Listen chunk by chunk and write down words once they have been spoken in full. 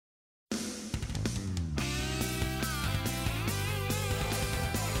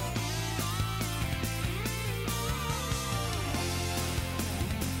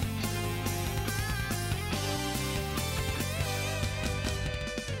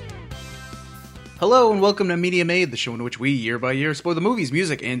Hello and welcome to Media Made, the show in which we, year by year, explore the movies,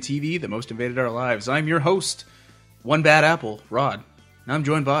 music, and TV that most invaded our lives. I'm your host, One Bad Apple, Rod, and I'm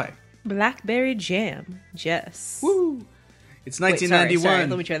joined by... Blackberry Jam, Jess. Woo! It's Wait, 1991. sorry,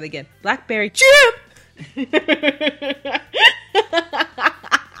 let me try that again. Blackberry Jam!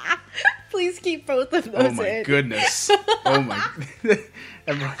 Please keep both of those Oh my in. goodness. Oh my...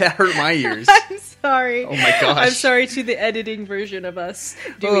 that hurt my ears. I'm sorry. Oh my gosh. I'm sorry to the editing version of us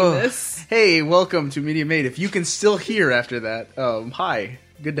doing this. Hey, welcome to Media Made. If you can still hear after that, hi.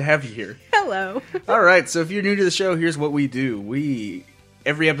 Good to have you here. Hello. All right, so if you're new to the show, here's what we do.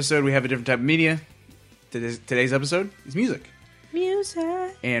 Every episode, we have a different type of media. Today's episode is music.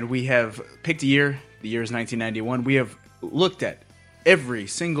 Music. And we have picked a year. The year is 1991. We have looked at every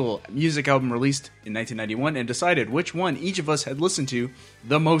single music album released in 1991 and decided which one each of us had listened to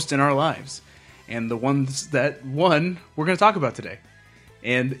the most in our lives. And the ones that won, we're going to talk about today.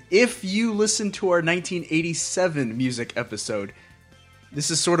 And if you listen to our 1987 music episode,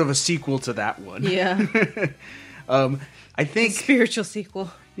 this is sort of a sequel to that one. Yeah. I think... Spiritual sequel.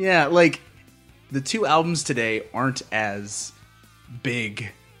 Yeah, like, the two albums today aren't as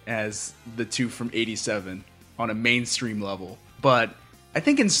big as the two from 87 on a mainstream level. But I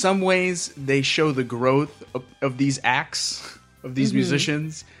think in some ways they show the growth of these acts, of these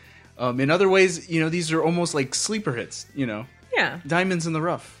musicians. In other ways, these are almost like sleeper hits, Yeah. Diamonds in the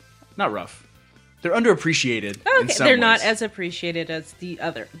rough. Not rough. They're underappreciated in Okay, some they're ways. not as appreciated as the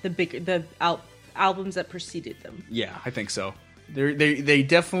albums that preceded them. Yeah, I think so. They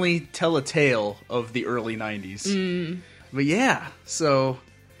definitely tell a tale of the early 90s. But yeah, so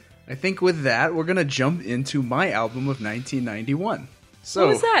I think with that, we're going to jump into my album of 1991. So, What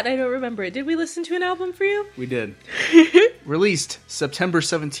was that? I don't remember it. Did we listen to an album for you? We did. Released September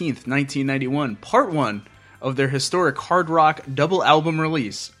 17th, 1991, part one of their historic hard rock double album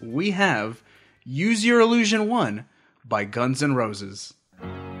release. We have Use Your Illusion 1 by Guns N' Roses.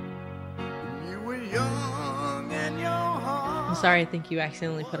 You were young and your heart. I'm sorry, I think you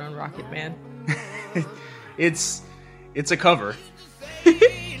accidentally put on Rocket Man. It's a cover.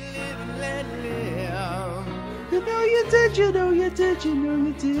 You know you did, you know you did, you know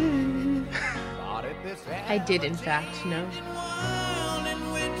you did. I did, in fact, know.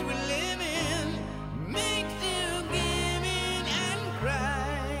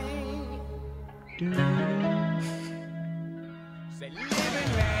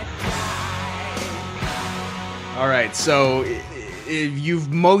 Alright, so if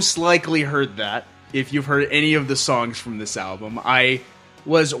you've most likely heard that, if you've heard any of the songs from this album, I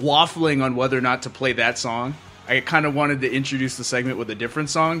was waffling on whether or not to play that song. I kind of wanted to introduce the segment with a different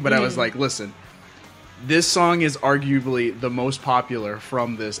song, but I was like, listen, this song is arguably the most popular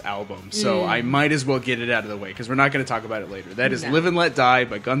from this album, so I might as well get it out of the way, because we're not going to talk about it later. That is Live and Let Die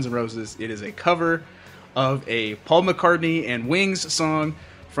by Guns N' Roses. It is a cover of a Paul McCartney and Wings song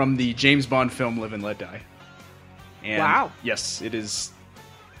from the James Bond film Live and Let Die. And Wow. Yes, it is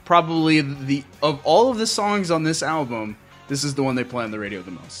probably of all of the songs on this album, this is the one they play on the radio the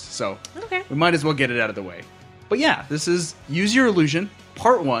most. So Okay. we might as well get it out of the way. But yeah, this is Use Your Illusion,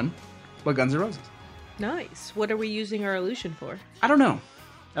 part one by Guns N' Roses. Nice. What are we using our illusion for? I don't know.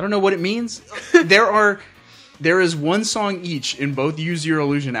 I don't know what it means. There is one song each in both Use Your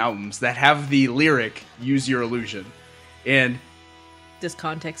Illusion albums that have the lyric Use Your Illusion. And Does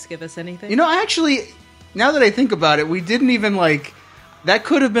context give us anything? actually, now that I think about it, we didn't even that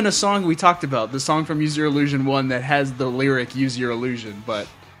could have been a song we talked about, the song from Use Your Illusion 1 that has the lyric Use Your Illusion, but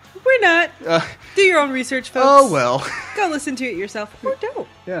We're not. Do your own research, folks. oh well. Go listen to it yourself. Or don't.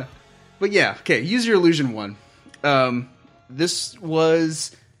 Yeah. But yeah, okay, Use Your Illusion 1. This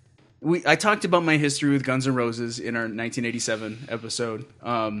was... I talked about my history with Guns N' Roses in our 1987 episode.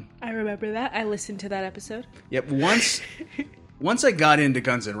 I remember that. I listened to that episode. Yep, once I got into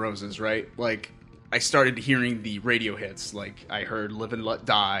Guns N' Roses, right, I started hearing the radio hits. I heard Live and Let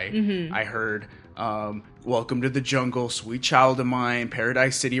Die. I heard Welcome to the Jungle, Sweet Child of Mine,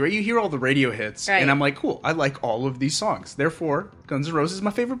 Paradise City, right? You hear all the radio hits, right. and I'm like, cool, I like all of these songs. Therefore, Guns N' Roses is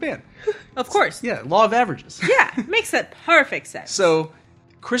my favorite band. Of course. Yeah, law of averages. Yeah, makes that perfect sense. So,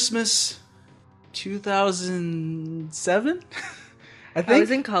 Christmas 2007, I think. I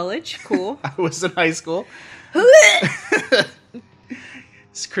was in college. Cool. I was in high school.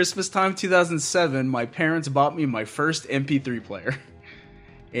 It's Christmas time 2007. My parents bought me my first MP3 player.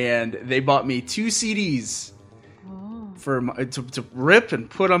 And they bought me 2 CDs to rip and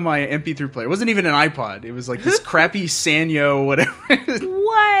put on my MP3 player. It wasn't even an iPod. It was like this crappy Sanyo, whatever.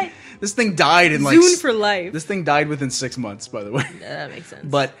 What? This thing died in Zune for life. This thing died within 6 months, by the way. That makes sense.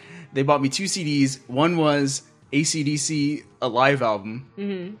 But they bought me 2 CDs. One was AC/DC A Live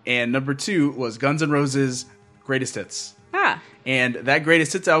album, and number 2 was Guns N' Roses' Greatest Hits. Ah, And that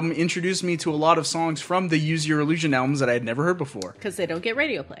Greatest Hits album introduced me to a lot of songs from the Use Your Illusion albums that I had never heard before. because they don't get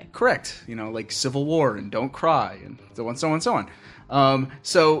radio play. Correct. Like Civil War and Don't Cry and so on, so on, so on.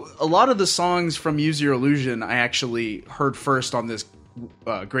 So a lot of the songs from Use Your Illusion I actually heard first on this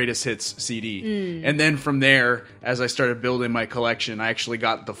Greatest Hits CD. And then from there, as I started building my collection, I actually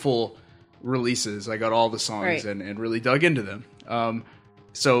got the full releases. I got all the songs Right. and really dug into them.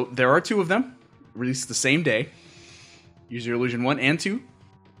 So there are 2 of them, released the same day. Use Your Illusion 1 and 2.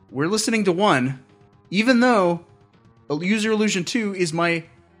 We're listening to 1, even though Use Your Illusion 2 is I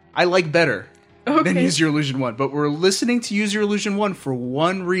like better than Okay. Use Your Illusion 1. But we're listening to Use Your Illusion 1 for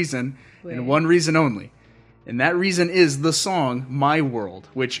one reason, Wait. and one reason only. And that reason is the song My World,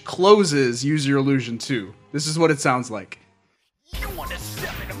 which closes Use Your Illusion 2. This is what it sounds like. You want to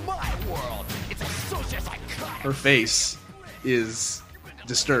step into my world? It's a socialist psychotic. Her face is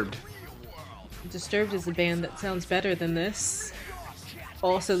disturbed. Disturbed is a band that sounds better than this.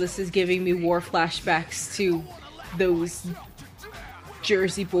 Also, this is giving me war flashbacks to those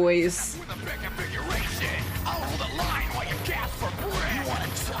Jersey boys. I'll hold the line while you gasp for breath. You want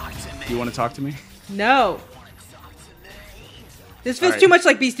to talk to me? Do you want to talk to me? No. This feels All right. too much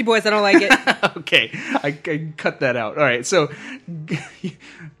like Beastie Boys. I don't like it. Okay, I cut that out. All right, so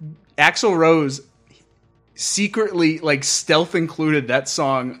Axl Rose secretly, stealth included that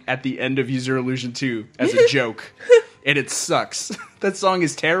song at the end of Use Your Illusion 2 as a joke, and it sucks. That song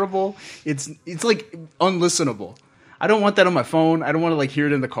is terrible. It's unlistenable. I don't want that on my phone. I don't want to hear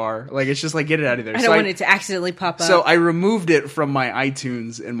it in the car. It's just get it out of there. I don't want it to accidentally pop up. So I removed it from my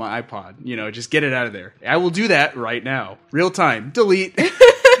iTunes and my iPod. Just get it out of there. I will do that right now. Real time. Delete.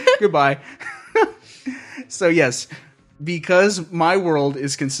 Goodbye. So yes, because My World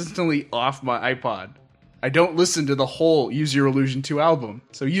is consistently off my iPod, I don't listen to the whole Use Your Illusion 2 album.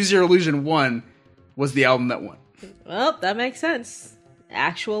 So Use Your Illusion 1 was the album that won. Well, that makes sense.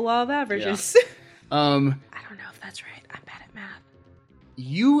 Actual law of averages. I don't know if that's right. I'm bad at math.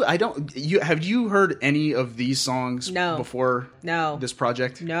 Have you heard any of these songs No. before No. this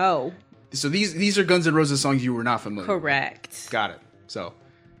project? No. So these are Guns N' Roses songs you were not familiar with. Correct. Got it. So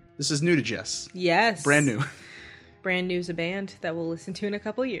this is new to Jess. Yes. Brand new. Brand new's a band that we'll listen to in a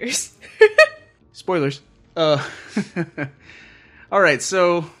couple years. Spoilers. All right,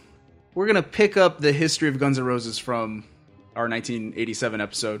 so we're going to pick up the history of Guns N' Roses from our 1987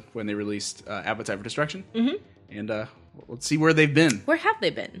 episode when they released Appetite for Destruction. Mm-hmm. And let's see where they've been. Where have they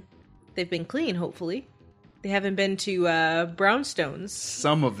been? They've been clean, hopefully. They haven't been to Brownstones.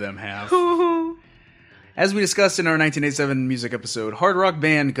 Some of them have. As we discussed in our 1987 music episode, hard rock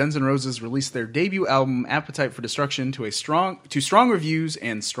band Guns N' Roses released their debut album Appetite for Destruction to strong reviews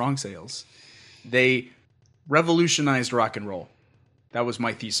and strong sales. They revolutionized rock and roll. That was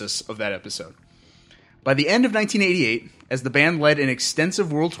my thesis of that episode. By the end of 1988, as the band led an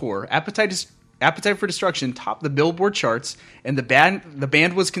extensive world tour, Appetite for Destruction topped the Billboard charts, and the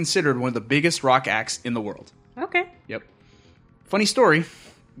band was considered one of the biggest rock acts in the world. Okay. Yep. Funny story,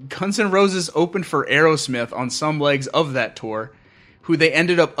 Guns N' Roses opened for Aerosmith on some legs of that tour, who they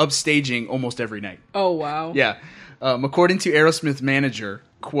ended up upstaging almost every night. Oh, wow. Yeah. According to Aerosmith manager,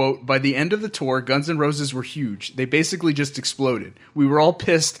 quote, by the end of the tour, Guns N' Roses were huge. They basically just exploded. We were all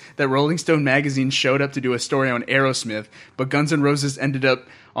pissed that Rolling Stone magazine showed up to do a story on Aerosmith, but Guns N' Roses ended up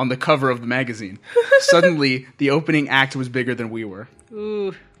on the cover of the magazine. Suddenly, the opening act was bigger than we were.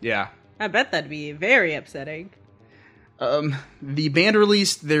 Ooh. Yeah. I bet that'd be very upsetting. The band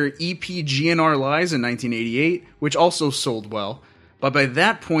released their EP GNR Lies in 1988, which also sold well. But by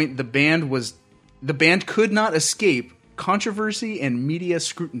that point, the band could not escape controversy and media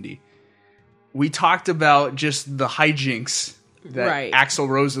scrutiny. We talked about just the hijinks that Right. Axl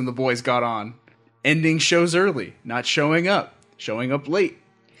Rose and the boys got on. Ending shows early, not showing up late.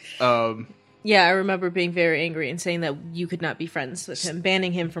 Yeah, I remember being very angry and saying that you could not be friends with him,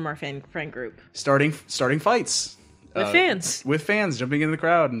 banning him from our friend group. Starting fights. With fans. With fans, jumping into the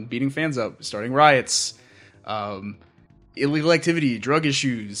crowd and beating fans up. Starting riots. Illegal activity, drug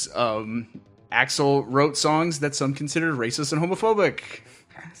issues. Axl wrote songs that some considered racist and homophobic.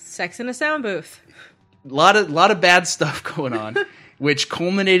 Sex in a sound booth. A lot of bad stuff going on, which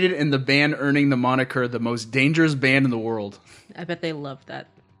culminated in the band earning the moniker the most dangerous band in the world. I bet they loved that.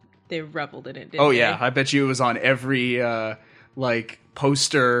 They reveled in it, didn't Oh they? yeah, I bet you it was on every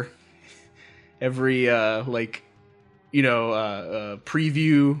poster, every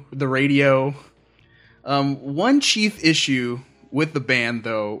preview, the radio. One chief issue with the band,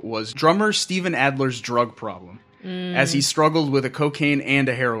 though, was drummer Steven Adler's drug problem, as he struggled with a cocaine and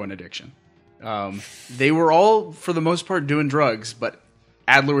a heroin addiction. They were all, for the most part, doing drugs, but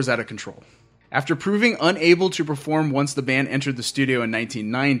Adler was out of control. After proving unable to perform once the band entered the studio in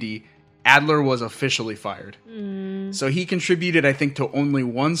 1990, Adler was officially fired. So he contributed, I think, to only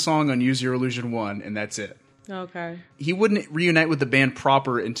one song on Use Your Illusion 1, and that's it. Okay. He wouldn't reunite with the band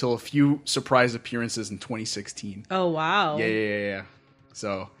proper until a few surprise appearances in 2016. Oh, wow. Yeah.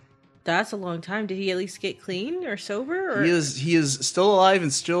 So That's a long time. Did he at least get clean or sober? Or? he is still alive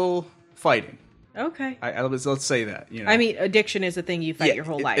and still fighting. Okay. Let's say that. You know? I mean, addiction is a thing you fight Yeah, your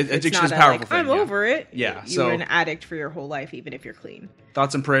whole life. addiction it's is not a powerful thing, I'm yeah. over it. Yeah, You so- were an addict for your whole life, even if you're clean.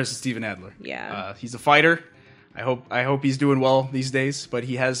 Thoughts and prayers to Steven Adler. Yeah. He's a fighter. I hope he's doing well these days, but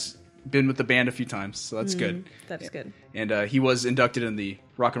he has been with the band a few times, so that's good. That's good. And he was inducted in the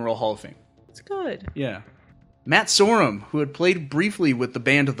Rock and Roll Hall of Fame. It's good. Yeah. Matt Sorum, who had played briefly with the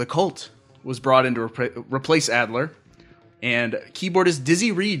band The Cult, was brought in to replace Adler, and keyboardist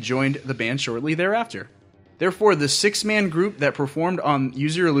Dizzy Reed joined the band shortly thereafter. Therefore, the six-man group that performed on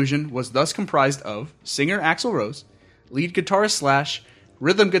Use Your Illusion was thus comprised of singer Axl Rose, lead guitarist Slash,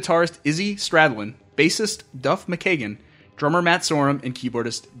 rhythm guitarist Izzy Stradlin, bassist Duff McKagan, drummer Matt Sorum, and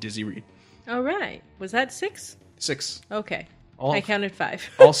keyboardist Dizzy Reed. All right. Was that 6? 6. Okay. All- I counted 5.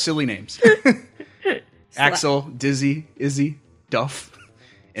 All silly names. Axl, Dizzy, Izzy, Duff,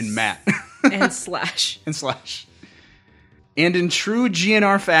 and Matt. And Slash. and Slash. And in true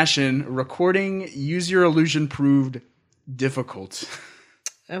GNR fashion, recording Use Your Illusion proved difficult.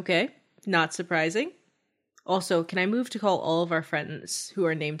 Okay. Not surprising. Also, can I move to call all of our friends who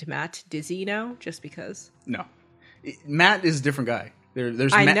are named Matt Dizzy now? Just because. No. Matt is a different guy.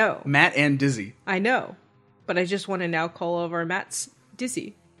 There's I Matt, know. Matt and Dizzy. I know. But I just want to now call all of our Matts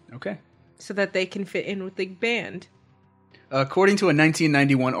Dizzy. Okay. So that they can fit in with the band. According to a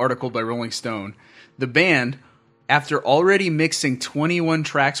 1991 article by Rolling Stone, the band, after already mixing 21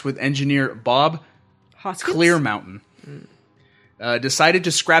 tracks with engineer Bob Hoskins? Clearmountain, decided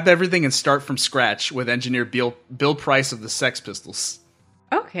to scrap everything and start from scratch with engineer Bill Price of the Sex Pistols.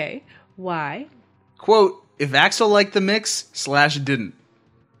 Okay. Why? Quote, if Axl liked the mix, Slash didn't,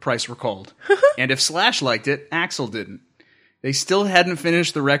 Price recalled. And if Slash liked it, Axl didn't. They still hadn't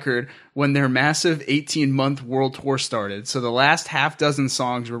finished the record when their massive 18-month world tour started, so the last half dozen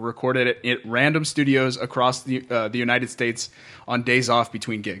songs were recorded at random studios across the United States on days off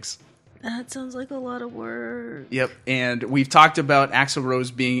between gigs. That sounds like a lot of work. Yep, and we've talked about Axl Rose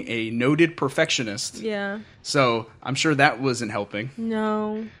being a noted perfectionist, Yeah. so I'm sure that wasn't helping.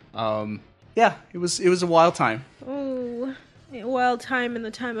 No. Yeah, it was a wild time. Oh. A wild time in the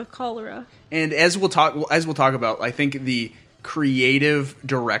time of cholera. And as we'll talk about, I think the creative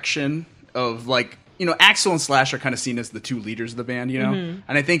direction of, like, you know, Axl and Slash are kind of seen as the two leaders of the band, you know?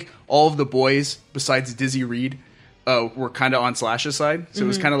 And I think all of the boys, besides Dizzy Reed, were kind of on Slash's side. So it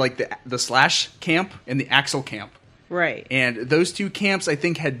was kind of like the Slash camp and the Axl camp. Right. And those two camps, I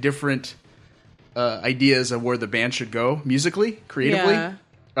think, had different ideas of where the band should go musically, creatively. Yeah.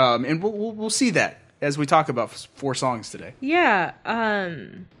 And we'll see that as we talk about 4 songs today. Yeah.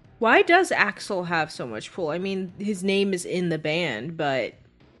 Why does Axl have so much pull? I mean, his name is in the band, but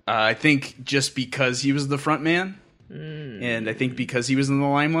I think just because he was the front man, and I think because he was in the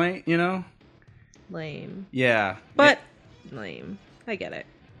limelight, you know? lame. Yeah. But lame. I get it.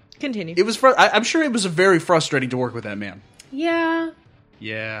 Continue. It was. I'm sure it was very frustrating to work with that man. Yeah.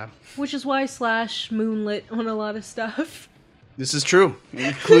 Yeah. Which is why Slash moonlit on a lot of stuff. This is true,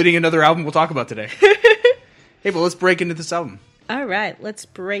 including another album we'll talk about today. Hey, but let's break into this album. All right, let's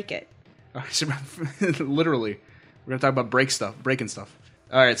break it. Literally. We're going to talk about breaking stuff.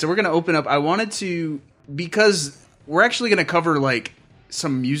 All right, so we're going to open up. I wanted to, because we're actually going to cover, like,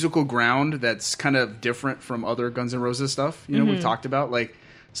 some musical ground that's kind of different from other Guns N' Roses stuff. You know, we've talked about, like,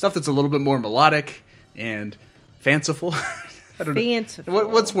 stuff that's a little bit more melodic and fanciful. I don't know. Fanciful.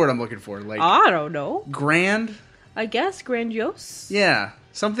 What's the word I'm looking for? Like, I don't know. grand? I guess grandiose. Yeah.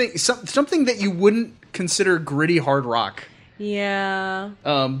 Something that you wouldn't consider gritty hard rock. Yeah.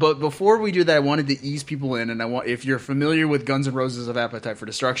 But before we do that, I wanted to ease people in, and if you're familiar with Guns N' Roses of Appetite for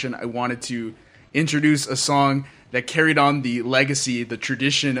Destruction, I wanted to introduce a song that carried on the legacy, the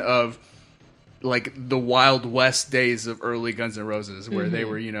tradition of, like, the Wild West days of early Guns N' Roses, where they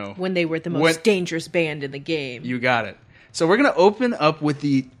were, you know, When they were the most dangerous band in the game. you got it. So we're gonna open up with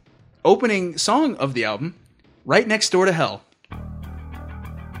the opening song of the album, Right Next Door to Hell.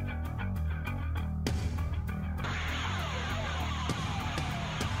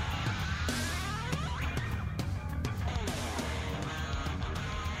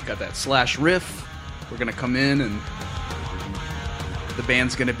 Got that Slash riff. We're gonna come in and the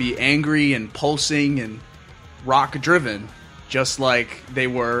band's gonna be angry and pulsing and rock driven, just like they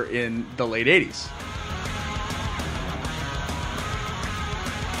were in the late 80s.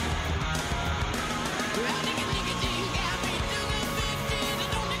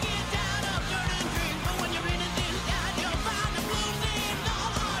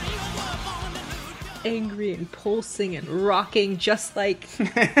 Angry and pulsing and rocking, just like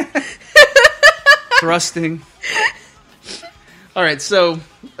Thrusting. All right, so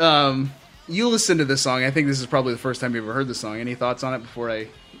you listen to this song. I think this is probably the first time you ever heard the song. Any thoughts on it before I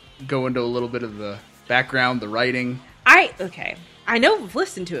go into a little bit of the background, the writing? I know I've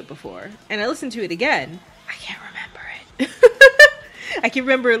listened to it before, and I listened to it again. I can't remember it. I can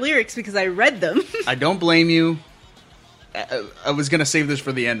remember lyrics because I read them. I don't blame you. I was going to save this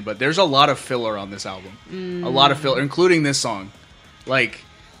for the end, but there's a lot of filler on this album. A lot of filler, including this song. Like,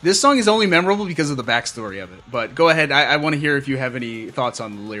 this song is only memorable because of the backstory of it. But go ahead. I want to hear if you have any thoughts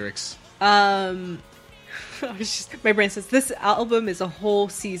on the lyrics. My brain says, this album is a whole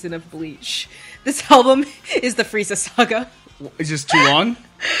season of Bleach. This album is the Frieza saga. It's just too long?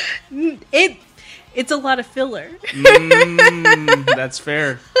 It's a lot of filler. That's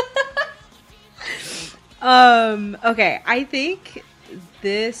fair. Okay, I think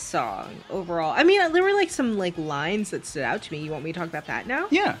this song overall, I mean, there were like some like lines that stood out to me. You want me to talk about that now?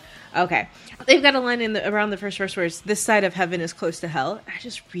 Yeah. Okay. They've got a line around the first verse where it's, this side of heaven is close to hell.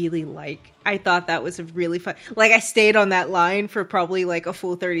 I thought that was a really fun, like I stayed on that line for probably like a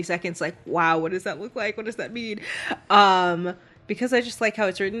full 30 seconds. Like, wow, what does that look like? What does that mean? Because I just like how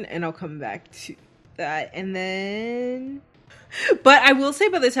it's written, and I'll come back to that. And then, but I will say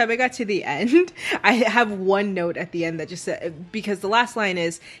by the time I got to the end, I have one note at the end that just said, because the last line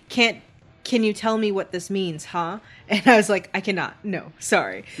is, can you tell me what this means, huh? And I was like, I cannot. No,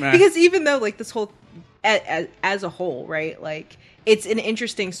 sorry. Nah. Because even though like this whole, as a whole, right? Like, it's an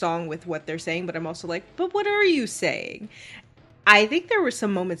interesting song with what they're saying, but I'm also like, but what are you saying? I think there were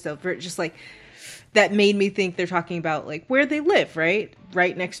some moments though, where just like, that made me think they're talking about like where they live, right?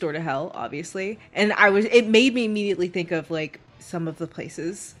 Right next door to hell, obviously. And it made me immediately think of like some of the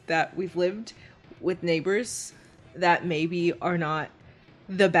places that we've lived with neighbors that maybe are not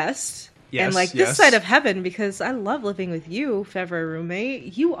the best. Yes, and like this side of heaven, because I love living with you, if ever a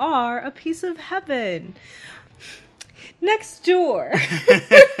roommate. You are a piece of heaven. Next door.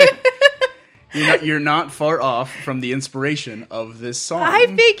 You're not far off from the inspiration of this song. I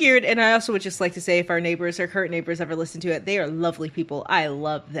figured, and I also would just like to say, if our neighbors or current neighbors ever listen to it, they are lovely people. I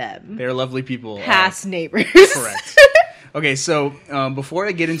love them. They're lovely people. Past neighbors. Correct. Okay, so before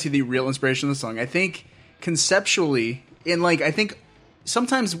I get into the real inspiration of the song, I think conceptually, and like I think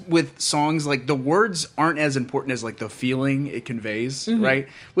sometimes with songs, like the words aren't as important as like the feeling it conveys, right?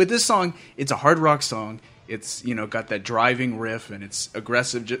 With this song, it's a hard rock song. It's, you know, got that driving riff and it's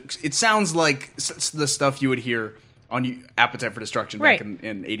aggressive. It sounds like the stuff you would hear on Appetite for Destruction back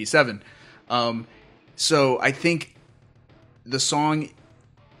in 87. So I think the song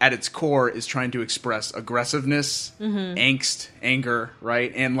at its core is trying to express aggressiveness, angst, anger,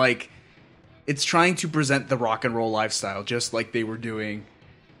 right? And like it's trying to present the rock and roll lifestyle just like they were doing,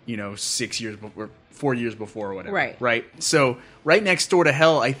 you know, 6 years before, 4 years before or whatever. Right. So right next door to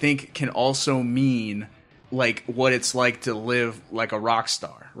hell, I think can also mean like what it's like to live like a rock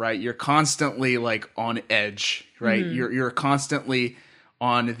star, right? You're constantly like on edge, right? You're constantly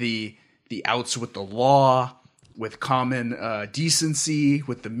on the outs with the law, with common decency,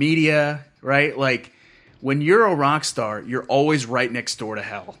 with the media, right? Like when you're a rock star, you're always right next door to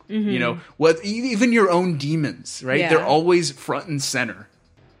hell. You know, even your own demons, right? Yeah. They're always front and center.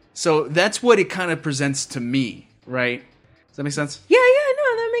 So that's what it kind of presents to me, right? Does that make sense? Yeah,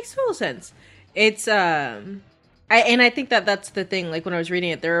 no, that makes total sense. It's I think that's the thing. Like when I was reading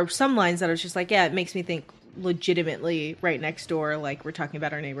it, there are some lines that I was just like, yeah, it makes me think legitimately right next door, like we're talking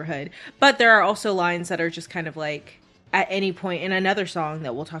about our neighborhood. But there are also lines that are just kind of like at any point, in another song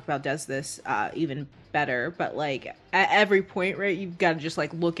that we'll talk about does this even better. But like at every point, right, you've got to just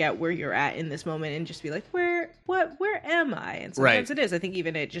like look at where you're at in this moment and just be like, where am I? And sometimes it is. I think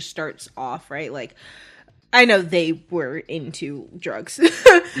even it just starts off right, like. I know they were into drugs,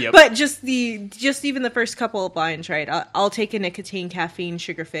 but just even the first couple of lines, right? I'll take a nicotine, caffeine,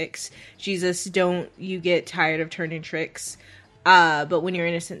 sugar fix. Jesus, don't you get tired of turning tricks? But when your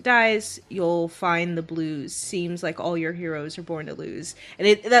innocent dies, you'll find the blues. Seems like all your heroes are born to lose.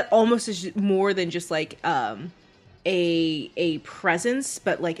 And that almost is more than just like a presence,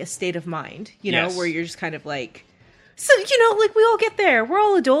 but like a state of mind, you know, where you're just kind of like. So, you know, like, we all get there. We're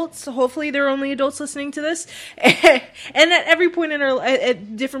all adults. Hopefully there are only adults listening to this. And at every point in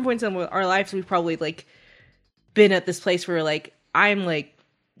at different points in our lives, we've probably, like, been at this place where, like, I'm, like,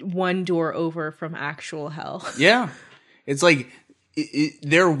 one door over from actual hell. Yeah. It's like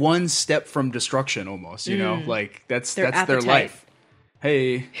they're one step from destruction almost, you know? Like that's their appetite. life.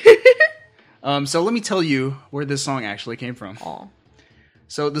 Hey. So let me tell you where this song actually came from. Aw.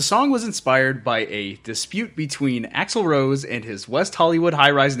 So the song was inspired by a dispute between Axl Rose and his West Hollywood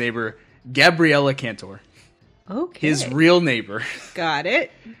high-rise neighbor, Gabriella Cantor. Okay. His real neighbor. Got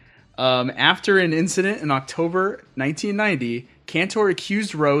it. After an incident in October 1990, Cantor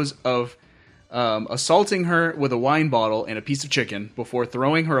accused Rose of assaulting her with a wine bottle and a piece of chicken before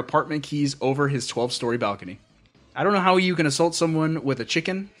throwing her apartment keys over his 12-story balcony. I don't know how you can assault someone with a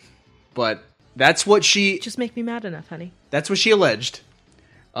chicken, but that's what she Just make me mad enough, honey. that's what she alleged.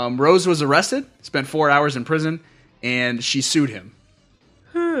 Rose was arrested, spent 4 hours in prison, and she sued him.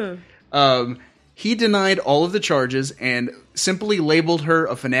 He denied all of the charges and simply labeled her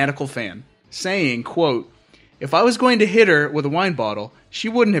a fanatical fan, saying, quote, "If I was going to hit her with a wine bottle, she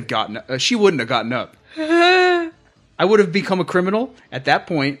wouldn't have gotten up. I would have become a criminal at that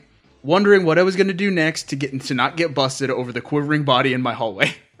point, wondering what I was going to do next to not get busted over the quivering body in my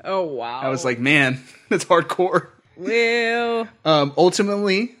hallway." Oh, wow. I was like, man, that's hardcore. Well,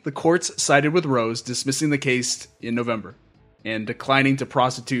 Ultimately, the courts sided with Rose, dismissing the case in November and declining to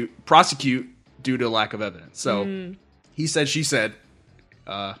prosecute due to lack of evidence. So he said, she said.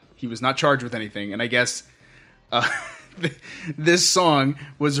 He was not charged with anything, and I guess this song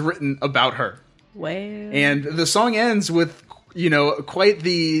was written about her. well. And the song ends with, quite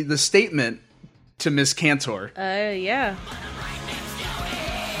the statement to Miss Cantor. Yeah.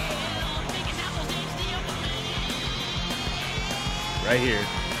 Right here.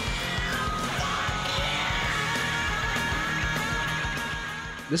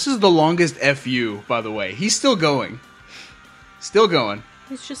 This is the longest FU, by the way. He's still going. Still going.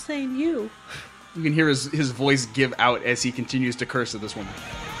 He's just saying you. You can hear his voice give out as he continues to curse at this woman.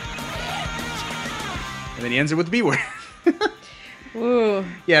 And then he ends it with the B word. Ooh.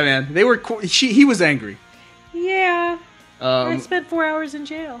 Yeah, man. They were. He was angry. Yeah. I Um, spent 4 hours in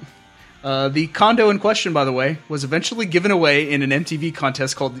jail. the condo in question, by the way, was eventually given away in an MTV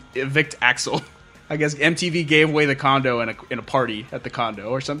contest called Evict Axl. I guess MTV gave away the condo in a party at the condo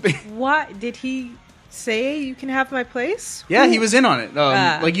or something. What? Did he say you can have my place? Yeah, he was in on it.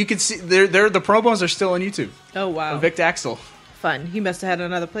 Like you could see, the promos are still on YouTube. Oh, wow. Evict Axl. Fun. He must have had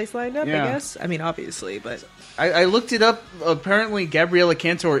another place lined up, Yeah. I guess. I mean, obviously, but... I looked it up. Apparently, Gabriella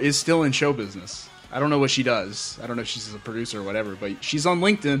Cantor is still in show business. I don't know what she does. I don't know if she's a producer or whatever, but she's on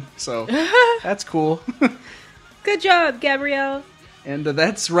LinkedIn, so that's cool. Good job, Gabrielle. And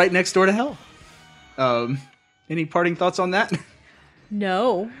that's right next door to hell. Any parting thoughts on that?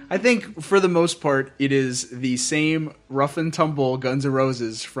 No. I think, for the most part, it is the same rough and tumble Guns N'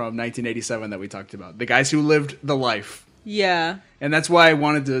 Roses from 1987 that we talked about. The guys who lived the life. Yeah. And that's why I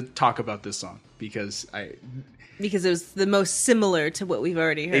wanted to talk about this song, because Because it was the most similar to what we've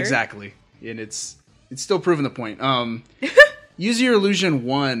already heard. Exactly. And it's still proving the point. Use Your Illusion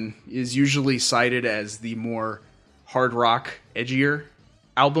 1 is usually cited as the more hard rock, edgier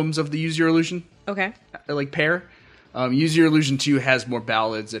albums of the Use Your Illusion Okay. pair. Use Your Illusion 2 has more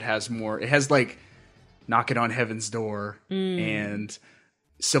ballads. It has like Knockin' on Heaven's Door and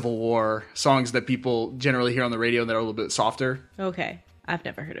Civil War, songs that people generally hear on the radio that are a little bit softer. Okay. I've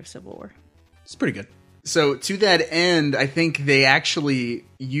never heard of Civil War. It's pretty good. So to that end, I think they actually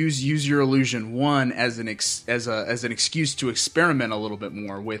use Your Illusion 1 as an excuse to experiment a little bit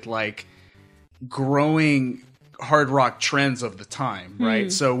more with like growing hard rock trends of the time,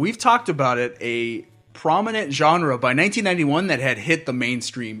 right? So we've talked about it, a prominent genre by 1991 that had hit the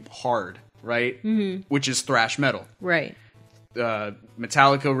mainstream hard, right? Which is thrash metal. Right.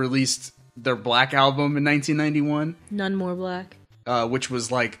 Metallica released their Black album in 1991, None More Black. which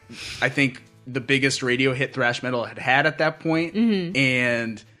was like, I think, the biggest radio hit thrash metal had at that point.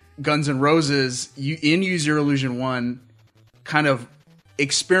 And Guns N' Roses, in Use Your Illusion 1, kind of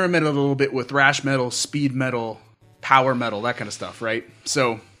experimented a little bit with thrash metal, speed metal, power metal, that kind of stuff, right?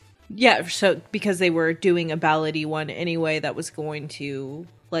 So Yeah, so because they were doing a ballady one anyway that was going to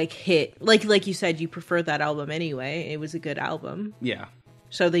like hit. Like you said, you preferred that album anyway. It was a good album. yeah.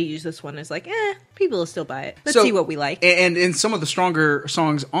 So they use this one as like, people will still buy it. Let's So- see what we like. And some of the stronger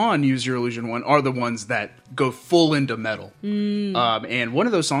songs on Use Your Illusion 1 are the ones that go full into metal. And one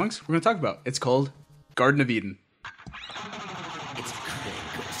of those songs we're going to talk about, it's called Garden of Eden. It's a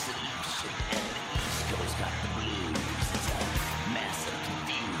critical solution. East Coast got the blues. It's a massive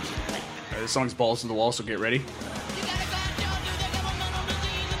confusion. This song's balls to the wall, so get ready.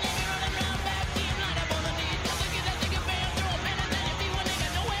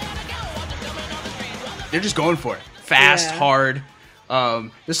 They're just going for it. Fast, Yeah. hard.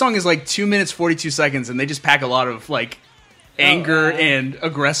 This song is like 2 minutes, 42 seconds, and they just pack a lot of like anger and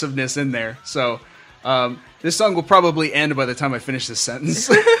aggressiveness in there. So this song will probably end by the time I finish this sentence.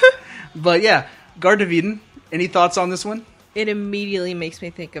 But yeah, Garden of Eden. Any thoughts on this one? It immediately makes me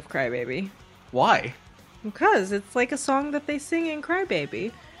think of Crybaby. Why? Because it's like a song that they sing in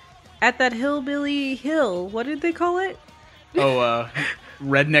Crybaby. At that hillbilly hill. What did they call it? Oh,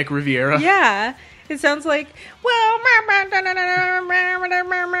 Redneck Riviera. Yeah. It sounds like, well,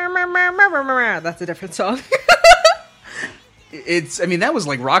 that's a different song. I mean, that was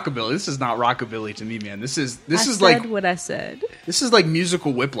like rockabilly. This is not rockabilly to me, man. This is I like said what I said. This is like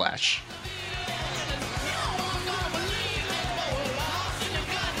musical whiplash.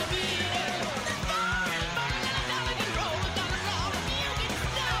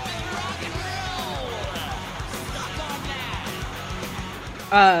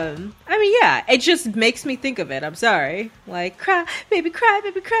 I mean, yeah, it just makes me think of it. I'm sorry. Like, cry, baby, cry,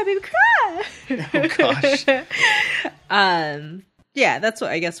 baby, cry, baby, cry. Oh gosh. Yeah, that's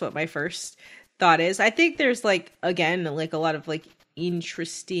what I guess what my first thought is. I think there's like, again, like a lot of like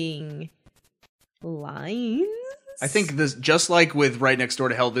interesting lines. I think this, just like with Right Next Door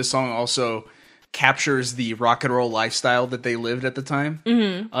to Hell, this song also captures the rock and roll lifestyle that they lived at the time.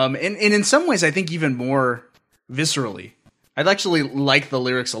 Mm-hmm. And in some ways, I think even more viscerally. I'd actually like the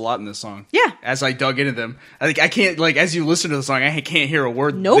lyrics a lot in this song. Yeah. As I dug into them. I can't, like, as you listen to the song, I can't hear a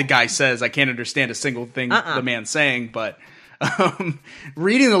word Nope. the guy says. I can't understand a single thing the man's saying, but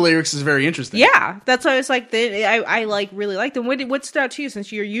reading the lyrics is very interesting. Yeah, that's why I was like, I like really liked them. What stood out to you,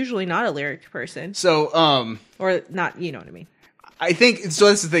 since you're usually not a lyric person? So, Or not, you know what I mean. I think, so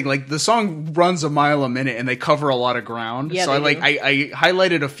that's the thing, like, the song runs a mile a minute and they cover a lot of ground. Yeah, so they do. I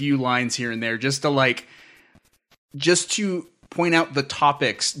highlighted a few lines here and there just to point out the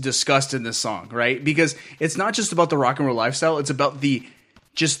topics discussed in this song, right? Because it's not just about the rock and roll lifestyle, it's about the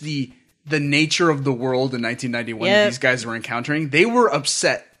nature of the world in 1991 that these guys were encountering. They were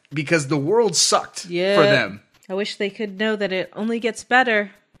upset because the world sucked for them. I wish they could know that it only gets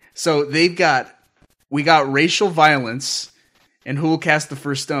better. So we got racial violence, and who will cast the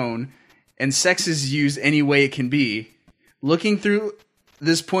first stone, and sex is used any way it can be. Looking through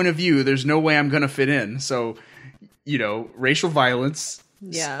this point of view, there's no way I'm going to fit in. So, you know, racial violence,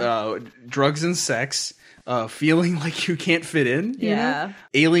 drugs and sex, feeling like you can't fit in, you know?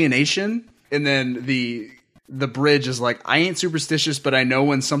 Alienation, and then the bridge is like, I ain't superstitious, but I know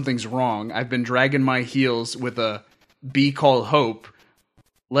when something's wrong. I've been dragging my heels with a bee called hope.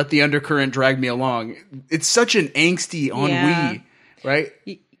 Let the undercurrent drag me along. It's such an angsty ennui, right?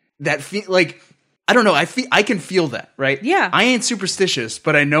 That like, I don't know. I can feel that, right? Yeah. I ain't superstitious,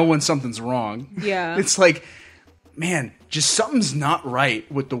 but I know when something's wrong. Yeah. It's like, man, just something's not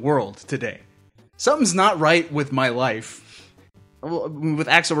right with the world today. Something's not right with my life. Well, with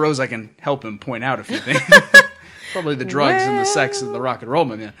Axl Rose, I can help him point out a few things. Probably the drugs and the sex and the rock and roll,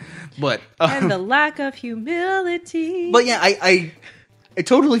 man. But and the lack of humility. But yeah, I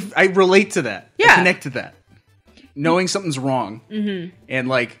totally relate to that. Yeah. I connect to that. Knowing something's wrong. Mm-hmm. And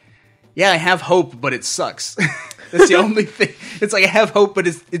like, yeah, I have hope, but it sucks. That's the only thing. It's like I have hope, but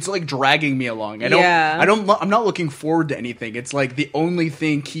it's like dragging me along. I'm not looking forward to anything. It's like the only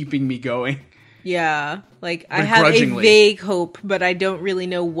thing keeping me going. Yeah, like I have a vague hope, but I don't really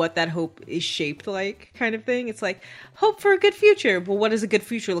know what that hope is shaped like, kind of thing. It's like hope for a good future, but what does a good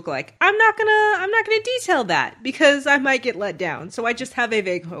future look like? I'm not gonna detail that because I might get let down. So I just have a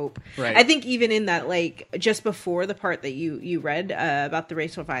vague hope. Right. I think even in that, like just before the part that you read about the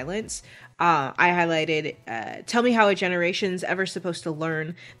racial violence, I highlighted, tell me how a generation's ever supposed to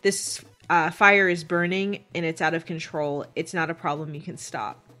learn this. Fire is burning and it's out of control. It's not a problem you can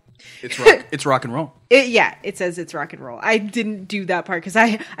stop. It's rock and roll. It says it's rock and roll. I didn't do that part because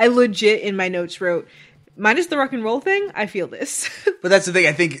I legit in my notes wrote, minus the rock and roll thing, I feel this. But that's the thing.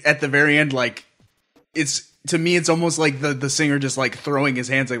 I think at the very end, like, to me, it's almost like the singer just like throwing his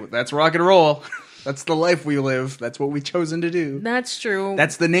hands like, that's rock and roll. That's the life we live. That's what we've chosen to do. That's true.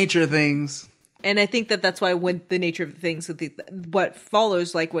 That's the nature of things. And I think that's why when the nature of the things, what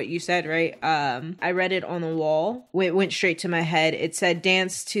follows, like what you said, right? I read it on the wall. It went straight to my head. It said,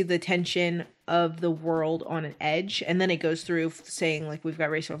 dance to the tension of the world on an edge. And then it goes through saying, like, we've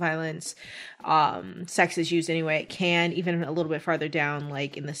got racial violence. Sex is used any way it can. Even a little bit farther down,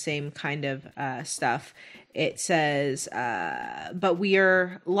 like in the same kind of stuff. It says, but we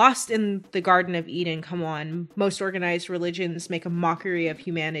are lost in the Garden of Eden. Come on. Most organized religions make a mockery of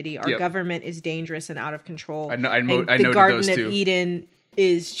humanity. Our government is dangerous and out of control. I noted the Garden those of too. Eden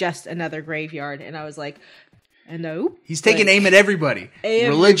is just another graveyard. And I was like, no. He's taking aim at everybody.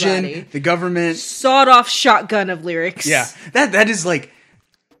 Religion, the government. Sawed-off shotgun of lyrics. Yeah. That is like,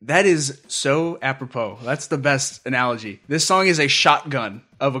 That is so apropos. That's the best analogy. This song is a shotgun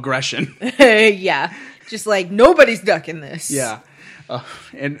of aggression. Yeah. Just like, nobody's ducking this. Yeah.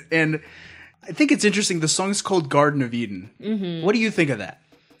 And I think it's interesting. The song's called Garden of Eden. Mm-hmm. What do you think of that?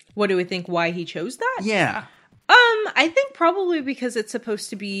 What do we think why he chose that? Yeah. I think probably because it's supposed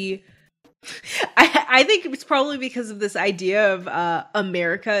to be... I think it's probably because of this idea of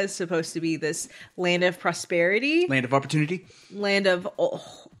America is supposed to be this land of prosperity. Land of opportunity. Land of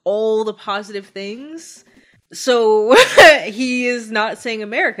all the positive things. So he is not saying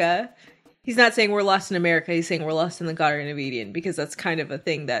America. He's not saying we're lost in America. He's saying we're lost in the Garden of Eden, because that's kind of a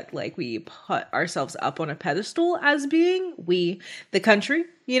thing that like we put ourselves up on a pedestal as being the country,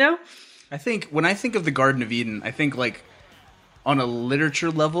 you know? I think when I think of the Garden of Eden, I think like on a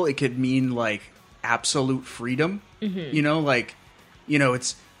literature level, it could mean like absolute freedom. Mm-hmm. You know, like, you know,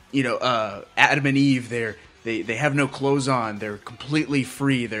 it's, you know, Adam and Eve, they have no clothes on. They're completely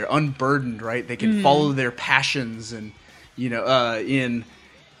free. They're unburdened, right? They can follow their passions. And, you know,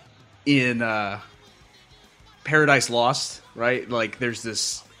 in Paradise Lost, right? Like there's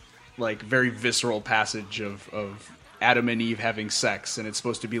this like very visceral passage of Adam and Eve having sex, and it's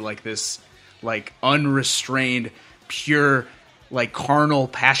supposed to be like this like unrestrained, pure, like carnal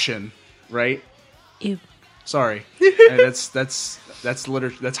passion, right? Ew. Sorry. that's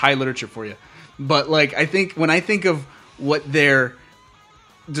literature. That's high literature for you. But like I think when I think of what they're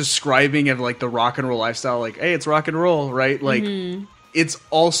describing of like the rock and roll lifestyle, like, hey, it's rock and roll, right? Like it's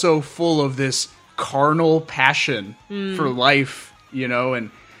also full of this carnal passion for life, you know,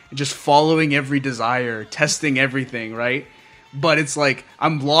 and just following every desire, testing everything, right? But it's like,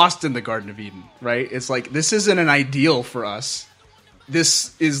 I'm lost in the Garden of Eden, right? It's like, this isn't an ideal for us.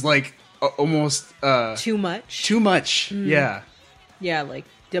 This is like almost... too much? Too much, yeah. Yeah, like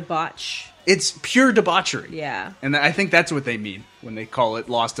debauch. It's pure debauchery. Yeah. And I think that's what they mean when they call it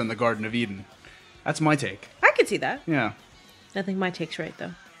Lost in the Garden of Eden. That's my take. I could see that. Yeah. I think my take's right,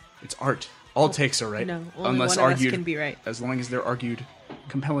 though. It's art. All takes are right. No, only unless one of argued, us can be right. As long as they're argued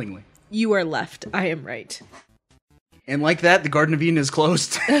compellingly. You are left. I am right. And like that, the Garden of Eden is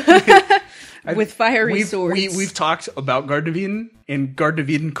closed. With fiery swords. We've talked about Garden of Eden, and Garden of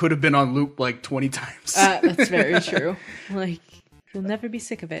Eden could have been on loop like 20 times. That's very true. Like, you'll never be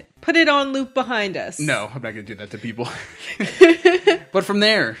sick of it. Put it on loop behind us. No, I'm not going to do that to people. But from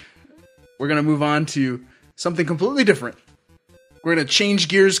there, we're going to move on to something completely different. We're going to change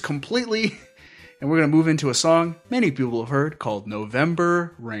gears completely, and we're going to move into a song many people have heard called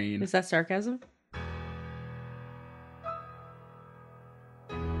November Rain. Is that sarcasm?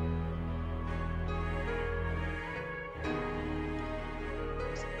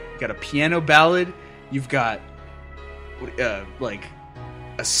 Got a piano ballad. You've got like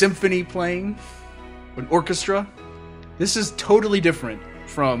a symphony playing, an orchestra. This is totally different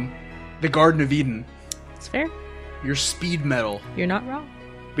from the Garden of Eden. It's fair. Your speed metal. You're not wrong.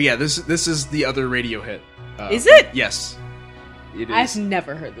 But yeah, this is the other radio hit. Is it? Yes, it is. I've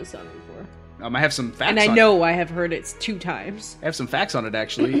never heard this song before. I have some facts. And I on know it. I have heard it 2 times. I have some facts on it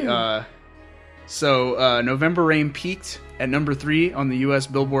actually. So November Rain peaked at number 3 on the U.S.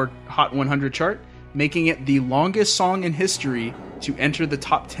 Billboard Hot 100 chart, making it the longest song in history to enter the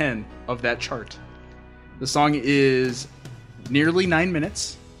top 10 of that chart. The song is nearly 9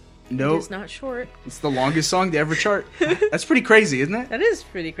 minutes. No, It's not short. it's the longest song to ever chart. That's pretty crazy, isn't it? That is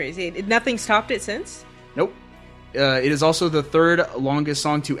pretty crazy. Nothing's topped it since? Nope. It is also the 3rd longest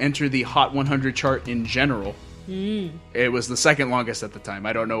song to enter the Hot 100 chart in general. It was the 2nd longest at the time.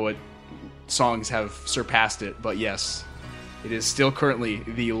 I don't know what songs have surpassed it, but yes, it is still currently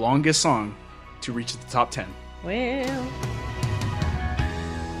the longest song to reach the top 10. Well,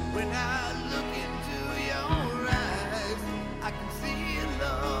 When I look into your eyes, I can see a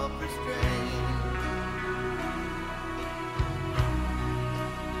love restrained.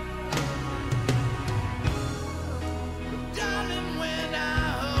 Darling, when I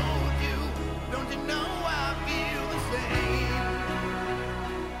hold you, don't you know I feel the same?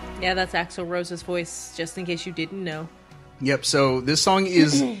 yeah, that's Axl Rose's voice, just in case you didn't know. Yep. So this song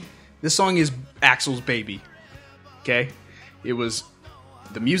is Axl's baby. Okay, it was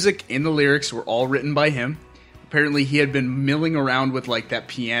the music and the lyrics were all written by him. Apparently, he had been milling around with like that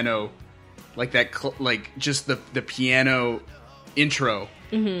piano, like that, like just the piano intro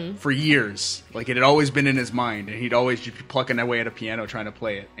for years. Like it had always been in his mind, and he'd always just be plucking away at a piano trying to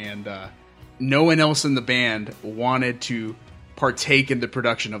play it. And no one else in the band wanted to partake in the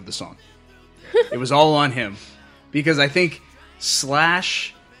production of the song. It was all on him. Because I think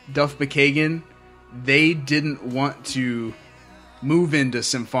Slash, Duff McKagan, they didn't want to move into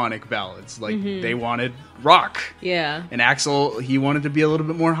symphonic ballads. Like they wanted rock. Yeah. And Axl, he wanted to be a little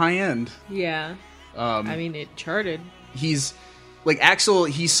bit more high end. Yeah. I mean, it charted. He's like Axl,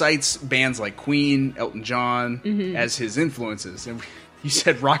 he cites bands like Queen, Elton John as his influences. And you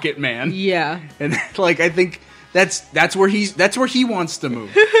said Rocket Man. Yeah. And like I think that's where he wants to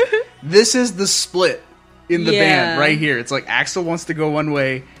move. This is the split in the band right here. It's like Axl wants to go one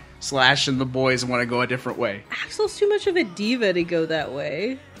way, Slash and the boys want to go a different way. Axl's too much of a diva to go that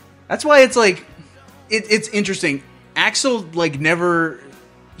way. That's why it's like it's interesting. Axl like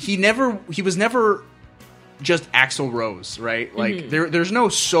he was never just Axl Rose, right? Like there's no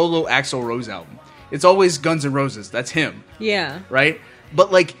solo Axl Rose album. It's always Guns N' Roses. That's him. Yeah. Right?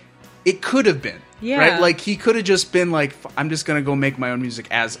 But like it could have been. Yeah. Right? Like he could have just been like, I'm just gonna go make my own music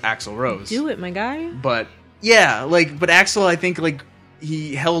as Axl Rose. Do it, my guy. But yeah, like but Axl, I think like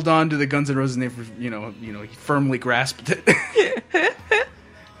he held on to the Guns N' Roses name for he firmly grasped it.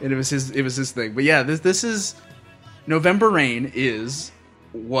 And it was his thing. But yeah, this is November Rain is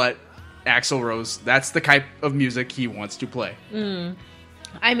what Axl Rose, that's the type of music he wants to play.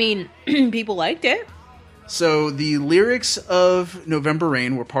 I mean, people liked it. So the lyrics of November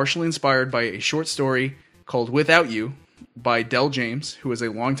Rain were partially inspired by a short story called Without You by Del James, who is a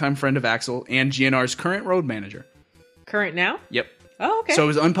longtime friend of Axl and GNR's current road manager. Current now? Yep. Oh, okay. So it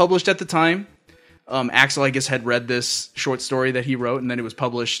was unpublished at the time. Axl, I guess, had read this short story that he wrote, and then it was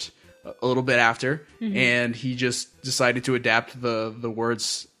published a little bit after, and he just decided to adapt the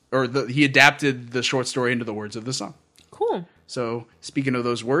words, or he adapted the short story into the words of the song. Cool. So, speaking of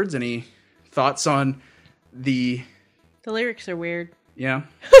those words, any thoughts on the lyrics are weird. Yeah.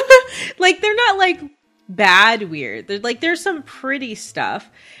 Like, they're not, like, bad weird. There's some pretty stuff.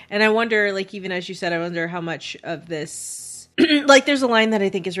 And I wonder, like, even as you said, I wonder how much of this... like, there's a line that I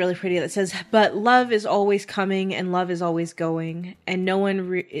think is really pretty that says, but love is always coming and love is always going. And no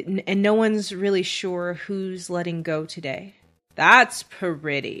one's really sure who's letting go today. That's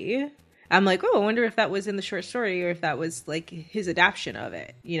pretty. I'm like, oh, I wonder if that was in the short story or if that was like his adaptation of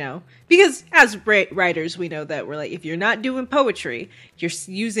it, because as writers, we know that we're like, if you're not doing poetry, you're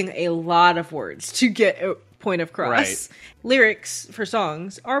using a lot of words to get a point across. Right. Lyrics for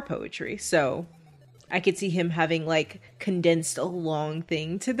songs are poetry. So I could see him having like condensed a long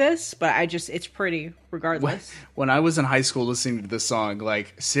thing to this, but it's pretty regardless. When I was in high school listening to this song,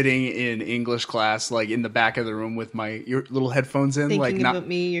 like sitting in English class, like in the back of the room with my little headphones in, thinking like not about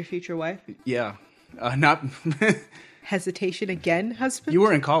me, your future wife. Yeah, not hesitation again, husband. You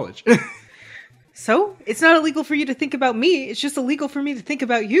were in college, so it's not illegal for you to think about me. It's just illegal for me to think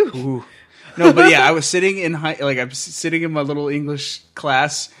about you. Ooh. No, but yeah, I was sitting in I'm sitting in my little English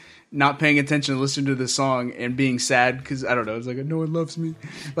class, not paying attention, listening to this song and being sad because I don't know, it's like no one loves me.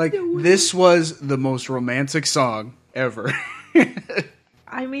 Like this was the most romantic song ever.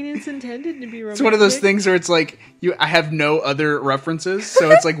 I mean, it's intended to be romantic. It's one of those things where it's like I have no other references,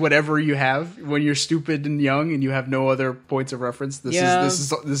 so it's like whatever you have when you're stupid and young and you have no other points of reference. This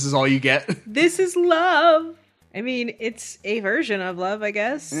is all you get. This is love. I mean, it's a version of love, I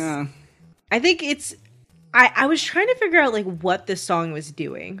guess. Yeah. I think it's. I was trying to figure out like what this song was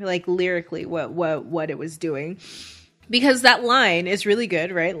doing, like lyrically, what it was doing, because that line is really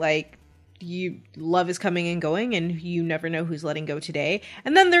good, right? Like, love is coming and going, and you never know who's letting go today.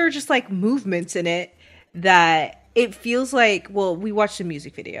 And then there are just like movements in it that it feels like. Well, we watched a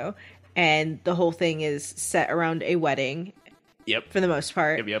music video, and the whole thing is set around a wedding. Yep. For the most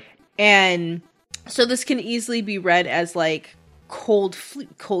part. Yep. And so this can easily be read as like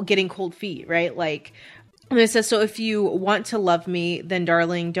getting cold feet, right? Like. And it says, so if you want to love me, then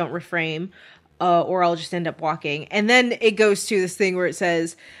darling, don't refrain, or I'll just end up walking. And then it goes to this thing where it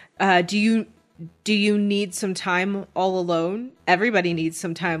says, do you need some time all alone? Everybody needs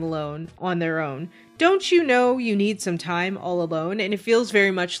some time alone on their own. Don't you know you need some time all alone? And it feels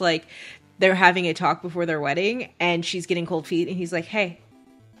very much like they're having a talk before their wedding and she's getting cold feet. And he's like, hey,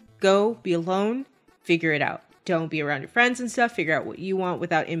 go be alone, figure it out. Don't be around your friends and stuff. Figure out what you want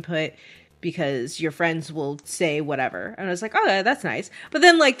without input. Because your friends will say whatever. And I was like, oh, that's nice. But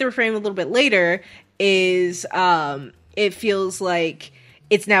then, like, the refrain a little bit later is, it feels like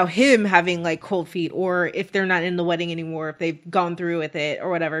it's now him having, like, cold feet. Or if they're not in the wedding anymore, if they've gone through with it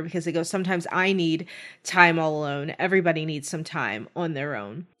or whatever. Because it goes, sometimes I need time all alone. Everybody needs some time on their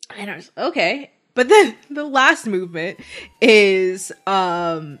own. And I was, okay. But then the last movement is,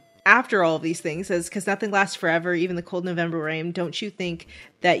 after all of these things says, because nothing lasts forever, even the cold November rain. Don't you think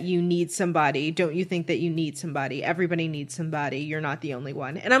that you need somebody? Don't you think that you need somebody? Everybody needs somebody. You're not the only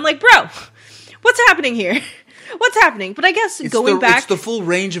one. And I'm like, bro, what's happening here? What's happening? But I guess going back, it's the full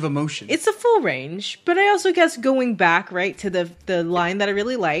range of emotion. it's a full range. But I also guess going back, right, to the line that I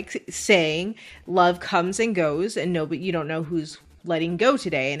really liked, saying love comes and goes, and no, but you don't know who's letting go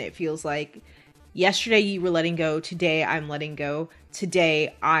today. And it feels like yesterday you were letting go. Today I'm letting go.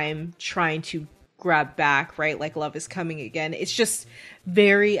 Today I'm trying to grab back, right? Like love is coming again. It's just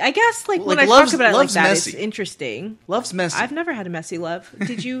very, I guess, like when I talk about it like that, it's interesting. Love's messy. I've never had a messy love.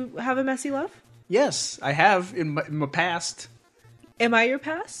 Did you have a messy love? Yes, I have in my past. Am I your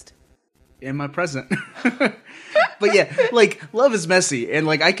past? In my present. But yeah, like love is messy, and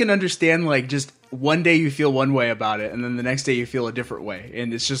like I can understand like just one day you feel one way about it, and then the next day you feel a different way,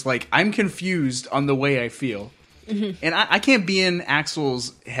 and it's just like I'm confused on the way I feel. And I can't be in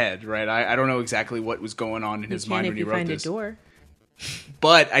Axl's head, right? I don't know exactly what was going on in his mind when he wrote this. A door.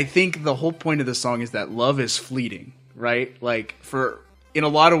 But I think the whole point of the song is that love is fleeting, right? Like in a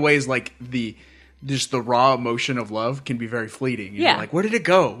lot of ways, like just the raw emotion of love can be very fleeting. You're like, where did it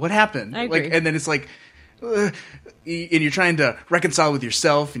go? What happened? I agree. Like, and then it's like, and you're trying to reconcile with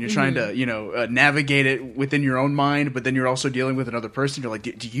yourself, and you're trying to, navigate it within your own mind, but then you're also dealing with another person. You're like,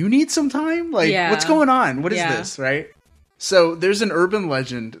 do you need some time? Like, what's going on? What is this, right? So there's an urban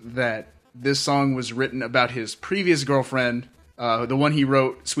legend that this song was written about his previous girlfriend, the one he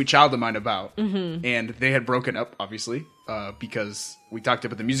wrote Sweet Child of Mine about. And they had broken up, obviously, because we talked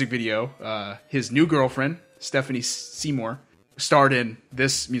about the music video. His new girlfriend, Stephanie Seymour, starred in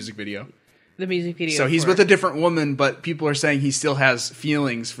this music video. The music video. So he's with a different woman, but people are saying he still has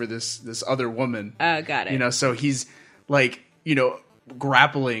feelings for this other woman. Got it. So he's like,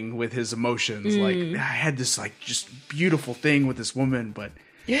 grappling with his emotions. Like, I had this like just beautiful thing with this woman, but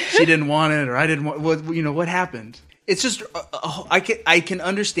she didn't want it, or I didn't want. What happened? It's just I can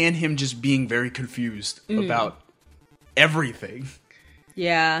understand him just being very confused about everything.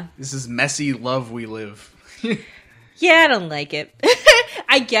 Yeah. This is messy love we live. Yeah, I don't like it.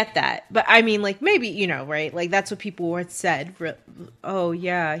 I get that. But I mean, like, maybe, right? Like, that's what people had said. Oh,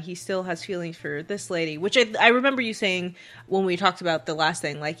 yeah, he still has feelings for this lady. Which I remember you saying when we talked about the last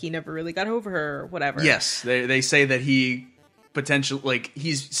thing, like, he never really got over her or whatever. Yes, they say that he potentially, like,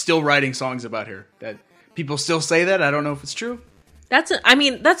 he's still writing songs about her. That people still say that. I don't know if it's true. That's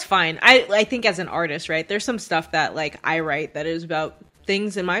fine. I think as an artist, right, there's some stuff that, like, I write that is about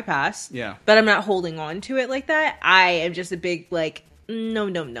things in my past. Yeah. But I'm not holding on to it like that. I am just a big, like, no.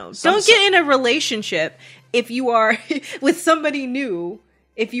 Don't get in a relationship if you are with somebody new.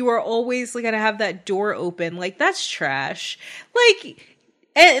 If you are always like, gonna have that door open, like that's trash.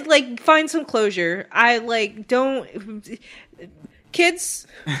 Find some closure. Kids,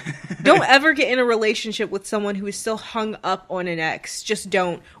 don't ever get in a relationship with someone who is still hung up on an ex. Just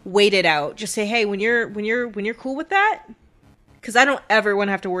don't wait it out. Just say, hey, when you're cool with that, because I don't ever want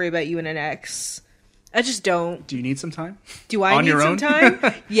to have to worry about you and an ex. I just don't. Do you need some time? Do I need some time?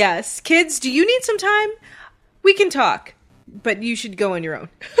 Yes. Kids, do you need some time? We can talk, but you should go on your own.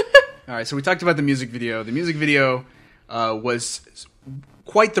 All right, so we talked about the music video. The music video was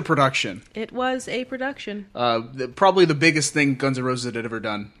quite the production. It was a production. Probably the biggest thing Guns N' Roses had ever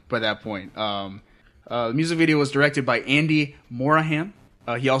done by that point. The music video was directed by Andy Morahan.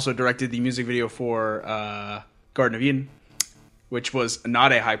 He also directed the music video for Garden of Eden, which was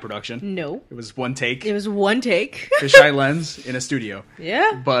not a high production. No. It was one take. Fisheye lens in a studio.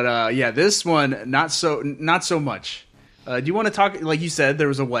 Yeah. But this one, not so much. Do you want to talk, like you said, there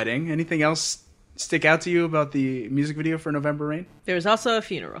was a wedding. Anything else stick out to you about the music video for November Rain? There was also a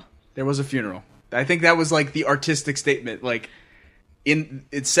funeral. There was a funeral. I think that was like the artistic statement. Like,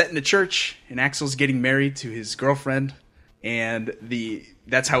 it's set in a church, and Axl's getting married to his girlfriend, and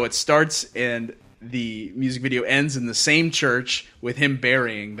that's how it starts, and the music video ends in the same church with him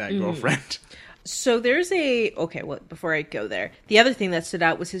burying that girlfriend. So there's before I go there, the other thing that stood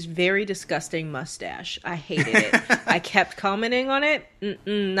out was his very disgusting mustache. I hated it. I kept commenting on it.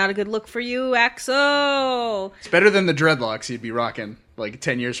 Not a good look for you, Axl. It's better than the dreadlocks he'd be rocking like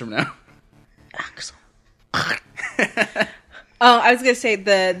 10 years from now. Axl. I was going to say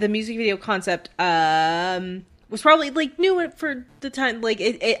the music video concept was probably like new for the time. Like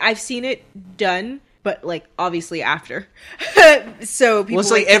I've seen it done, but like obviously after. So people. Well,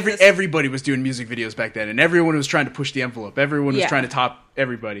 it's like everybody was doing music videos back then, and everyone was trying to push the envelope. Everyone was trying to top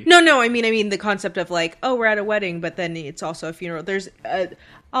everybody. No. I mean the concept of like, oh, we're at a wedding, but then it's also a funeral. There's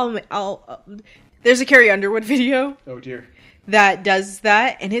there's a Carrie Underwood video Oh dear. that does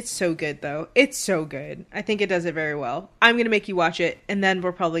that, and it's so good though. It's so good. I think it does it very well. I'm gonna make you watch it, and then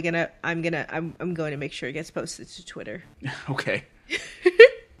we're probably I'm going to make sure it gets posted to Twitter. Okay.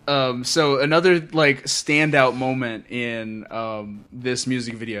 So another like standout moment in this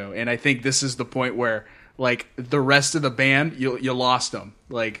music video, and I think this is the point where like the rest of the band, you lost them.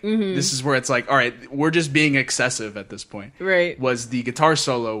 Like this is where it's like, all right, we're just being excessive at this point. Right. Was the guitar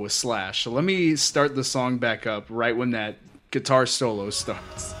solo with Slash. So let me start the song back up right when that guitar solo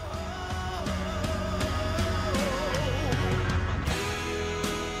starts.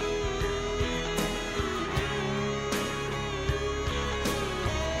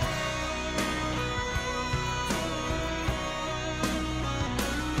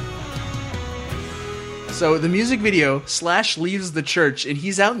 So the music video, Slash leaves the church and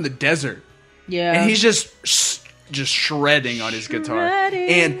he's out in the desert. Yeah. And he's just shredding on his guitar. Shredding.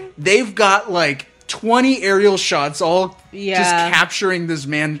 And they've got like 20 aerial shots all just capturing this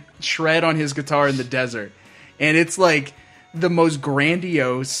man shred on his guitar in the desert. And it's like the most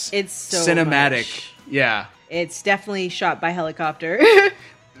grandiose, It's so cinematic. much. Yeah. It's definitely shot by helicopter.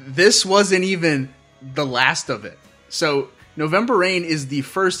 This wasn't even the last of it. So November Rain is the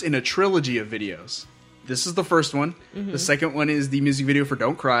first in a trilogy of videos. This is the first one. The second one is the music video for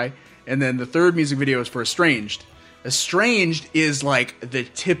Don't Cry. And then the third music video is for Estranged. Estranged is like the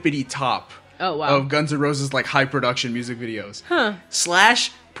tippity top Oh, wow. of Guns N' Roses like high production music videos. Huh.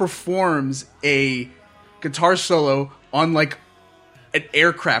 Slash performs a guitar solo on like an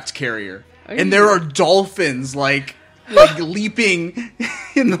aircraft carrier. And there are dolphins like leaping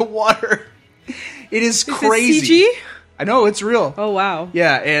in the water. It is crazy. It CG? I know, it's real. Oh, wow.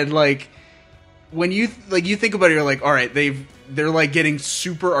 Yeah, and like when you think about it, you're like, all right, they're like getting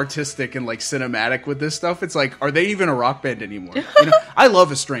super artistic and like cinematic with this stuff. It's like, are they even a rock band anymore? You know, I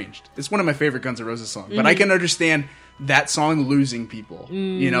love Estranged. It's one of my favorite Guns N' Roses songs. But I can understand that song losing people.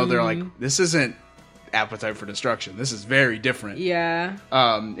 You know, they're like, this isn't Appetite for Destruction. This is very different. Yeah.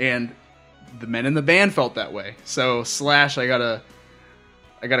 And the men in the band felt that way. So Slash, I got a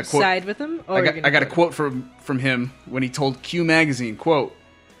quote. Side with him? Or I got a quote from him when he told Q Magazine, quote,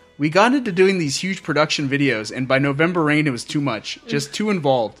 "We got into doing these huge production videos, and by November Rain, it was too much. Just too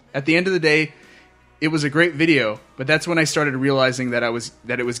involved. At the end of the day, it was a great video, but that's when I started realizing that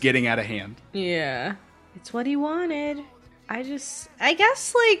it was getting out of hand." Yeah. It's what he wanted. I guess,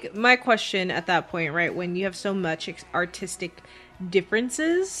 like, my question at that point, right, when you have so much artistic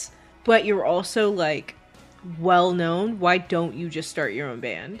differences, but you're also, like, well-known, why don't you just start your own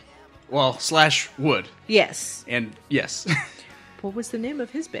band? Well, Slash would. Yes. And yes. What was the name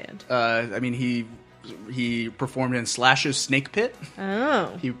of his band? I mean, he performed in Slash's Snake Pit.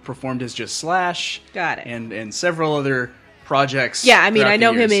 Oh. He performed as just Slash. Got it. And several other projects. Yeah, I mean, throughout I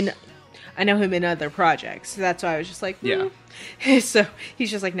know the him years. in other projects. So that's why I was just like, Yeah. So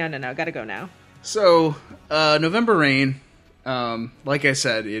he's just like, no, gotta go now. So, November Rain, like I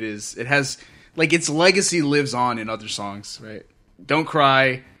said, it has, like, its legacy lives on in other songs, right? Don't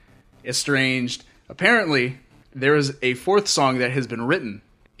Cry, Estranged. Apparently, there is a fourth song that has been written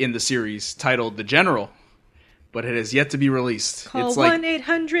in the series titled The General, but it has yet to be released. Call It's like,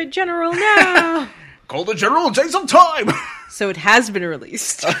 1-800-GENERAL now! call the General, take some time! So it has been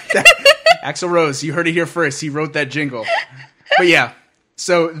released. Axl Rose, you heard it here first. He wrote that jingle. But yeah,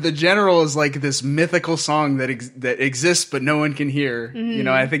 so The General is like this mythical song that exists, but no one can hear. You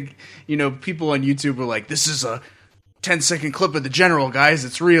know, I think, people on YouTube were like, this is a 10-second clip of The General, guys.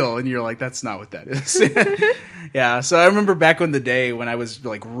 It's real. And you're like, that's not what that is. Yeah, so I remember back in the day when I was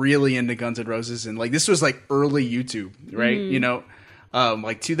like really into Guns N' Roses, and like this was like early YouTube, right? You know,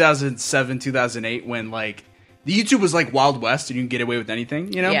 like 2007, 2008, when like the YouTube was like Wild West and you can get away with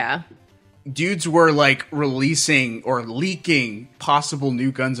anything, you know? Yeah. Dudes were like releasing or leaking possible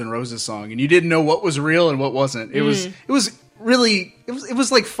new Guns N' Roses song, and you didn't know what was real and what wasn't. It was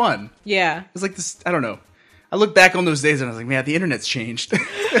like fun. Yeah. It was like this, I don't know. I look back on those days and I was like, man, the internet's changed.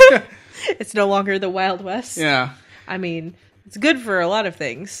 It's no longer the Wild West. Yeah. I mean, it's good for a lot of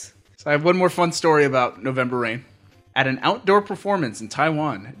things. So I have one more fun story about November Rain. At an outdoor performance in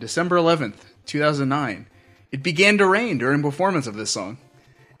Taiwan, December 11th, 2009, it began to rain during performance of this song.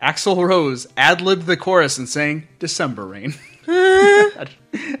 Axl Rose ad-libbed the chorus and sang December Rain.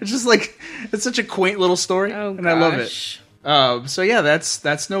 It's just like, it's such a quaint little story, and I love it. So yeah,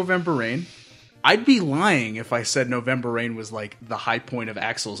 that's November Rain. I'd be lying if I said November Rain was like the high point of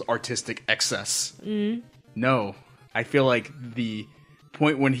Axl's artistic excess. No, I feel like the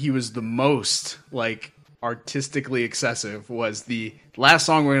point when he was the most like artistically excessive was the last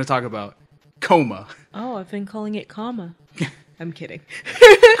song we're going to talk about, Coma. Oh, I've been calling it Comma. I'm kidding.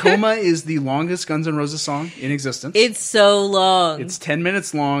 Coma is the longest Guns N' Roses song in existence. It's so long. It's 10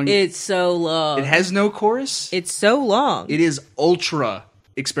 minutes long. It's so long. It has no chorus. It's so long. It is ultra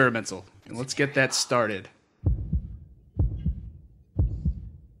experimental. And let's get that started.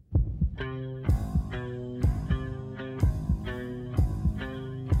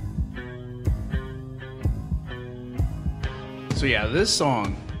 So yeah, this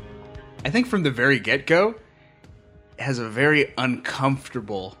song, I think from the very get-go, has a very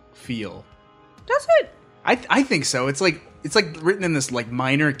uncomfortable feel. Does it? I think so. It's like written in this like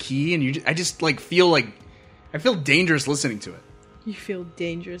minor key, and I just like feel dangerous listening to it. You feel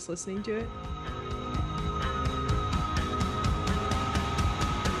dangerous listening to it?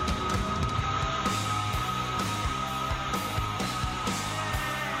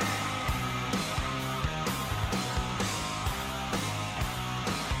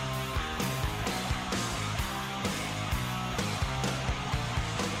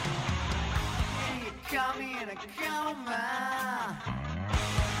 Call me in a coma.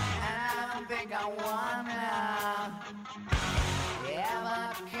 I don't think I wanna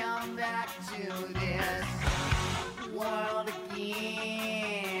ever come back to this world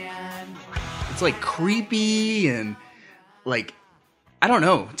again. It's like creepy and like, I don't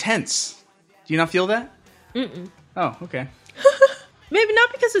know, tense. Do you not feel that? Mm-mm. Oh, okay. Maybe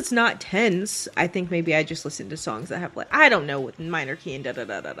not because it's not tense. I think maybe I just listen to songs that have like, I don't know, with minor key and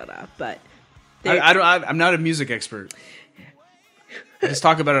da-da-da-da-da-da, but... I'm not a music expert. I just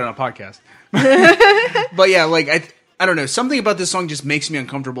talk about it on a podcast. But yeah, like I don't know. Something about this song just makes me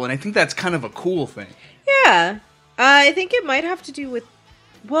uncomfortable, and I think that's kind of a cool thing. Yeah, I think it might have to do with.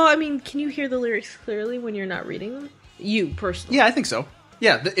 Well, I mean, can you hear the lyrics clearly when you're not reading them? You personally? Yeah, I think so.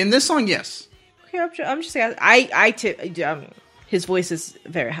 Yeah, in this song, yes. Okay, I'm just saying. His voice is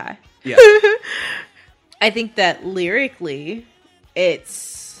very high. Yeah. I think that lyrically,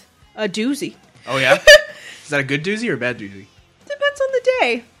 it's a doozy. Oh yeah. Is that a good doozy or a bad doozy? Depends on the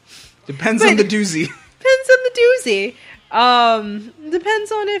day. Depends on the doozy. Depends on the doozy.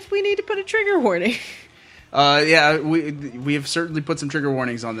 Depends on if we need to put a trigger warning. Yeah, we have certainly put some trigger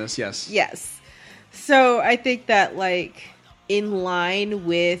warnings on this. Yes. Yes. So I think that like in line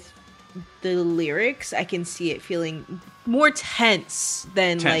with the lyrics, I can see it feeling more tense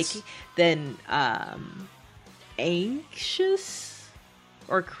than anxious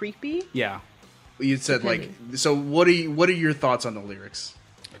or creepy. Yeah. You said like, so what are your thoughts on the lyrics?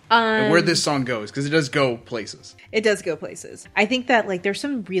 And where this song goes, because it does go places. It does go places. I think that like there's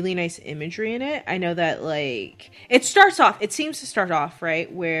some really nice imagery in it. I know that like it seems to start off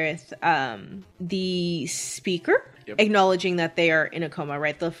right with the speaker acknowledging that they are in a coma,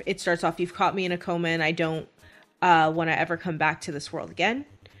 right? It starts off, "You've caught me in a coma and I don't want to ever come back to this world again."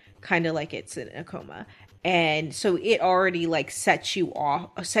 Kind of like it's in a coma. And so it already like sets you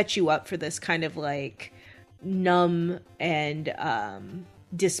up for this kind of like numb and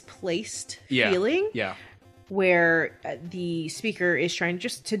displaced feeling. Yeah. Where the speaker is trying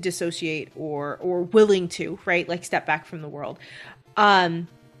just to dissociate or willing to, right? Like step back from the world. And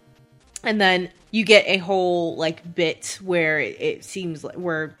then you get a whole like bit where it seems like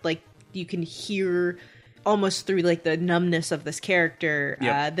where like you can hear almost through like the numbness of this character,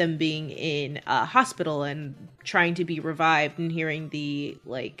 them being in a hospital and trying to be revived, and hearing the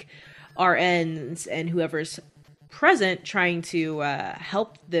like RNs and whoever's present trying to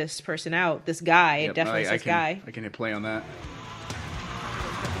help this person out, this guy. It definitely says guy. I can hit play on that.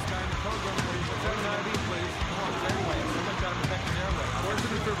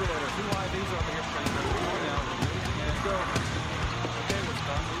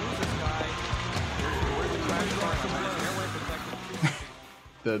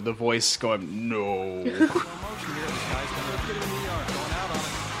 The voice going, no.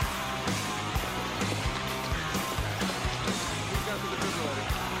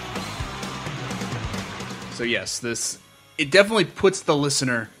 So yes, it definitely puts the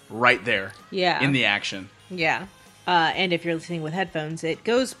listener right there. Yeah. In the action. Yeah. And if you're listening with headphones, it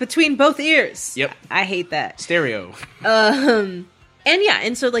goes between both ears. Yep. I hate that. Stereo. And yeah,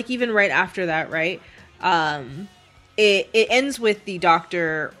 and so like even right after that, right? It ends with the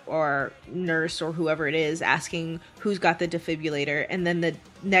doctor or nurse or whoever it is asking who's got the defibrillator, and then the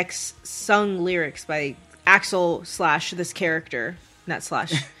next sung lyrics by Axel / this character, not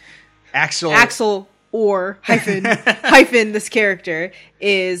slash. Axel or hyphen this character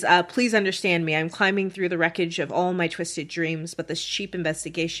is, "Please understand me. I'm climbing through the wreckage of all my twisted dreams, but this cheap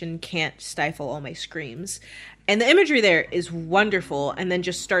investigation can't stifle all my screams." And the imagery there is wonderful, and then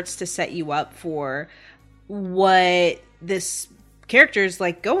just starts to set you up for what this character is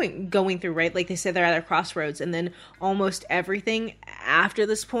like going through, right? Like they say they're at a crossroads, and then almost everything after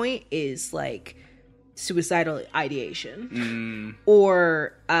this point is like suicidal ideation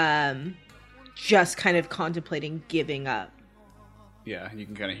or just kind of contemplating giving up. Yeah, you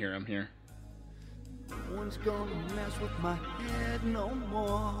can kind of hear him here. No one's gonna mess with my head no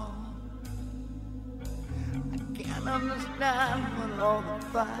more. I can't understand what all the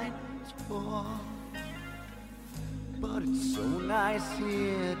fighting's for. But it's so nice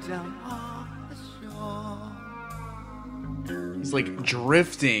here down on the shore. He's like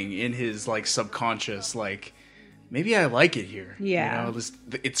drifting in his like subconscious, like maybe I like it here. Yeah. You know,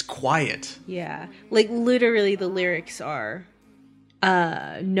 it's quiet. Yeah. Like literally the lyrics are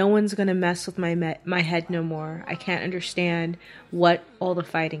no one's gonna mess with my head no more. I can't understand what all the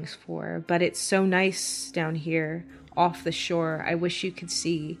fighting's for, but it's so nice down here off the shore. I wish you could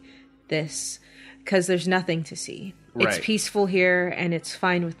see this, because there's nothing to see. Right. It's peaceful here and it's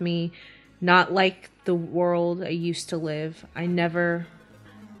fine with me. Not like the world I used to live. I never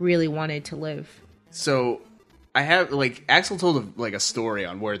really wanted to live. So I have like Axl told a story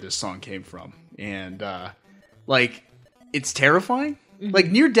on where this song came from, and like it's terrifying. Like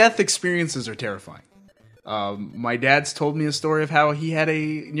near death experiences are terrifying. My dad's told me a story of how he had a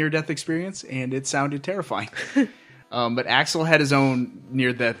near death experience, and it sounded terrifying. But Axl had his own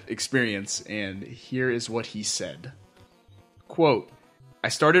near death experience, and here is what he said. Quote, I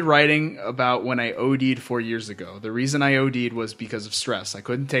started writing about when I OD'd 4 years ago. The reason I OD'd was because of stress. I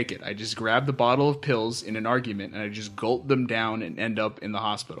couldn't take it. I just grabbed a bottle of pills in an argument and I just gulped them down and end up in the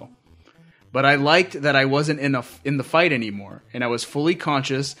hospital. But I liked that I wasn't in the fight anymore, and I was fully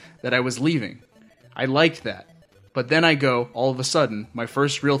conscious that I was leaving. I liked that. But then I go, all of a sudden, my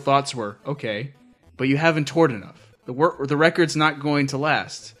first real thoughts were, okay, but you haven't toured enough. The record's not going to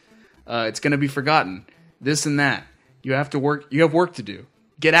last. It's going to be forgotten. This and that. You have work to do.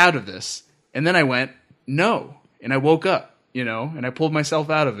 Get out of this. And then I went, no. And I woke up, and I pulled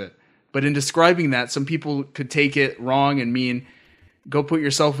myself out of it. But in describing that, some people could take it wrong and mean, go put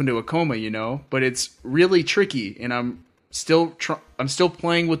yourself into a coma, But it's really tricky, and I'm still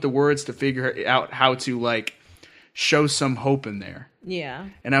playing with the words to figure out how to, like, show some hope in there. Yeah.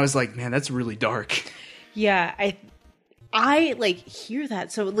 And I was like, man, that's really dark. Yeah, I like hear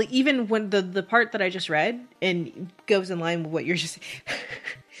that. So like even when the part that I just read and goes in line with what you're just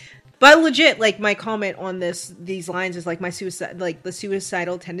but legit, like my comment on these lines is like the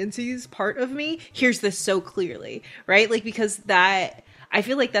suicidal tendencies part of me hears this so clearly, right? Like because that I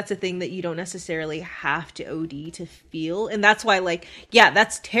feel like that's a thing that you don't necessarily have to OD to feel, and that's why like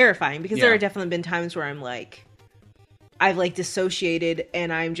that's terrifying, because there have definitely been times where I'm like I've like dissociated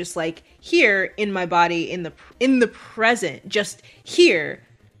and I'm just like here in my body in the present, just here,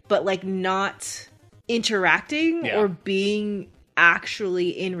 but like not interacting or being actually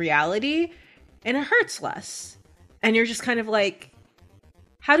in reality, and it hurts less. And you're just kind of like,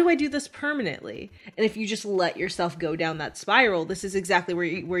 how do I do this permanently? And if you just let yourself go down that spiral, this is exactly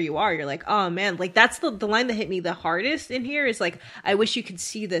where you are. You're like, oh man, like that's the line that hit me the hardest in here is like, I wish you could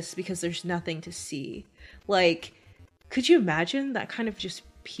see this because there's nothing to see. Like, could you imagine that kind of just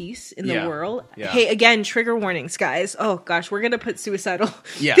peace in the world? Yeah. Hey, again, trigger warnings, guys. Oh gosh, we're gonna put suicidal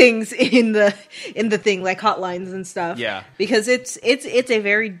things in the thing, like hotlines and stuff. Yeah, because it's a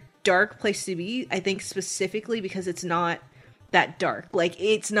very dark place to be. I think specifically because it's not that dark. Like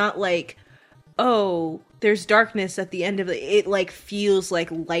it's not like, oh, there's darkness at the end of it. It like feels like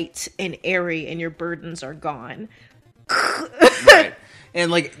light and airy, and your burdens are gone. Right. And,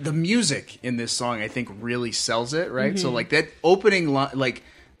 like, the music in this song, I think, really sells it, right? So, like, that opening like,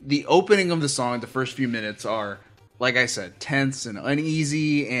 the opening of the song, the first few minutes are, like I said, tense and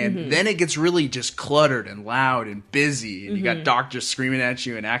uneasy, and then it gets really just cluttered and loud and busy, and you got Doc just screaming at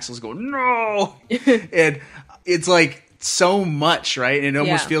you, and Axl's going, no! And it's, like, so much, right? And it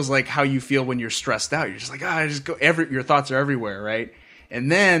almost feels like how you feel when you're stressed out. You're just like, I just go, your thoughts are everywhere, right?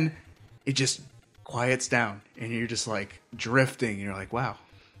 And then it just quiets down, and you're just like drifting, and you're like, wow,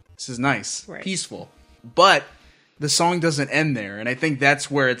 this is nice, peaceful. But the song doesn't end there, and I think that's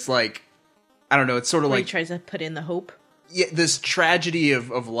where it's like, I don't know, it's sort of like he tries to put in the hope. Yeah, this tragedy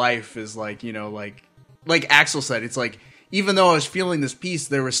of life is like, like Axl said, it's like, even though I was feeling this peace,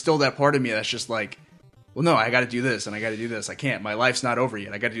 there was still that part of me that's just like, well, no, I got to do this, and I got to do this. I can't. My life's not over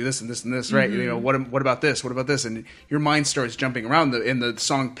yet. I got to do this and this and this, right? What about this? What about this? And your mind starts jumping around, and the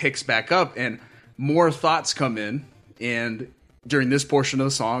song picks back up, and more thoughts come in, and during this portion of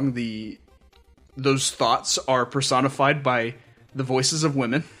the song, those thoughts are personified by the voices of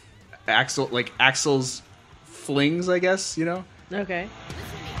women. Axl's flings, I guess, Okay. Listen to me,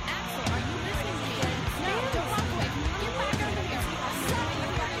 Axl, are you listening to me? No,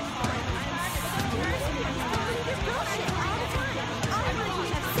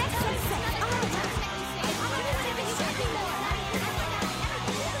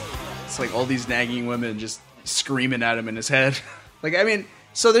 like all these nagging women just screaming at him in his head. Like, I mean,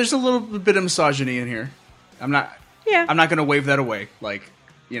 so there's a little bit of misogyny in here. I'm not going to wave that away. Like,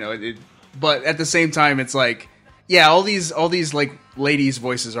 you know, but at the same time, it's like, yeah, all these like ladies'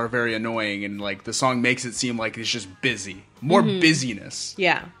 voices are very annoying, and like the song makes it seem like it's just busy, more busyness.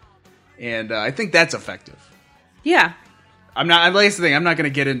 Yeah. And I think that's effective. Yeah. I'm not going to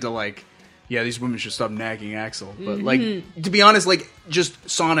get into like, yeah, these women should stop nagging Axl. But like, to be honest, like just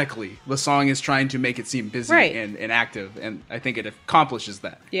sonically, the song is trying to make it seem busy and active, and I think it accomplishes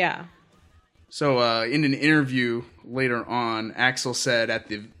that. Yeah. So in an interview later on, Axl said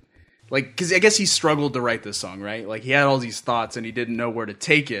because I guess he struggled to write this song, right? Like he had all these thoughts and he didn't know where to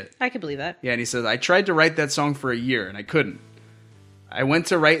take it. I could believe that. Yeah, and he said, I tried to write that song for a year and I couldn't. I went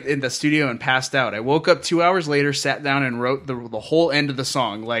to write in the studio and passed out. I woke up 2 hours later, sat down and wrote the whole end of the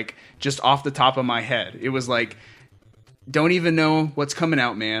song, like just off the top of my head. It was like, don't even know what's coming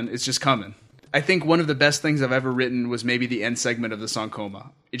out, man. It's just coming. I think one of the best things I've ever written was maybe the end segment of the song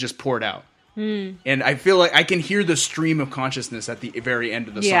Coma. It just poured out. And I feel like I can hear the stream of consciousness at the very end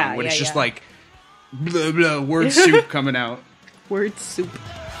of the song when it's just like blah, blah, word soup coming out. Word soup.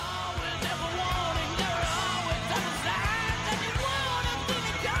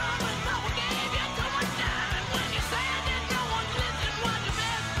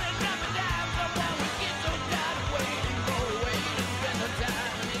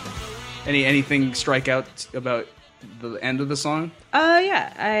 Anything strike out about the end of the song?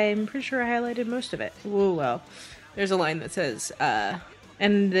 Yeah, I'm pretty sure I highlighted most of it. Whoa, well. There's a line that says,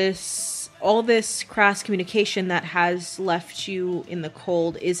 and all this crass communication that has left you in the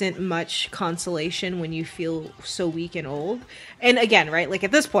cold isn't much consolation when you feel so weak and old. And again, right, like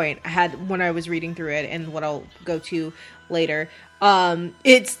at this point, when I was reading through it and what I'll go to later,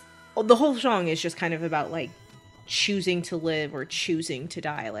 it's, the whole song is just kind of about like choosing to live or choosing to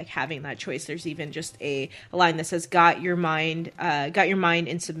die, like having that choice. There's even just a line that says, got your mind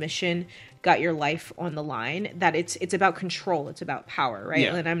in submission, got your life on the line. That it's about control, it's about power, right?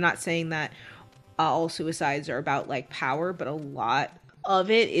 Yeah. And I'm not saying that all suicides are about like power, but a lot of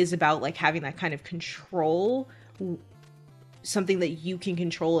it is about like having that kind of control, something that you can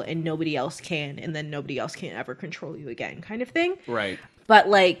control and nobody else can, and then nobody else can ever control you again, kind of thing. Right. But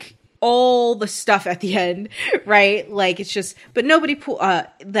like all the stuff at the end, right? Like it's just, but nobody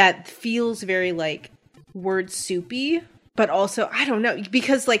that feels very like word soupy, but also I don't know,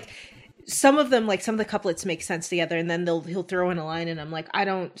 because like some of them, like some of the couplets make sense together, and then he'll throw in a line and I'm like, I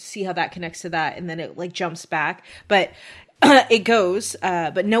don't see how that connects to that, and then it like jumps back, but it goes,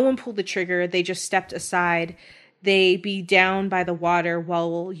 but no one pulled the trigger, they just stepped aside, they be down by the water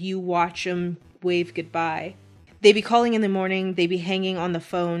while you watch them wave goodbye. They be calling in the morning, they be hanging on the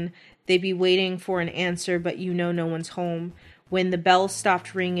phone, they be waiting for an answer, but you know no one's home. When the bells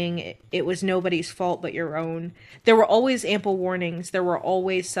stopped ringing, it was nobody's fault but your own. There were always ample warnings, there were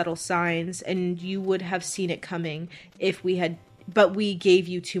always subtle signs, and you would have seen it coming but we gave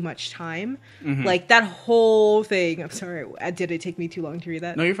you too much time. Mm-hmm. Like that whole thing, I'm sorry, did it take me too long to read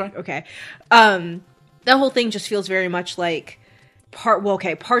that? No, you're fine. Okay. That whole thing just feels very much like,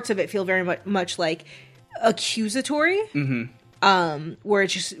 parts of it feel very much like accusatory. Mm-hmm. Where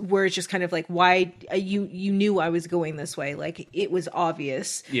it's just kind of like, why you knew I was going this way, like it was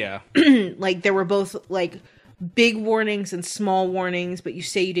obvious. Yeah. Like there were both like big warnings and small warnings, but you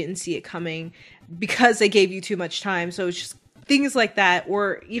say you didn't see it coming because they gave you too much time. So it's just things like that,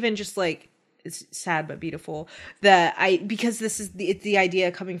 or even just like, it's sad but beautiful because this is the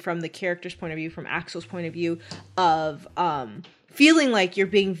idea coming from the character's point of view, from Axl's point of view, of feeling like you're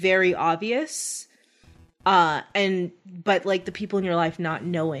being very obvious, but like the people in your life not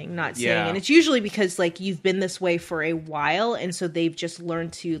knowing, not saying. Yeah. And it's usually because like you've been this way for a while, and so they've just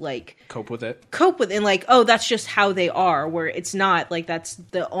learned to like cope with it, and like, oh, that's just how they are, where it's not like that's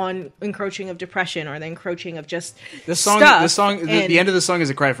the encroaching of depression or the encroaching of just the end of the song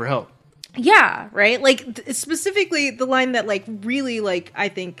is a cry for help. Yeah, right? Like, specifically, the line that, like, really, like, I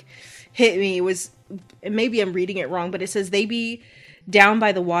think hit me was, maybe I'm reading it wrong, but it says, they be down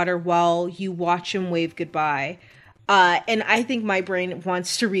by the water while you watch them wave goodbye. And I think my brain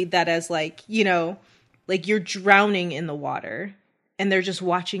wants to read that as, like, you know, like, you're drowning in the water, and they're just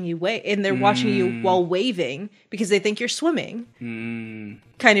watching you wave, and they're watching you while waving, because they think you're swimming.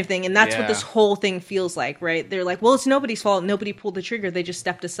 Kind of thing. And that's what this whole thing feels like, right? They're like, well, it's nobody's fault. Nobody pulled the trigger. They just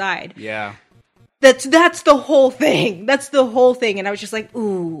stepped aside. Yeah. That's the whole thing. That's the whole thing. And I was just like,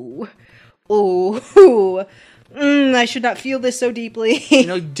 ooh, I should not feel this so deeply. You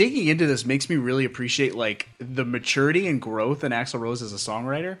know, digging into this makes me really appreciate, like, the maturity and growth in Axl Rose as a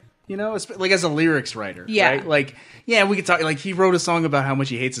songwriter. You know, like as a lyrics writer, Yeah. right? Like, yeah, we could talk. Like, he wrote a song about how much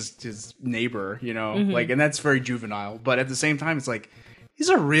he hates his neighbor, you know, like, and that's very juvenile. But at the same time, it's like these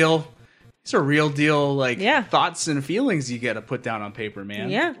are real deal, like thoughts and feelings you got to put down on paper, man.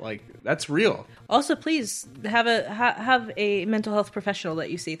 Yeah, like that's real. Also, please have a mental health professional that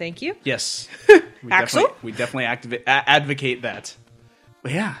you see. Thank you. Yes, Axl? we definitely advocate that.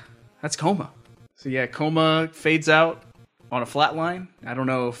 But yeah, that's Coma. So yeah, Coma fades out on a flat line. I don't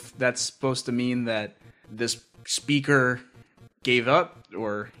know if that's supposed to mean that this speaker gave up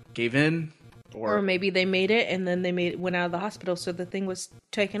or gave in, or maybe they made it and then they went out of the hospital, so the thing was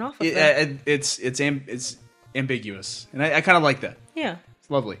taken off of them. It's ambiguous, and I kind of like that. Yeah, it's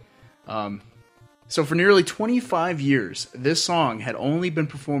lovely. So for nearly 25 years, this song had only been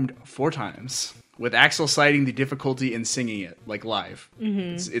performed 4 times, with Axl citing the difficulty in singing it, like live.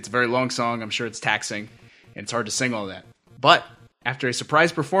 Mm-hmm. It's a very long song. I'm sure it's taxing, and it's hard to sing all that. But after a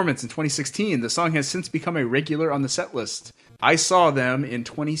surprise performance in 2016, the song has since become a regular on the set list. I saw them in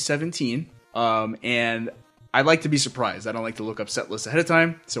 2017, and I like to be surprised. I don't like to look up set lists ahead of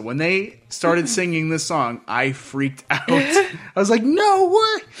time. So when they started singing this song, I freaked out. I was like, no,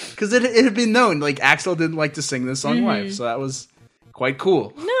 what? Because it had been known, like, Axl didn't like to sing this song live. So that was quite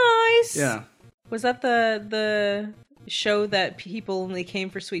cool. Nice. Yeah. Was that the show that people only came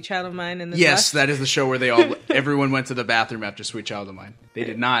for Sweet Child of Mine? And then yes, that is the show where everyone went to the bathroom after Sweet Child of Mine. They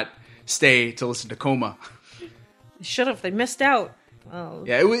did not stay to listen to Coma. Should have. They missed out. Oh,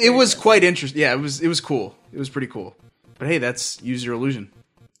 yeah, it was quite interesting. Yeah, it was cool. It was pretty cool. But hey, that's Use Your Illusion.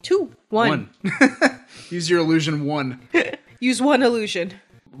 2. 1. Use Your Illusion 1. Use one illusion.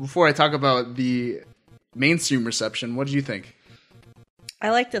 Before I talk about the mainstream reception, what did you think? I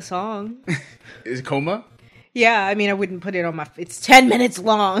like the song. Is it Coma? Yeah, I mean, I wouldn't put it on my... It's 10 minutes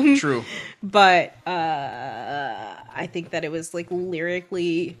long. True. But I think that it was, like,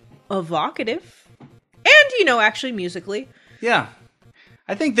 lyrically evocative. And, you know, actually musically. Yeah.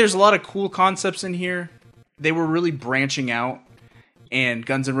 I think there's a lot of cool concepts in here. They were really branching out. And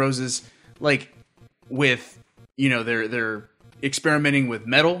Guns N' Roses, like, with, you know, they're experimenting with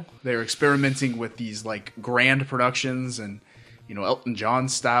metal. They're experimenting with these, like, grand productions and, you know, Elton John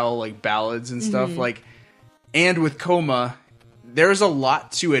style, like, ballads and stuff. Like, and with Coma, there's a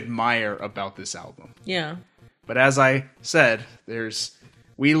lot to admire about this album. Yeah. But as I said,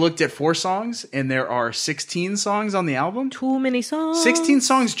 we looked at 4 songs, and there are 16 songs on the album. Too many songs. 16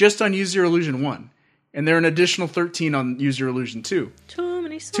 songs just on Use Your Illusion 1. And there are an additional 13 on Use Your Illusion 2. Too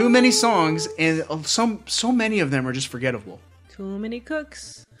many songs. Too many songs, and so many of them are just forgettable. Too many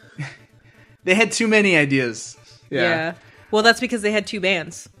cooks. They had too many ideas. Yeah. Well, that's because they had 2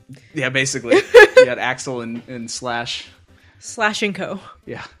 bands. Yeah, basically. You had Axl and Slash. Slash and Co.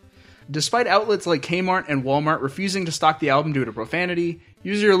 Yeah. Despite outlets like Kmart and Walmart refusing to stock the album due to profanity,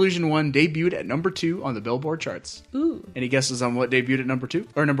 Use Your Illusion 1 debuted at number 2 on the Billboard charts. Ooh. Any guesses on what debuted at number 2?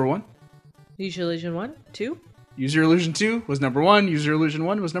 Or number 1? Use Your Illusion 1? 2? Use Your Illusion 2 was number 1. Use Your Illusion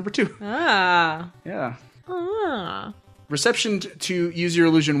 1 was number 2. Ah. Yeah. Ah. Reception to Use Your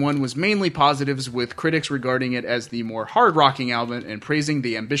Illusion 1 was mainly positives, with critics regarding it as the more hard-rocking album and praising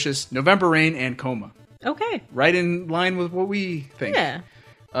the ambitious November Rain and Coma. Okay. Right in line with what we think. Yeah.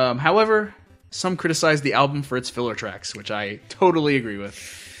 However, some criticized the album for its filler tracks, which I totally agree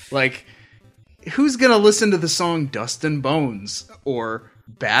with. Like, who's gonna listen to the song Dust and Bones, or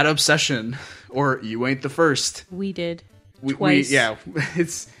Bad Obsession, or You Ain't the First? We did. Twice.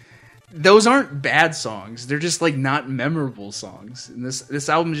 Those aren't bad songs. They're just, like, not memorable songs. And this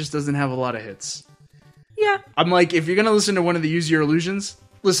album just doesn't have a lot of hits. Yeah. I'm like, if you're gonna listen to one of the Use Your Illusions,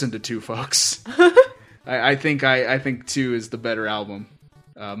 listen to 2, folks. I think 2 is the better album.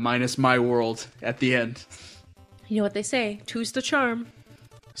 Minus My World at the end. You know what they say? 2's the charm.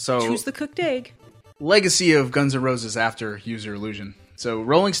 So 2's the cooked egg. Legacy of Guns N' Roses after Use Your Illusion. So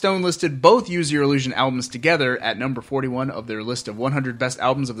Rolling Stone listed both Use Your Illusion albums together at number 41 of their list of 100 best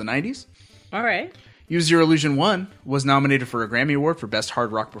albums of the 90s. All right. Use Your Illusion 1 was nominated for a Grammy Award for Best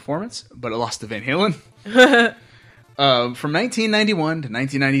Hard Rock Performance, but it lost to Van Halen. From 1991 to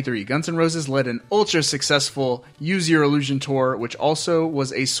 1993, Guns N' Roses led an ultra-successful Use Your Illusion tour, which also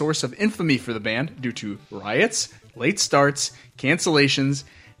was a source of infamy for the band due to riots, late starts, cancellations,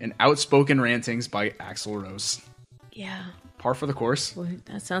 and outspoken rantings by Axl Rose. Yeah. Par for the course. Well,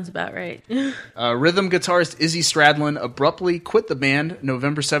 that sounds about right. Rhythm guitarist Izzy Stradlin abruptly quit the band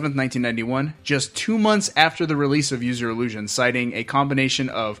November 7th, 1991, just 2 months after the release of Use Your Illusion, citing a combination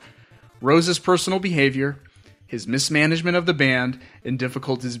of Rose's personal behavior, his mismanagement of the band, and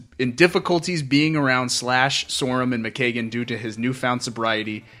difficulties being around Slash, Sorum, and McKagan due to his newfound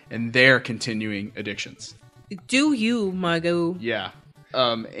sobriety and their continuing addictions. Do you, Margot? Yeah.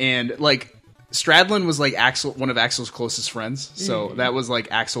 And like Stradlin was like one of Axl's closest friends, so that was like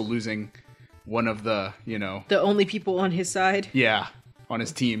Axl losing one of the, The only people on his side. yeah, on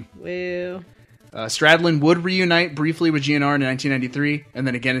his team. Well, Stradlin would reunite briefly with GNR in 1993, and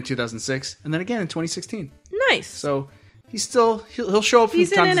then again in 2006, and then again in 2016. nice. So he'll show up from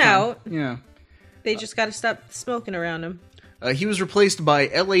He's time in to and time. out. Yeah. They just got to stop smoking around him. He was replaced by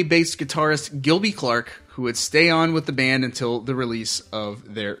LA-based guitarist Gilby Clarke, who would stay on with the band until the release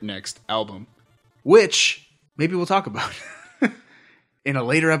of their next album, which maybe we'll talk about in a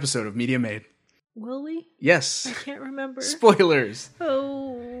later episode of Media Made. Will we? Yes. I can't remember. Spoilers.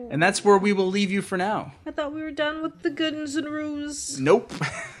 Oh. And that's where we will leave you for now. I thought we were done with the Goods and Ruse. Nope.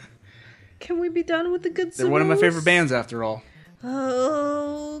 Can we be done with the Goods They're and one of my Ruse? favorite bands after all.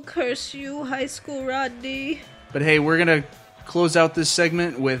 Oh, curse you, High School Rodney. But hey, we're going to close out this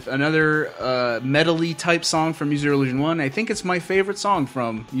segment with another metal-y type song from Use Your Illusion 1. I think it's my favorite song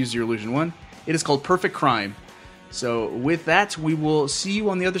from Use Your Illusion 1. It is called Perfect Crime. So with that, we will see you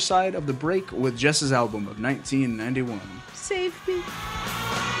on the other side of the break with Jess's album of 1991. Save me.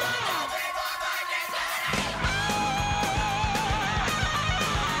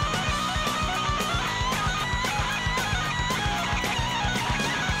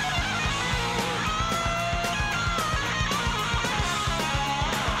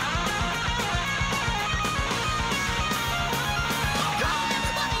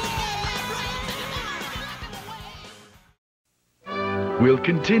 We'll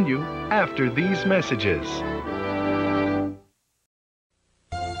continue after these messages.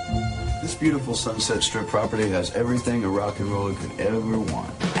 This beautiful Sunset Strip property has everything a rock and roller could ever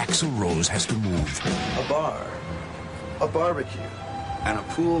want. Axl Rose has to move A bar, a barbecue, and a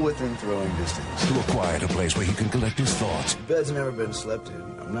pool within throwing distance. to a quieter place where he can collect his thoughts, The bed's never been slept in.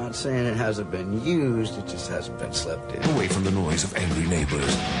 I'm not saying it hasn't been used, it just hasn't been slept in. away from the noise of angry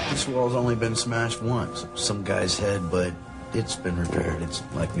neighbors. This wall's only been smashed once. Some guy's head, but it's been repaired. It's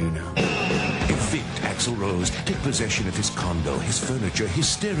like new now. Evict Axl Rose, take possession of his condo, his furniture, his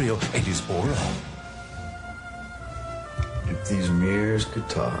stereo, and his aura. If these mirrors could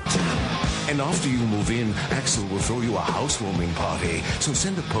talk. And after you move in, Axl will throw you a housewarming party. So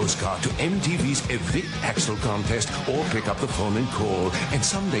send a postcard to MTV's Evict Axl contest or pick up the phone and call. And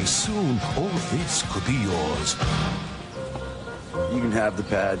someday soon, all this could be yours. You can have the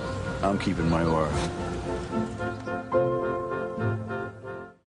pad. I'm keeping my aura.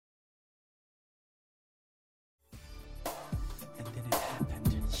 And then it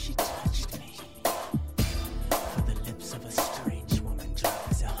happened. She touched me. For the lips of a strange woman dry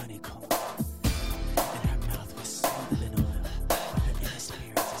as a honeycomb. And her mouth was soothing oil. But her inner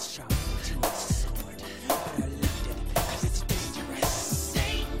spirit is sharp as a two-edged sword. But I left it because it's dangerous.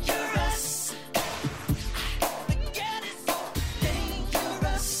 Dangerous! Forget it.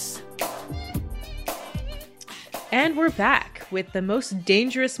 Dangerous! And we're back with the most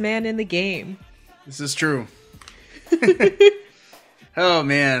dangerous man in the game. This is true. Oh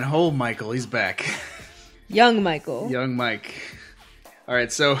man, old Michael, he's back. Young Michael. Young Mike. All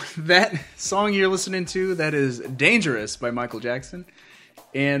right, so that song you're listening to, that is Dangerous by Michael Jackson.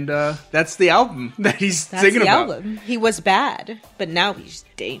 And that's the album that he's That's singing the about. album. He was bad, but now he's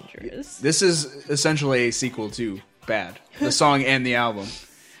dangerous. This is essentially a sequel to Bad, the song and the album.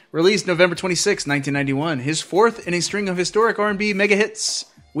 Released November 26, 1991, his fourth in a string of historic R&B mega hits.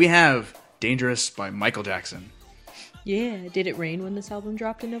 We have Dangerous by Michael Jackson. Yeah. Did it rain when this album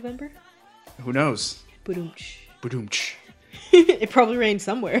dropped in November? Who knows? Ba-doom-tsh. Badoomch. It probably rained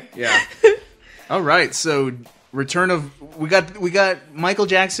somewhere. Yeah. All right, so return of we got Michael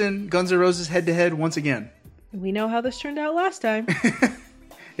Jackson, Guns N' Roses head to head once again. We know how this turned out last time.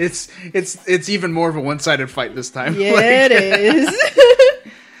 It's even more of a one-sided fight this time. Yeah, Like- it is.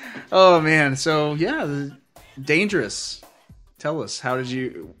 Oh man, so yeah, Dangerous. Tell us,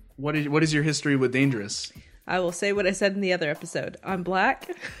 what is your history with Dangerous I will say what I said in the other episode. I'm black,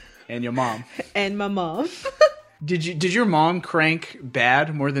 and your mom? and my mom. Did your mom crank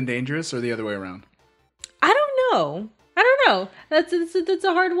Bad more than Dangerous, or the other way around? I don't know. That's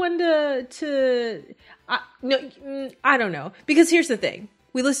a hard one to. I don't know, because here's the thing: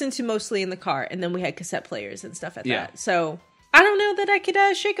 we listened to mostly in the car, and then we had cassette players and stuff at Yeah. that. So I don't know that I could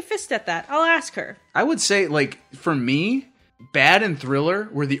shake a fist at that. I'll ask her. I would say, like, for me, Bad and Thriller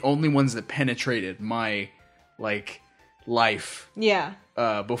were the only ones that penetrated my, like, life Yeah.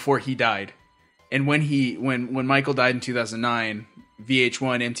 before he died. And when Michael died in 2009,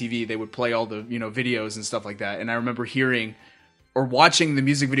 VH1, MTV, they would play all the, videos and stuff like that. And I remember hearing or watching the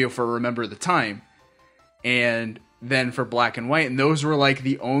music video for Remember the Time, and then for Black and White. And those were, like,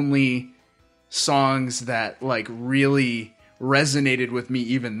 the only songs that, like, really resonated with me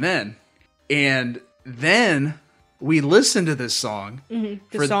even then. And then we listened to this song.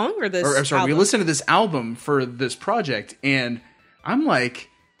 The song or this I'm sorry, we album? listened to this album for this project, and I'm like,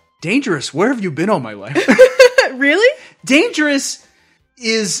 Dangerous, where have you been all my life? Really? Dangerous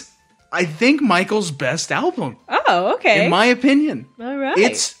is, I think, Michael's best album, Oh, okay. in my opinion. All right.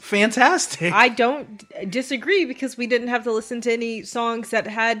 It's fantastic. I don't disagree because we didn't have to listen to any songs that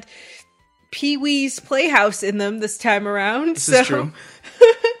had Pee-wee's Playhouse in them this time around. This is true.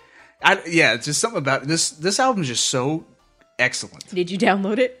 Yeah, it's just something about this. This album is just so excellent. Did you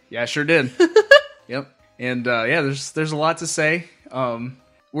download it? Yeah, I sure did. Yep. And yeah, there's a lot to say.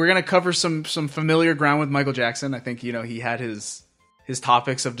 We're gonna cover some familiar ground with Michael Jackson. I think he had his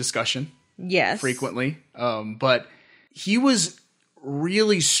topics of discussion Yes. frequently, but he was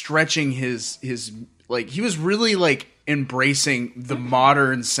really stretching his he was really embracing the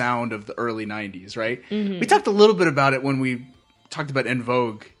modern sound of the early 90s, right? We talked a little bit about it when we talked about En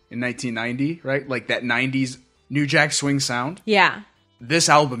Vogue in 1990, right? Like that 90s New Jack Swing sound. Yeah. This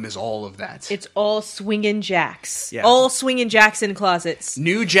album is all of that. It's all swingin' jacks. Yeah. All swingin' Jackson closets.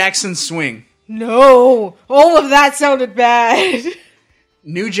 New Jackson Swing. No! All of that sounded bad.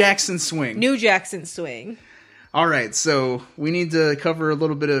 New Jackson Swing. New Jackson swing. All right, so we need to cover a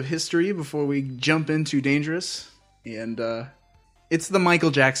little bit of history before we jump into Dangerous. And it's the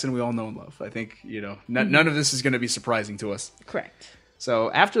Michael Jackson we all know and love. I think, none of this is going to be surprising to us. Correct.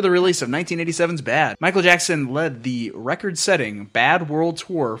 So after the release of 1987's Bad, Michael Jackson led the record-setting Bad World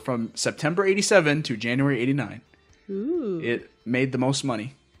Tour from September 87 to January 89. Ooh. It made the most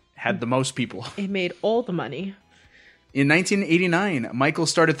money, had the most people. It made all the money. In 1989, Michael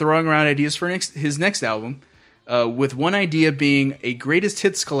started throwing around ideas for his next album, with one idea being a greatest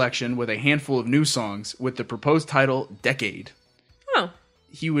hits collection with a handful of new songs, with the proposed title Decade. Oh.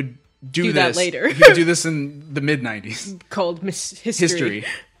 He would do Do this that later. He would do this in the mid-90s. Called History.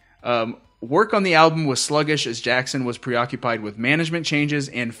 Work on the album was sluggish as Jackson was preoccupied with management changes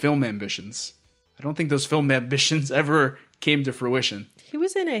and film ambitions. I don't think those film ambitions ever came to fruition. He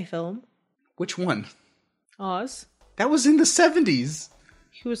was in a film. Which one? Oz. That was in the 70s.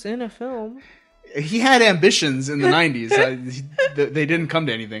 He was in a film. He had ambitions in the 90s. They didn't come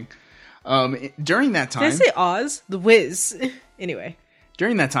to anything. During that Did time, I say Oz? The Wiz. Anyway.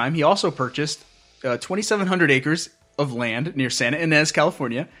 During that time, he also purchased 2,700 acres of land near Santa Ynez,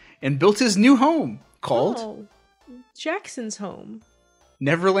 California, and built his new home called Oh. Jackson's home.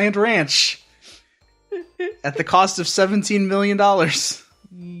 Neverland Ranch at the cost of $17 million.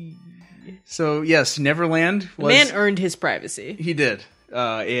 So, yes, Neverland The was... man earned his privacy. He did.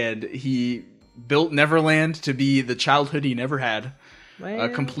 And he built Neverland to be the childhood he never had, Well,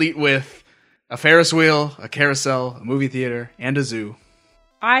 complete with a Ferris wheel, a carousel, a movie theater, and a zoo.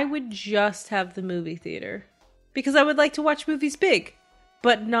 I would just have the movie theater. Because I would like to watch movies big,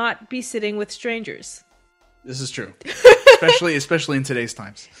 but not be sitting with strangers. This is true. especially in today's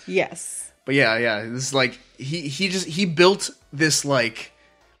times. Yes. But yeah, this is he built this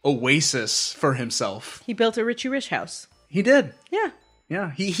oasis for himself. He built a Richie Rich house. He did. Yeah.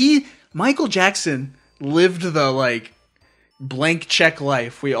 Yeah. Michael Jackson lived the blank check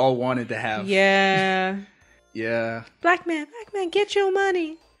life we all wanted to have. Yeah. Yeah. Black man, get your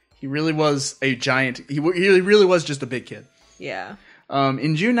money. He really was a giant. He really was just a big kid. Yeah.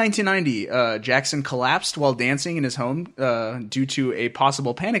 In June 1990, Jackson collapsed while dancing in his home due to a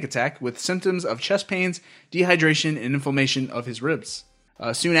possible panic attack with symptoms of chest pains, dehydration, and inflammation of his ribs.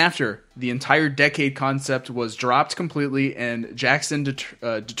 Soon after, the entire Decade concept was dropped completely, and Jackson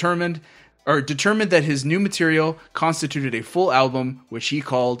determined that his new material constituted a full album, which he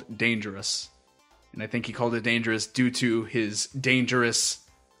called Dangerous. And I think he called it Dangerous due to his dangerous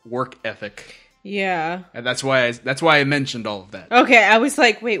work ethic. Yeah. And that's why I mentioned all of that. Okay, I was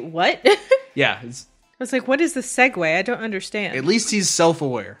like, wait, what? I Yeah, was like, what is the segue? I don't understand. at least he's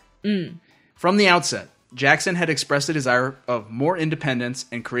self-aware. From the outset, Jackson had expressed a desire of more independence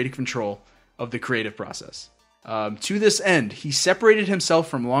and creative control of the creative process. To this end, he separated himself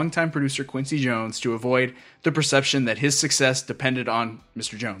from longtime producer Quincy Jones to avoid the perception that his success depended on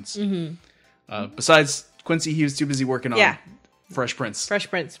Mr. Jones. Besides Quincy, he was too busy working on Fresh Prince. Fresh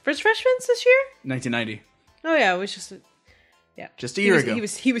Prince. Fresh Prince this year? 1990. Oh yeah, it was just Just a year ago.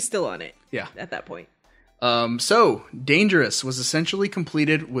 He was still on it. Yeah. At that point. So, Dangerous was essentially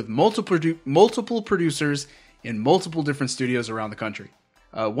completed with multiple producers in multiple different studios around the country.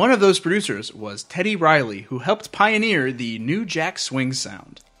 One of those producers was Teddy Riley, who helped pioneer the New Jack Swing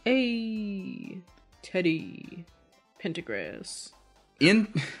sound. Hey, Teddy Pendergrass. In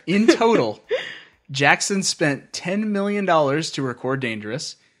total, Jackson spent $10 million to record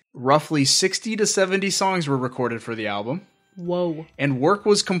Dangerous. Roughly 60 to 70 songs were recorded for the album. Whoa. And work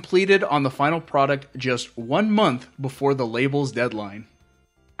was completed on the final product just 1 month before the label's deadline.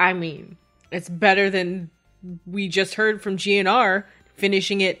 I mean, it's better than we just heard from GNR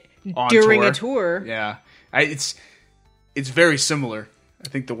finishing it On during tour. a tour. Yeah, it's very similar. I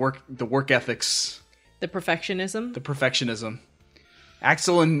think the work ethics, The perfectionism. the perfectionism.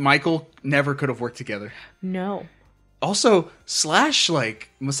 Axl and Michael never could have worked together. No. Also, Slash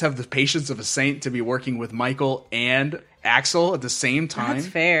must have the patience of a saint to be working with Michael and Axl at the same time. That's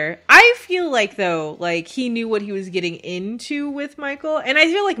fair. I feel like, though, like, he knew what he was getting into with Michael. And I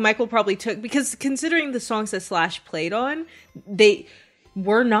feel like Michael probably took... Because considering the songs that Slash played on, they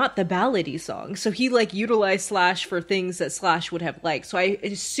were not the ballady songs. So he, like, utilized Slash for things that Slash would have liked. So I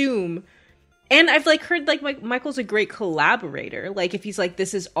assume... And I've, like, heard, like, Michael's a great collaborator. Like, if he's like,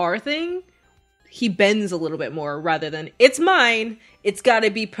 this is our thing... He bends a little bit more rather than, it's mine, it's gotta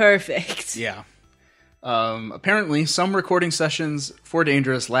be perfect. Yeah. Apparently, some recording sessions for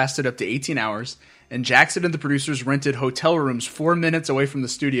Dangerous lasted up to 18 hours, and Jackson and the producers rented hotel rooms 4 minutes away from the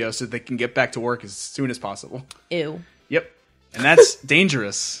studio so they can get back to work as soon as possible. Ew. Yep. And that's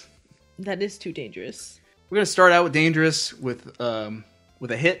Dangerous. That is too dangerous. We're going to start out with Dangerous with a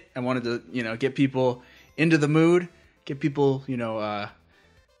hit. I wanted to, get people into the mood, get people,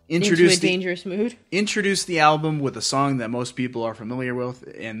 Into a dangerous mood. introduce the album with a song that most people are familiar with,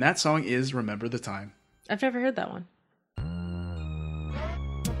 and that song is Remember the Time. I've never heard that one.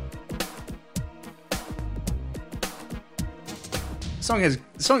 The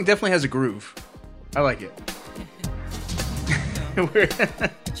song definitely has a groove. I like it.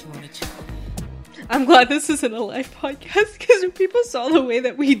 I'm glad this isn't a live podcast, because if people saw the way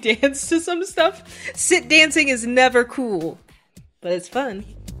that we dance to some stuff, sit dancing is never cool. But it's fun.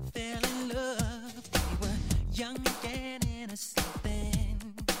 Fell in love, we were young and innocent then.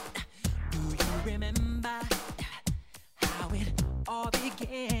 Do you remember how it all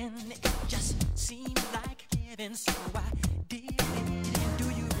began? It just seemed like heaven, so I did it. Do you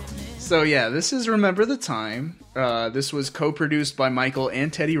remember? So yeah, this is Remember the Time. This was co-produced by Michael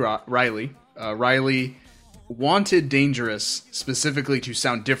and Teddy Riley. Riley wanted Dangerous specifically to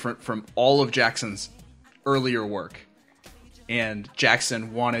sound different from all of Jackson's earlier work. And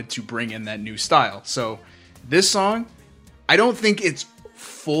Jackson wanted to bring in that new style. So this song, I don't think it's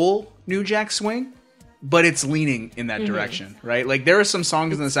full New Jack Swing, but it's leaning in that direction, right? Like there are some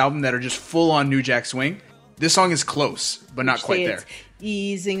songs in this album that are just full on New Jack Swing. This song is close, but not quite Say there. it's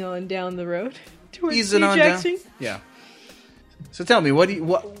easing on down the road towards Easing New on Jack down. Swing. Yeah. So tell me, what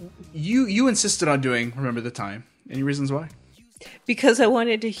you insisted on doing Remember the Time. Any reasons why? Because I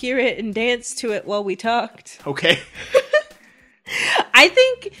wanted to hear it and dance to it while we talked. Okay. I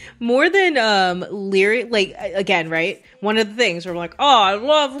think more than lyric, like again, right? One of the things where I'm like, oh, I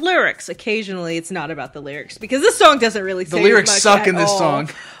love lyrics. Occasionally, it's not about the lyrics because this song doesn't really say The lyrics much suck at in this all. song.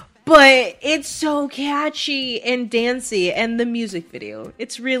 But it's so catchy and dancey, and the music video.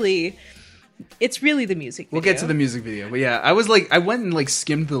 It's really the music video. We'll get to the music video. But yeah, I went and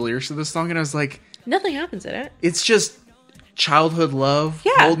skimmed the lyrics of this song and I was like, Nothing happens in it. it's just childhood love,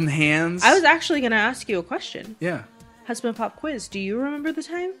 Yeah. holding hands. I was actually going to ask you a question. Yeah. Husband Pop Quiz. Do you remember the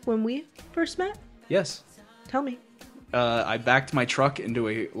time when we first met? Yes. Tell me. I backed my truck into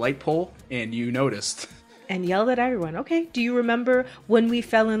a light pole and you noticed. And yelled at everyone. Okay. Do you remember when we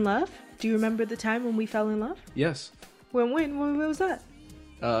fell in love? Do you remember the time when we fell in love? Yes. When was that?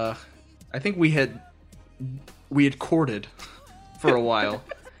 I think we had courted for a while.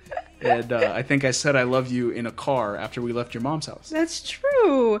 And I think I said I love you in a car after we left your mom's house. That's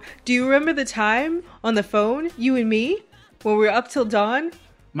true. Do you remember the time on the phone, you and me, when we were up till dawn?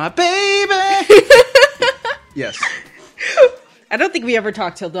 My baby! Yes. I don't think we ever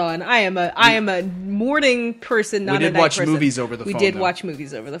talked till dawn. I am a morning person, not a night person. We did watch movies over the We phone, did though. watch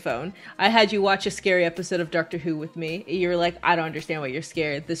movies over the phone. I had you watch a scary episode of Doctor Who with me. You were like, I don't understand why you're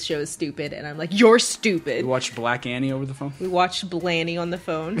scared. This show is stupid. And I'm like, you're stupid. We watched Black Annie over the phone. We watched Blanny on the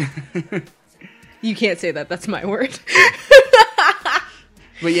phone. You can't say that. That's my word.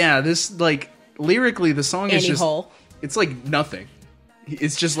 But yeah, this, lyrically, the song is Annie just... Hole. It's nothing.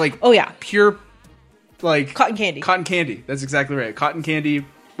 It's just Oh, yeah. pure, Cotton candy. Cotton candy. That's exactly right. Cotton candy,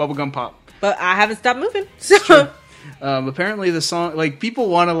 bubblegum pop. But I haven't stopped moving. So Apparently the song, people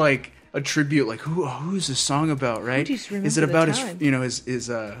want to attribute who's this song about, right? just remember Is it the about time. his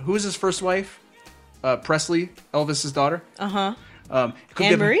who is his first wife? Presley, Elvis's daughter. Uh-huh. It could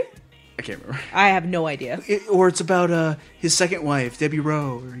Anne be- Marie? I can't remember. I have no idea. Or it's about his second wife, Debbie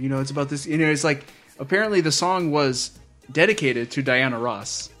Rowe. Or it's about this. It's apparently the song was dedicated to Diana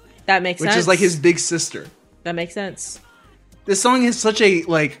Ross, That makes which sense. is his big sister. That makes sense. This song is such a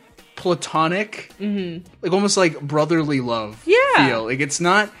platonic, like almost like brotherly love. Yeah. feel like it's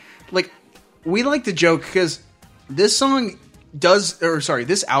not like we like to joke because this song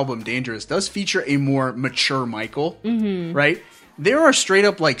this album Dangerous does feature a more mature Michael, right? There are straight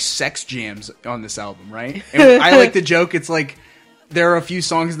up like sex jams on this album, right? And I like to joke it's like there are a few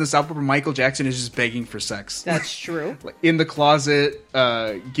songs in this album where Michael Jackson is just begging for sex. That's true. Like, In the Closet,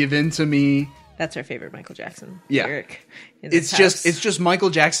 Give In to Me. That's our favorite Michael Jackson Yeah. lyric. In this It's just Michael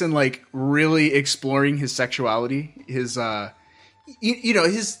Jackson like really exploring his sexuality. His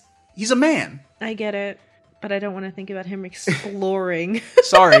he's a man. I get it, but I don't want to think about him exploring.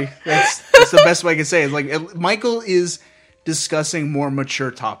 Sorry, that's the best way I can say it. Like Michael is discussing more mature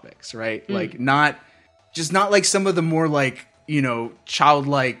topics, right? Like not like some of the more like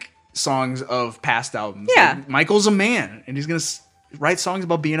childlike songs of past albums. Yeah. Like, Michael's a man, and he's gonna write songs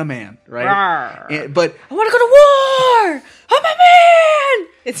about being a man, right? Rawr. But I want to go to war. I'm a man.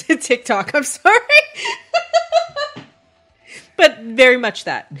 It's a TikTok. I'm sorry, but very much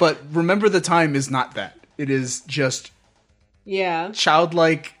that. But Remember the Time is not that. It is just Yeah.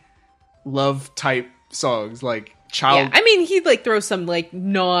 childlike love type songs, like Yeah. I mean, he like throws some like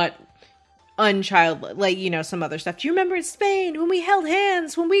not unchild, like some other stuff. Do you remember in Spain when we held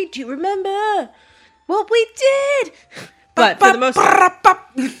hands? Do you remember what we did? But for the most part,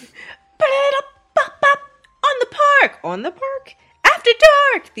 on the park, after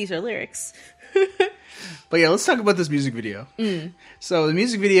dark. These are lyrics. But yeah, let's talk about this music video. So the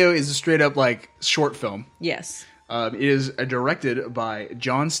music video is a straight up like short film. Yes. It is directed by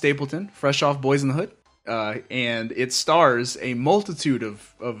John Stapleton, fresh off Boys in the Hood, and it stars a multitude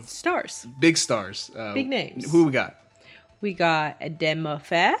of Stars. big stars, Big names. Who we got? We got Eddie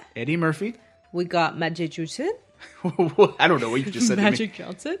Murphy. Eddie Murphy. We got Magic Johnson. I don't know what you just said. Magic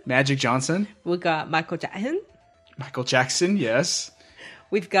Johnson. Magic Johnson. We got Michael Jackson. Michael Jackson. Yes.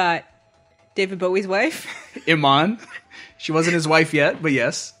 We've got David Bowie's wife. Iman. She wasn't his wife yet, but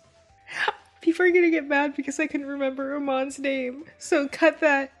yes. People are gonna get mad because I couldn't remember Amon's name. So cut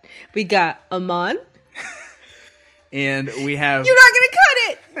that. We got Amon. And we have. You're not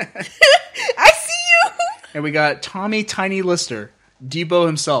gonna cut it! I see you! And we got Tommy Tiny Lister, Debo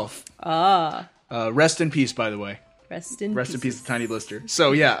himself. Rest in peace, by the way. Rest in peace to Tiny Lister.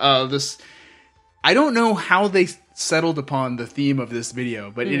 So yeah, this. I don't know how they settled upon the theme of this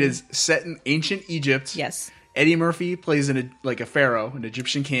video, but it is set in ancient Egypt. Yes. Eddie Murphy plays a pharaoh, an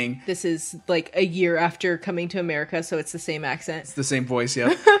Egyptian king. This is like a year after coming to America, so it's the same accent. It's the same voice,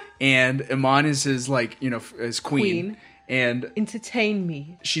 yeah. And Iman is his his queen. And Entertain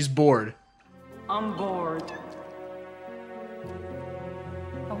me. she's bored. I'm bored.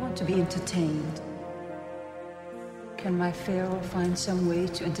 I want to be entertained. Can my pharaoh find some way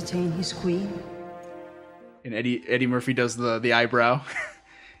to entertain his queen? And Eddie Murphy does the eyebrow,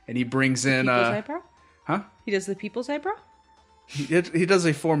 and he brings in People's eyebrow? huh? He does the people's eyebrow? He does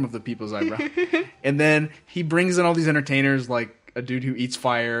a form of the people's eyebrow, and then he brings in all these entertainers, like a dude who eats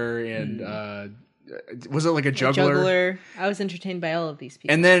fire, and was it like a juggler? I was entertained by all of these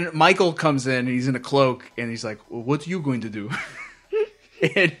people. And then Michael comes in, and he's in a cloak, and he's like, well, "What are you going to do?"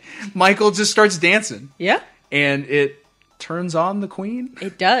 And Michael just starts dancing, Yeah, and it turns on the queen.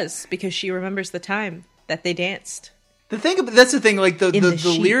 it does, because she remembers the time that they danced. That's the thing. Like the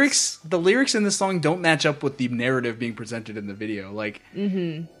sheets. lyrics in the song don't match up with the narrative being presented in the video. Like,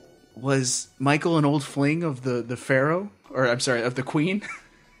 was Michael an old fling of the pharaoh, or I'm sorry, of the queen?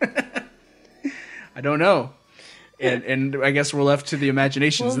 I don't know. And I guess we're left to the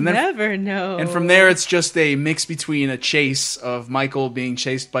imaginations. We'll and then never know. And from there, it's just a mix between a chase of Michael being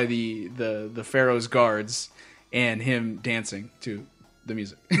chased by the pharaoh's guards and him dancing to the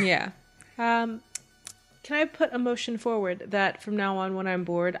music. Yeah. Can I put a motion forward that from now on, when I'm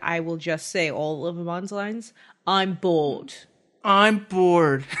bored, I will just say all of Amon's lines? I'm bored. I'm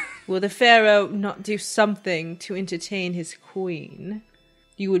bored. Will the pharaoh not do something to entertain his queen?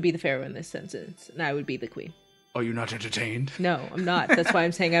 You would be the pharaoh in this sentence, and I would be the queen. Are you not entertained? No, I'm not. That's why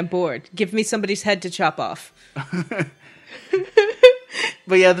I'm saying I'm bored. Give me somebody's head to chop off.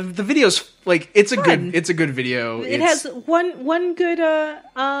 But yeah, the video's like it's Fun. a good video. It has one good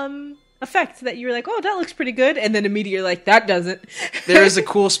effect that you're like, oh, that looks pretty good, and then immediately you're like, that doesn't. There is a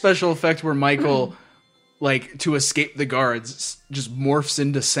cool special effect where Michael, like, to escape the guards, just morphs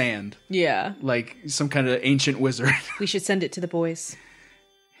into sand, Yeah, like some kind of ancient wizard. we should send it to the boys.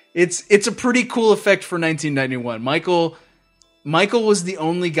 It's a pretty cool effect for 1991. Michael was the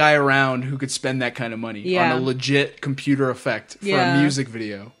only guy around who could spend that kind of money Yeah. on a legit computer effect for Yeah. a music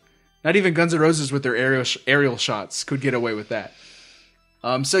video. Not even Guns N' Roses with their aerial shots could get away with that.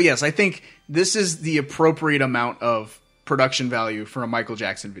 So yes, I think this is the appropriate amount of production value for a Michael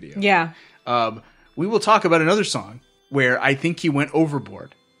Jackson video. Yeah. We will talk about another song where I think he went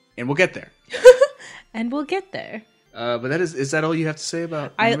overboard, and we'll get there. And we'll get there. But is that all you have to say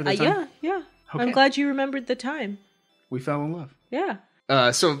about Remember the Time? Yeah. Okay. I'm glad you remembered the time. We fell in love. Yeah.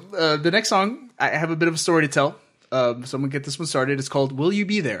 So the next song, I have a bit of a story to tell. So I'm going to get this one started. It's called Will You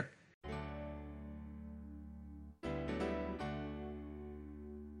Be There?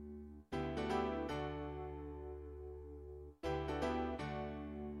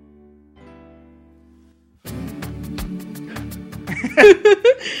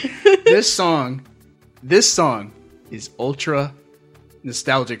 This song is ultra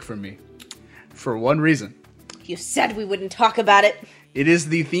nostalgic for me for one reason. You said we wouldn't talk about it. It is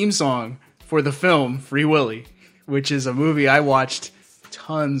the theme song for the film Free Willy, which is a movie I watched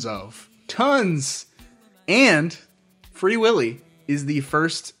tons of. Tons! And Free Willy is the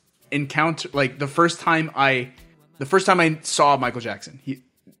first encounter, like the first time I saw Michael Jackson.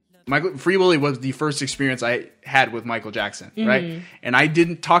 Free Willy was the first experience I had with Michael Jackson, right? And I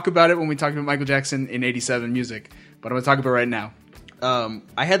didn't talk about it when we talked about Michael Jackson in 87 music, but I'm going to talk about it right now.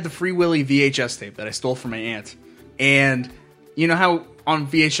 I had the Free Willy VHS tape that I stole from my aunt. And you know how on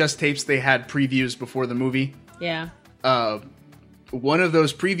VHS tapes they had previews before the movie? Yeah. One of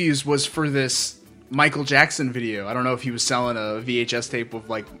those previews was for this Michael Jackson video. I don't know if he was selling a VHS tape of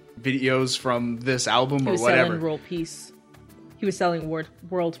like videos from this album or whatever. Selling World Peace. He was selling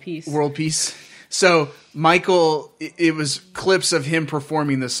World Peace. World Peace. So Michael, it was clips of him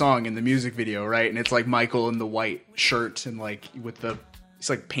performing the song in the music video, right? And it's like Michael in the white shirt and like with it's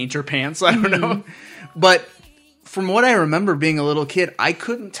like painter pants. I don't know. But from what I remember being a little kid, I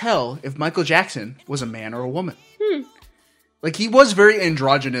couldn't tell if Michael Jackson was a man or a woman. Like he was very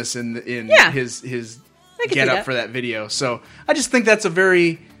androgynous in his get up for that video. So I just think that's a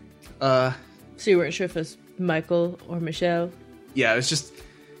very So you weren't sure if it was Michael or Michelle? Yeah, it's just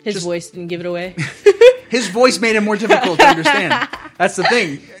his voice didn't give it away. His voice made it more difficult to understand. That's the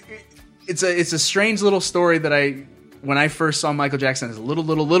thing. It's a strange little story that when I first saw Michael Jackson as a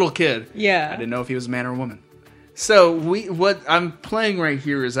little kid, yeah, I didn't know if he was a man or a woman. So what I'm playing right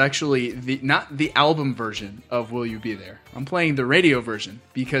here is actually not the album version of Will You Be There. I'm playing the radio version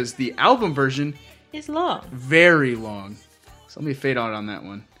because the album version is long, very long. So let me fade out on that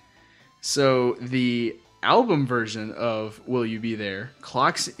one. So the album version of Will You Be There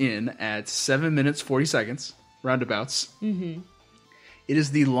clocks in at 7 minutes 40 seconds, roundabouts. Mm-hmm. It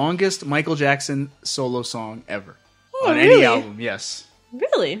is the longest Michael Jackson solo song ever on any album. Yes.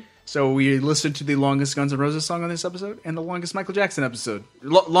 Really? So we listened to the longest Guns N' Roses song on this episode and the longest Michael Jackson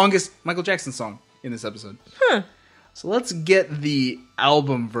longest Michael Jackson song in this episode. Huh. So let's get the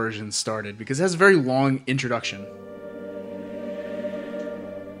album version started because it has a very long introduction.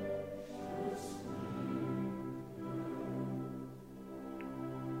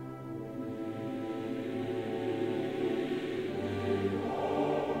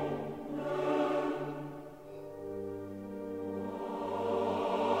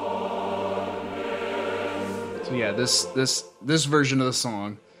 So yeah, this version of the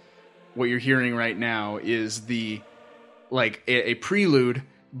song, what you're hearing right now is a prelude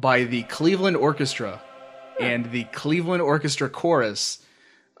by the Cleveland Orchestra and the Cleveland Orchestra Chorus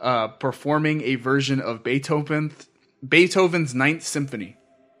performing a version of Beethoven's Ninth Symphony.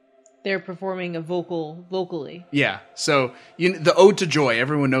 They're performing a vocally. Yeah, so the Ode to Joy,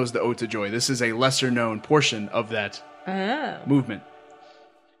 everyone knows the Ode to Joy. This is a lesser known portion of that movement.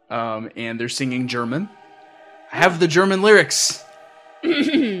 And they're singing German. I have the German lyrics.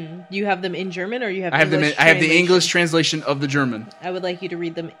 You have them in German, or you have? I have the English translation of the German. I would like you to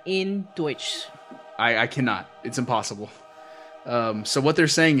read them in Deutsch. I cannot. It's impossible. So what they're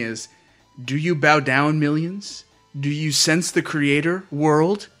saying is, do you bow down, millions? Do you sense the Creator,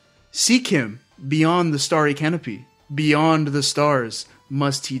 world? Seek Him beyond the starry canopy. Beyond the stars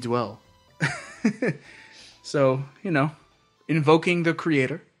must He dwell. So, invoking the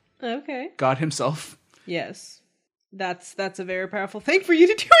Creator. Okay. God Himself. Yes. That's a very powerful thing for you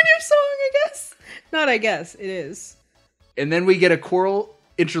to do in your song, I guess. Not I guess, it is. And then we get a choral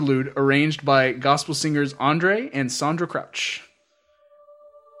interlude arranged by gospel singers Andre and Sandra Crouch.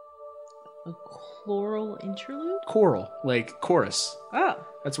 A choral interlude? Choral, like chorus. Oh.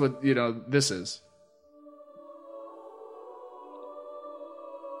 That's what, this is.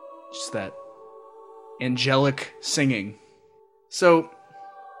 Just that angelic singing. So,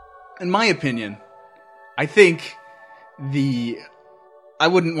 in my opinion, I think I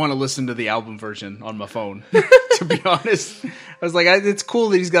wouldn't want to listen to the album version on my phone, to be honest. I was like, it's cool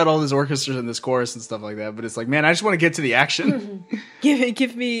that he's got all this orchestra and this chorus and stuff like that, but it's like, man, I just want to get to the action.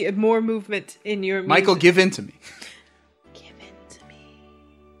 Give me more movement in your music. Michael, give in to me.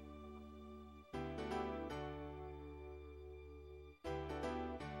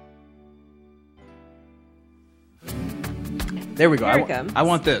 There we go. Here it comes. I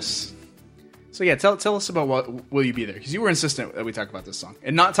want this. So yeah, tell us about what Will You Be There? Because you were insistent that we talk about this song.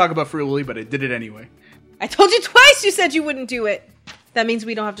 And not talk about Free Willy, but I did it anyway. I told you twice you said you wouldn't do it. That means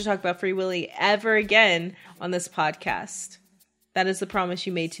we don't have to talk about Free Willy ever again on this podcast. That is the promise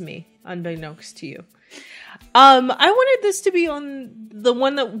you made to me, unbeknownst to you. I wanted this to be on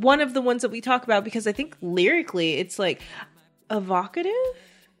one of the ones that we talk about because I think lyrically it's like evocative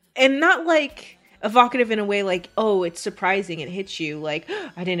and not like evocative in a way like, oh, it's surprising, it hits you, like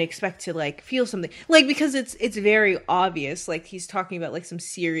I didn't expect to like feel something, like because it's very obvious, like he's talking about like some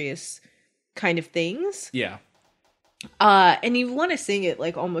serious kind of things. Yeah. And you want to sing it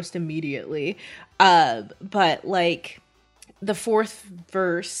like almost immediately. But like the fourth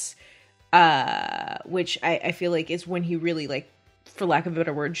verse, which I feel like is when he really like, for lack of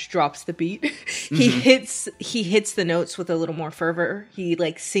better words, drops the beat. He hits the notes with a little more fervor. He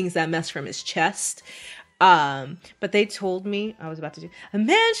like sings that mess from his chest. But they told me, I was about to do, a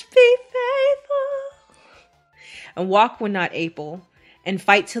man should be faithful and walk when not able and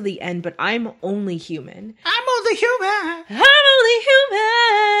fight till the end, but I'm only human. I'm only human. I'm only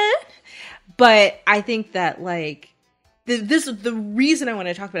human. But I think that like the reason I want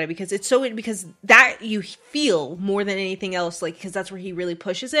to talk about it because that you feel more than anything else, like because that's where he really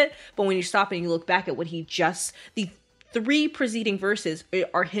pushes it. But when you stop and you look back at what the 3 preceding verses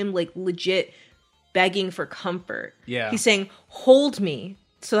are him like legit begging for comfort. Yeah, he's saying, "Hold me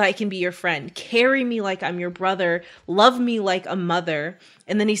so that I can be your friend. Carry me like I'm your brother. Love me like a mother."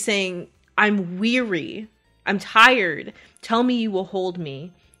 And then he's saying, "I'm weary. I'm tired. Tell me you will hold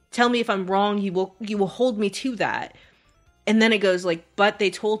me. Tell me if I'm wrong, you will hold me to that." And then it goes like, "But they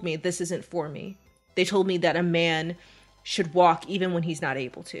told me this isn't for me. They told me that a man should walk even when he's not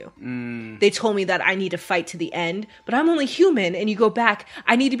able to. They told me that I need to fight to the end, but I'm only human." And you go back,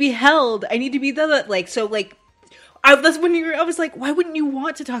 "I need to be held. I need to be the like." So like, I was like, why wouldn't you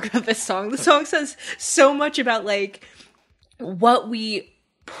want to talk about this song? The song says so much about like what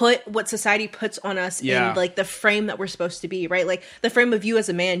society puts on us in like the frame that we're supposed to be, right? Like the frame of you as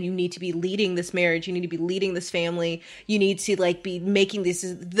a man, you need to be leading this marriage, you need to be leading this family, you need to like be making this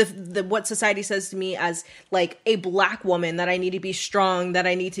what society says to me as like a black woman, that I need to be strong, that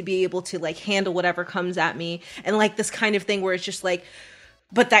I need to be able to like handle whatever comes at me, and like this kind of thing where it's just like,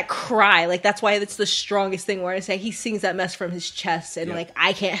 but that cry, like that's why it's the strongest thing where I say he sings that mess from his chest, and like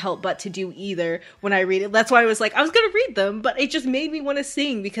I can't help but to do either when I read it. That's why I was like, I was gonna read them, but it just made me want to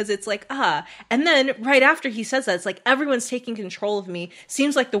sing because it's like, and then right after he says that, it's like, everyone's taking control of me,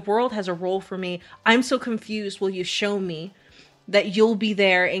 seems like the world has a role for me, I'm so confused, will you show me that you'll be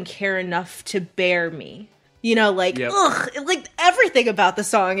there and care enough to bear me? You know, like, like everything about the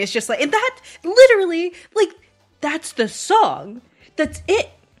song is just like, and that literally, like, that's the song. That's it.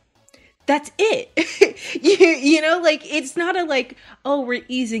 you know, like, it's not a like, oh, we're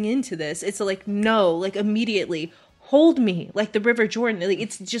easing into this. It's a, like, no, like immediately hold me like the River Jordan. Like,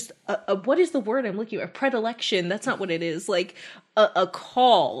 it's just a what is the word I'm looking for? A predilection. That's not what it is. Like a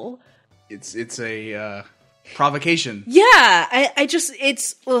call. It's a provocation. Yeah. I just,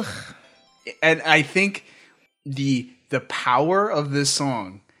 it's, ugh. And I think the power of this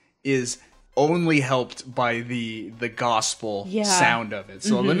song is only helped by the gospel sound of it.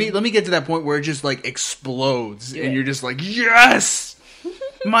 So let me get to that point where it just like explodes and you're just like, yes,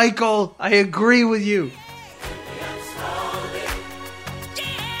 Michael, I agree with you.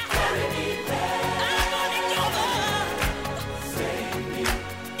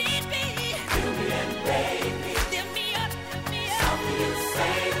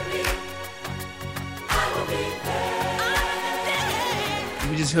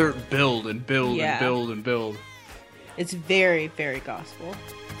 We just hear it build and build and build and build. It's very, very gospel.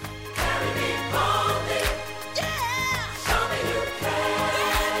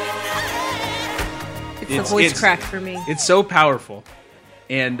 It's the voice crack for me. It's so powerful.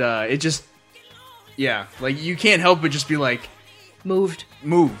 And it just, like you can't help but just be like... Moved.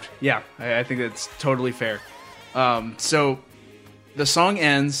 Yeah, I think that's totally fair. So the song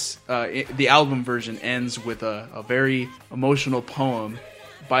ends, the album version ends with a very emotional poem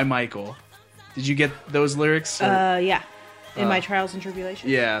by Michael. Did you get those lyrics? Yeah. In my trials and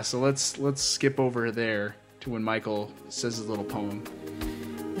tribulations. Yeah, so let's skip over there to when Michael says his little poem.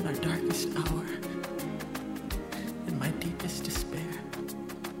 In our darkest hour, in my deepest despair,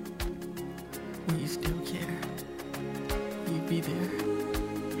 will you still care? Will you be there?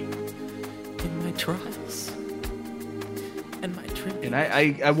 In my trials and my tribulations. And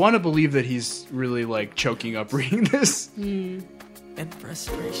I want to believe that he's really like choking up reading this. And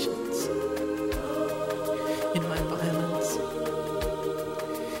frustrations, in my violence,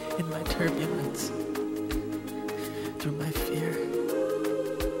 in my turbulence, through my fear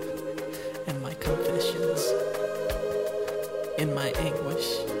and my confessions, in my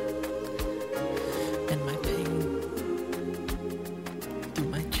anguish and my pain, through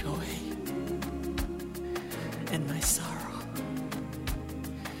my joy and my sorrow,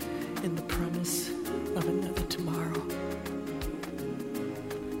 in the promise of another tomorrow.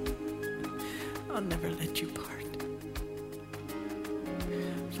 I'll never let you part,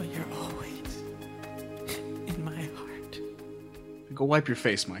 for you're always in my heart. Go wipe your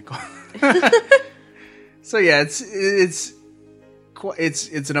face, Michael. So yeah, it's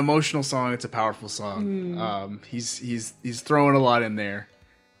an emotional song. It's a powerful song. He's throwing a lot in there.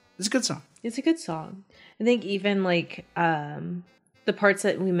 It's a good song. It's a good song. I think even like the parts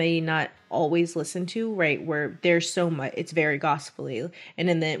that we may not always listen to, right, where there's so much, it's very gospel-y,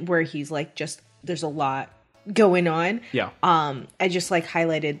 and then where he's like just there's a lot going on. Yeah. I just like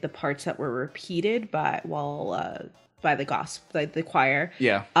highlighted the parts that were repeated by the gospel, like the choir.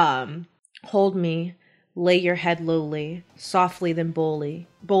 Yeah. Hold me, lay your head lowly, softly then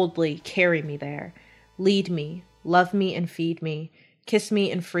boldly carry me there. Lead me, love me and feed me, kiss me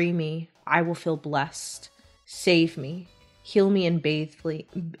and free me. I will feel blessed. Save me, heal me and bathe me.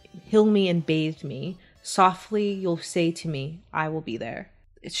 Softly you'll say to me, I will be there.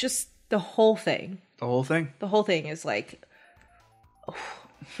 It's just the whole thing. The whole thing. The whole thing is like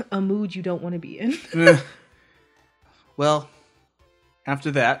a mood you don't want to be in. Well,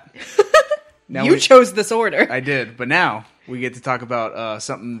 after that, now You chose this order. I did, but now we get to talk about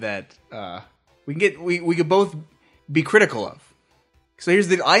something that we could both be critical of. So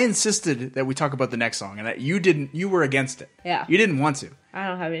I insisted that we talk about the next song, and you were against it. Yeah. You didn't want to. I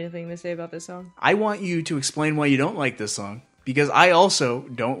don't have anything to say about this song. I want you to explain why you don't like this song, because I also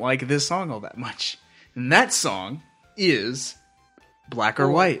don't like this song all that much. And that song is Black or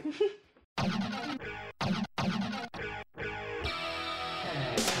White.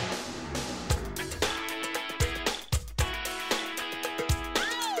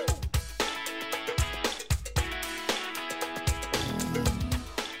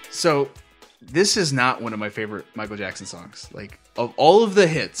 So, this is not one of my favorite Michael Jackson songs. Like, of all of the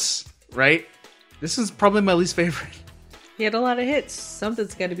hits, right? This is probably my least favorite. He had a lot of hits.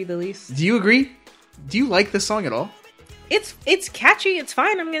 Something's got to be the least. Do you agree? Do you like this song at all? It's catchy. It's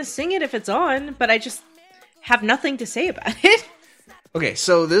fine. I'm going to sing it if it's on, but I just have nothing to say about it. Okay,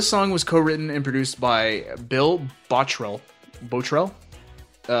 so this song was co-written and produced by Bill Bottrell,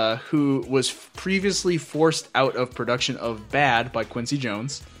 who was previously forced out of production of Bad by Quincy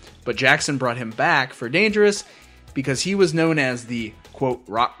Jones, but Jackson brought him back for Dangerous because he was known as the, quote,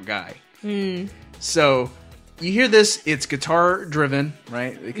 rock guy. So, you hear this, it's guitar-driven,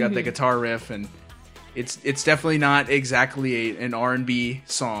 right? They got the guitar riff, and it's definitely not exactly an R&B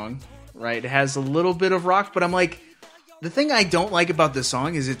song, right? It has a little bit of rock, but I'm like, the thing I don't like about this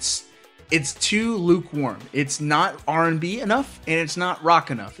song is it's too lukewarm. It's not R&B enough, and it's not rock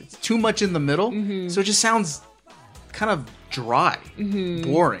enough. It's too much in the middle, so it just sounds kind of dry,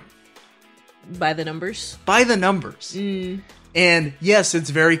 boring. By the numbers. And yes, it's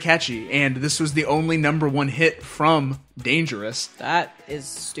very catchy, and this was the only #1 hit from Dangerous. That is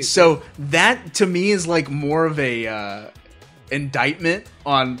stupid. So that, to me, is like more of a indictment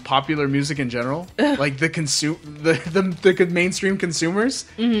on popular music in general, like the mainstream consumers,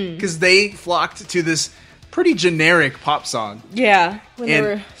 because they flocked to this pretty generic pop song. Yeah, when there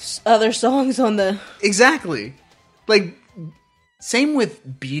were other songs on the... Exactly. Like, same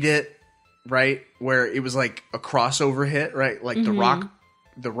with Beat It, right? Where it was like a crossover hit, right? Like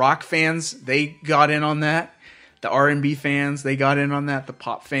the rock fans, they got in on that. The R&B fans, they got in on that. The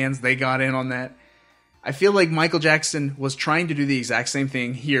pop fans, they got in on that. I feel like Michael Jackson was trying to do the exact same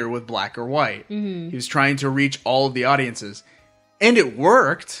thing here with Black or White. He was trying to reach all of the audiences. And it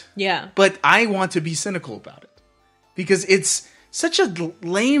worked. Yeah. But I want to be cynical about it. Because it's such a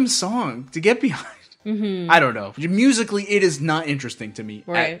lame song to get behind. I don't know. Musically, it is not interesting to me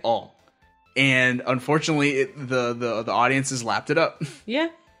at all. And unfortunately, the audiences lapped it up. Yeah.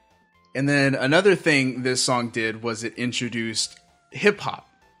 And then another thing this song did was it introduced hip-hop.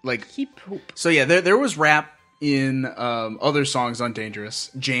 Like, so yeah, there was rap in other songs on Dangerous.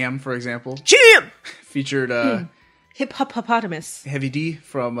 Jam, for example. Jam! Featured Hip-hop-popotamus. Heavy D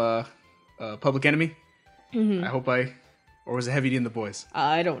from Public Enemy. Or was it Heavy D and the Boys?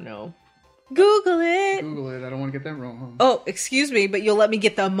 I don't know. Google it. Google it. I don't want to get that wrong. Oh, excuse me, but you'll let me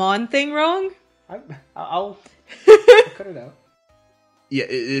get the Amon thing wrong? I'll cut it out. Yeah,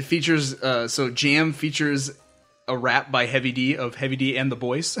 it features, so Jam features a rap by Heavy D of Heavy D and the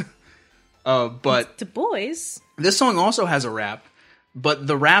Boys. But The Boys? this song also has a rap but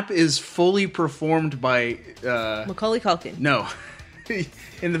the rap is fully performed by Macaulay Culkin. no.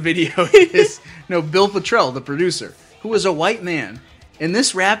 In the video is Bill Petrell, the producer, who is a white man. And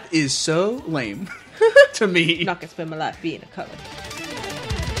this rap is so lame to me. Not gonna spend my life being a color.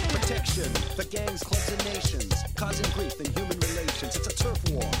 Protection for gangs, clubs, and nations, causing grief in human relations. It's a turf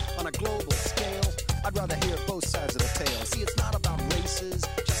war on a global scale. I'd rather hear both sides of the tale. See, it's not about races,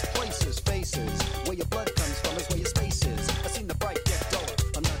 just places, faces. Where your blood comes from is where your space is. I've seen the bright get duller.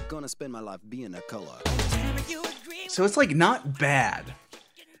 I'm not gonna spend my life being a color. So it's like not bad,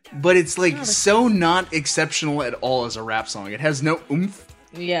 but it's like so not exceptional at all as a rap song. It has no oomph.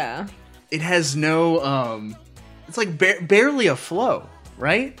 Yeah. It has no, it's like barely a flow,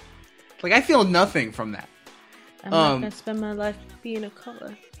 right? Like I feel nothing from that. I'm not gonna spend my life being a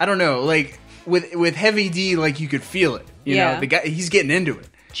color. I don't know, like with Heavy D, like you could feel it. You know, the guy, he's getting into it.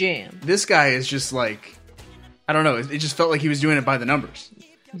 Jam. This guy is just like, I don't know, it just felt like he was doing it by the numbers.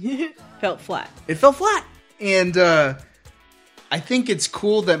 Felt flat. It felt flat. And I think it's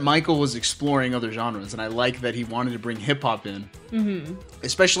cool that Michael was exploring other genres, and I like that he wanted to bring hip-hop in,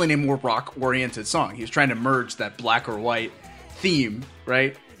 especially in a more rock-oriented song. He was trying to merge that black or white theme,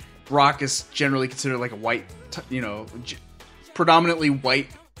 right? Rock is generally considered like a white, predominantly white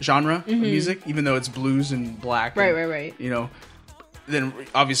genre of music, even though it's blues and black. Right. You know, then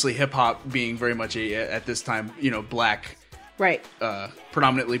obviously hip-hop being very much at this time, black. Right.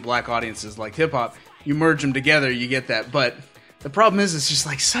 Predominantly black audiences like hip-hop. You merge them together, you get that. But the problem is, it's just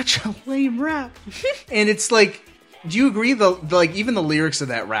like such a lame rap. And it's like, do you agree? Like even the lyrics of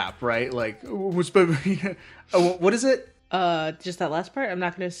that rap, right? Like, what is it? Just that last part. I'm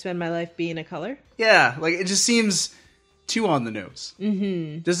not going to spend my life being a color. Yeah, like it just seems too on the nose.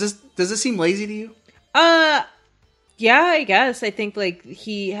 Mm-hmm. Does this seem lazy to you? Yeah, I guess. I think like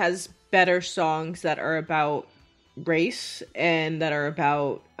he has better songs that are about race and that are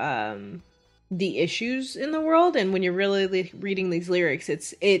about the issues in the world. And when you're really reading these lyrics,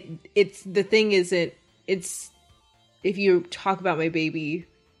 it's the thing isn't, it's, if you talk about my baby,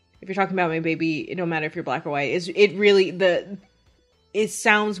 if you're talking about my baby, it don't matter if you're black or white. It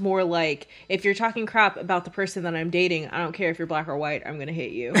sounds more like, if you're talking crap about the person that I'm dating, I don't care if you're black or white, I'm gonna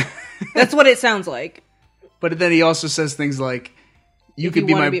hate you. That's what it sounds like. But then he also says things like, you can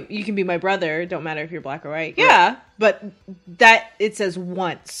be my brother, don't matter if you're black or white. Yeah, but that, it says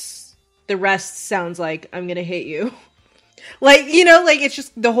once. The rest sounds like, I'm gonna hate you. Like, it's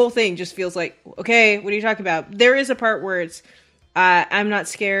just, the whole thing just feels like, okay, what are you talking about? There is a part where it's, I'm not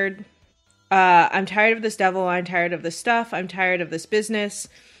scared. I'm tired of this devil. I'm tired of this stuff. I'm tired of this business.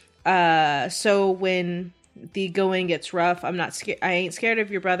 So when the going gets rough, I'm not scared. I ain't scared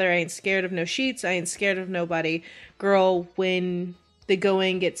of your brother. I ain't scared of no sheets. I ain't scared of nobody. Girl, when the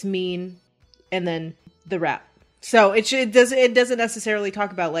going gets mean, and then the rap. So it doesn't necessarily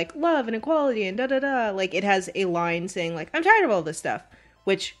talk about like love and equality and da-da-da. Like it has a line saying like, I'm tired of all this stuff,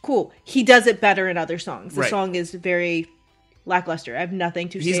 which cool. He does it better in other songs. The song is very lackluster. I have nothing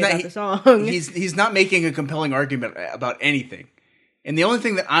to say about the song. He's not making a compelling argument about anything. And the only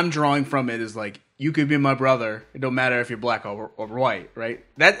thing that I'm drawing from it is like, you could be my brother. It don't matter if you're black or white, right?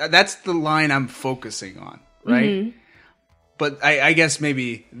 That's the line I'm focusing on, right? Mm-hmm. But I guess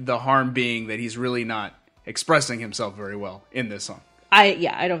maybe the harm being that he's really not expressing himself very well in this song.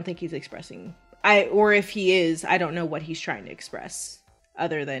 I don't think he's expressing. Or if he is, I don't know what he's trying to express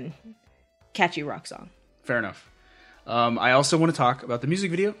other than catchy rock song. Fair enough. I also want to talk about the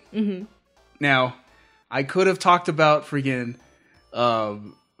music video. Mm-hmm. Now, I could have talked about freaking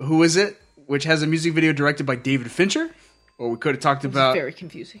Who Is It, which has a music video directed by David Fincher, or we could have talked about very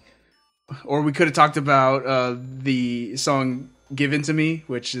confusing. Or we could have talked about the song "Give In to Me,"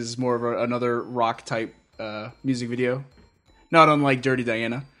 which is more of another rock type music video, not unlike Dirty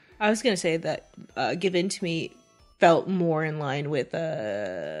Diana. I was gonna say that "Give In to Me" felt more in line with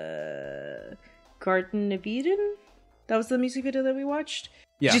Garden of Eden. That was the music video that we watched.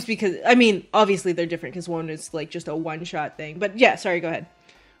 Yeah. Just because, I mean, obviously they're different because one is like just a one-shot thing. But yeah, sorry, go ahead.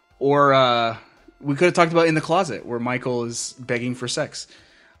 Or we could have talked about In the Closet, where Michael is begging for sex.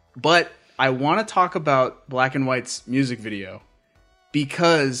 But I want to talk about Black and White's music video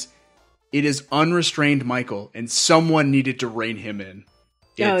because it is unrestrained Michael, and someone needed to rein him in.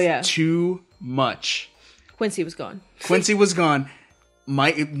 It's too much. Quincy was gone. Quincy was gone.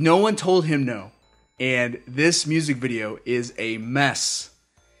 No one told him no. And this music video is a mess.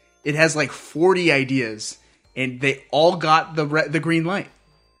 It has like 40 ideas, and they all got the green light.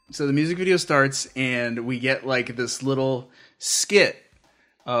 So the music video starts, and we get like this little skit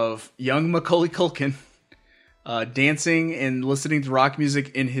of young Macaulay Culkin dancing and listening to rock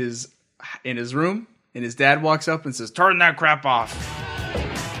music in his room. And his dad walks up and says, "Turn that crap off."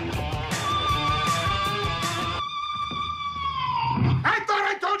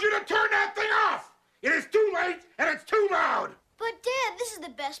 It is too late and it's too loud. But Dad, this is the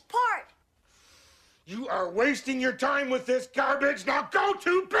best part. You are wasting your time with this garbage. Now go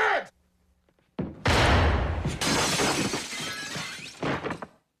to bed.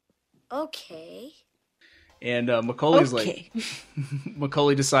 Okay. And Macaulay's Okay. like,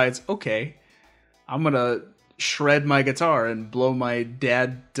 Macaulay decides, okay, I'm gonna shred my guitar and blow my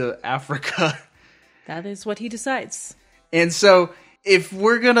dad to Africa. That is what he decides. And so, if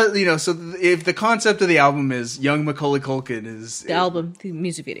we're gonna, if the concept of the album is young Macaulay Culkin is The album, the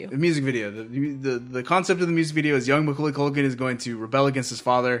music video. the music video, the concept of the music video is young Macaulay Culkin is going to rebel against his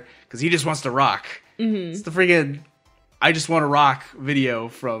father because he just wants to rock. Mm-hmm. It's the friggin' I Just Want to Rock video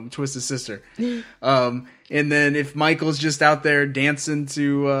from Twisted Sister. And then if Michael's just out there dancing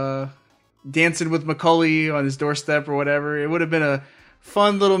with Macaulay on his doorstep or whatever, it would have been a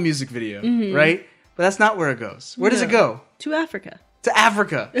fun little music video, right? But that's not where it goes. Where does it go? To Africa. To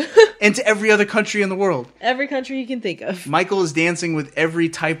Africa. And to every other country in the world. Every country you can think of. Michael is dancing with every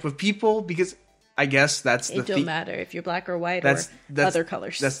type of people because I guess that's the It don't matter if you're black or white or other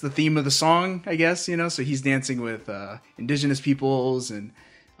colors. That's the theme of the song, I guess, so he's dancing with indigenous peoples and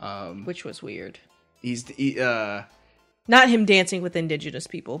which was weird. Not him dancing with indigenous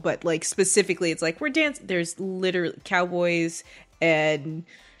people, but like specifically it's like we're dancing. There's literally cowboys and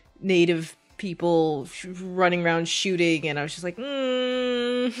native people running around shooting, and I was just like,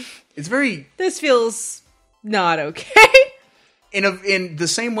 it's very. This feels not okay. In the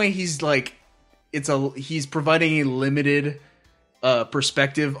same way, he's like, he's providing a limited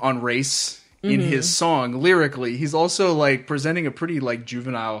perspective on race in his song lyrically. He's also like presenting a pretty like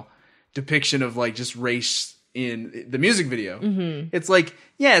juvenile depiction of like just race in the music video. It's like,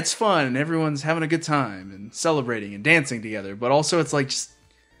 yeah, it's fun and everyone's having a good time and celebrating and dancing together, but also it's like just,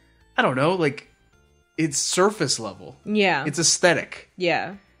 I don't know, like it's surface level. Yeah. It's aesthetic.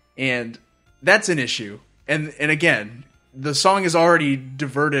 Yeah. And that's an issue. And again, the song is already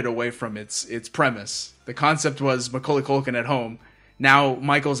diverted away from its premise. The concept was Macaulay Culkin at home. Now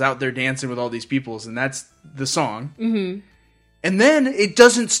Michael's out there dancing with all these peoples, and that's the song. And then it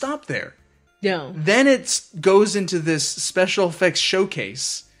doesn't stop there. No. Then it goes into this special effects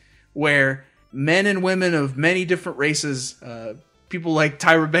showcase where men and women of many different races, people like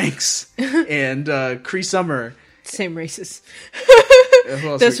Tyra Banks and Cree Summer. Same races.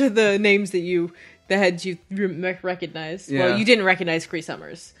 Those were the names that you recognized. Yeah. Well, you didn't recognize Cree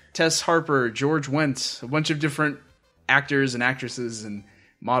Summers. Tess Harper, George Wendt, a bunch of different actors and actresses and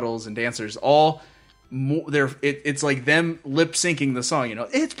models and dancers. All it's like them lip syncing the song.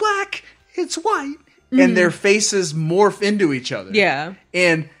 It's black, it's white, and their faces morph into each other. Yeah,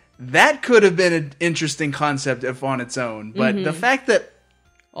 and that could have been an interesting concept if on its own. But the fact that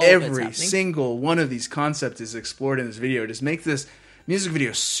every single one of these concepts is explored in this video just makes this music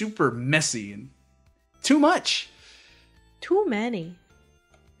video super messy and too much. Too many.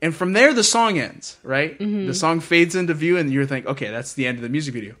 And from there, the song ends, right? The song fades into view, and you're thinking, okay, that's the end of the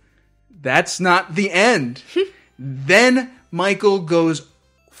music video. That's not the end. Then Michael goes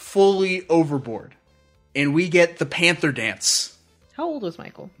fully overboard, and we get the Panther dance. How old was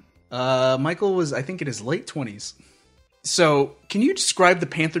Michael? Michael was, I think, in his late 20s. So, can you describe the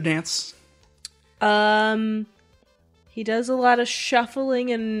Panther dance? He does a lot of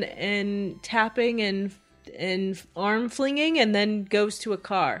shuffling and tapping and arm flinging, and then goes to a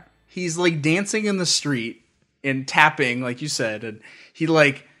car. He's like dancing in the street and tapping, like you said, and he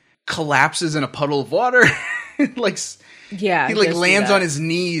like collapses in a puddle of water. He like lands on his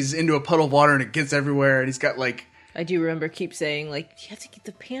knees into a puddle of water, and it gets everywhere. And he's got like, I do remember keep saying like, you have to get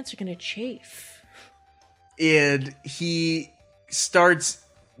the pants are gonna chafe. And he jumps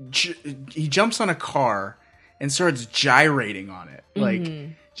on a car and starts gyrating on it, like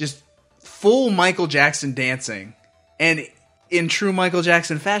just full Michael Jackson dancing. And in true Michael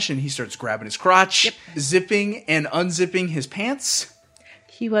Jackson fashion, he starts grabbing his crotch, zipping and unzipping his pants.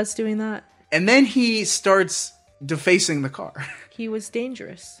 He was doing that. And then he starts defacing the car. He was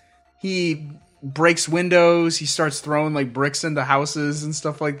dangerous. He breaks windows. He starts throwing like bricks into houses and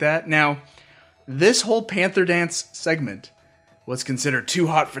stuff like that. Now, this whole Panther dance segment was considered too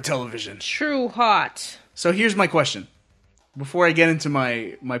hot for television. True hot. So here's my question. Before I get into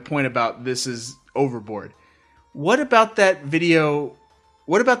my point about this is overboard, what about that video,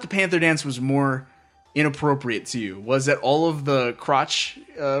 what about the Panther dance was more inappropriate to you? Was it all of the crotch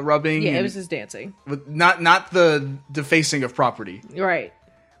rubbing? Yeah, it was his dancing. Not the defacing of property. Right.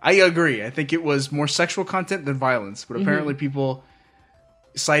 I agree. I think it was more sexual content than violence, but apparently people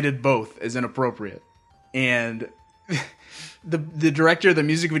cited both as inappropriate. And the director of the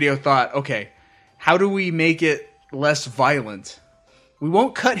music video thought, okay, how do we make it less violent? We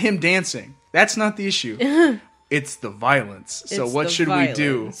won't cut him dancing. That's not the issue. It's the violence. So It's what the should we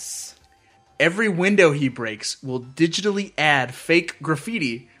do? violence. Every window he breaks will digitally add fake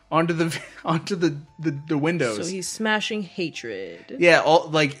graffiti onto the windows. So he's smashing hatred. Yeah,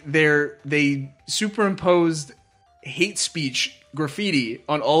 they superimposed hate speech graffiti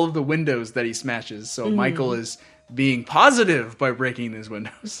on all of the windows that he smashes. So Michael is being positive by breaking these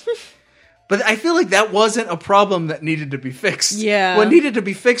windows. But I feel like that wasn't a problem that needed to be fixed. Yeah. What needed to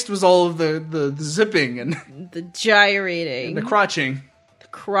be fixed was all of the zipping and The gyrating. the crotching. The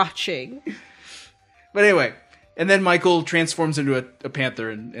crotching. But anyway, and then Michael transforms into a panther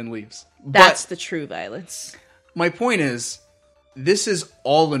and leaves. That's But the true violence. my point is, this is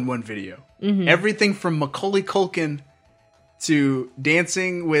all in one video. Everything from Macaulay Culkin to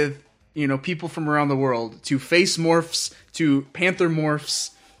dancing with, people from around the world, to face morphs, to panther morphs,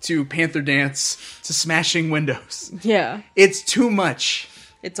 to panther dance, to smashing windows. Yeah. It's too much.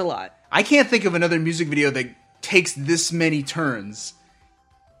 It's a lot. I can't think of another music video that takes this many turns.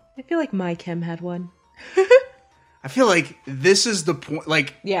 I feel like My Chem had one. I feel like this is the point.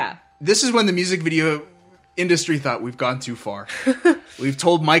 Like, Yeah. this is when the music video industry thought we've gone too far. We've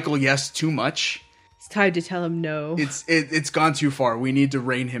told Michael yes too much. It's time to tell him no. It's gone too far. We need to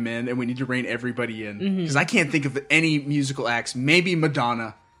rein him in, and we need to rein everybody in. Because I can't think of any musical acts. Maybe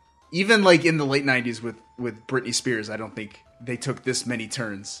Madonna. Even like in the late 90s with Britney Spears, I don't think they took this many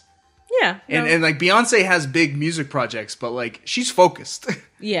turns. Yeah. no. And like Beyonce has big music projects, but like she's focused.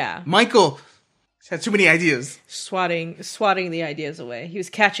 Yeah. Michael had too many ideas. Swatting the ideas away. He was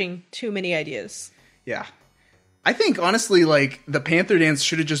catching too many ideas. Yeah. I think honestly, like the Panther dance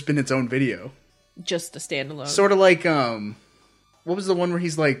should have just been its own video. Just a standalone. Sort of like what was the one where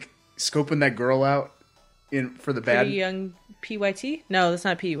he's like scoping that girl out for the bad Pretty Young PYT? No, that's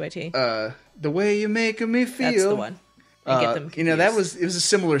not PYT. The way you making me feel. That's the one. I get them confused. it was a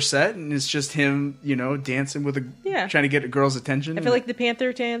similar set, and it's just him, dancing with trying to get a girl's attention. I feel like the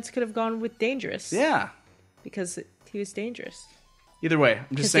Panther dance could have gone with Dangerous. Yeah. Because he was dangerous. Either way, I'm just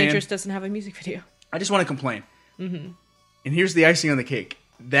Because saying. Dangerous doesn't have a music video. I just want to complain. Mm-hmm. And here's the icing on the cake.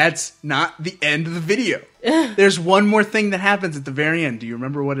 That's not the end of the video. There's one more thing that happens at the very end. Do you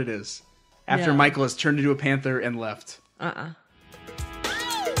remember what it is? After No. Michael has turned into a panther and left.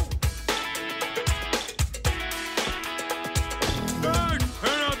 Bird,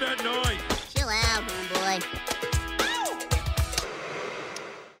 turn out that noise. Chill out, homeboy.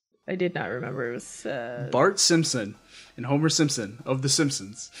 I did not remember. It was Bart Simpson and Homer Simpson of The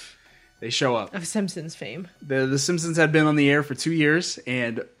Simpsons. They show up. of Simpsons fame. The Simpsons had been on the air for 2 years,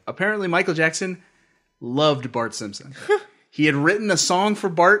 and apparently Michael Jackson loved Bart Simpson. He had written a song for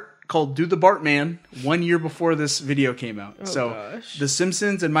Bart called Do the Bart Man 1 year before this video came out. Gosh. The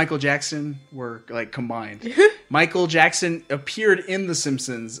Simpsons and Michael Jackson were like combined. Michael Jackson appeared in The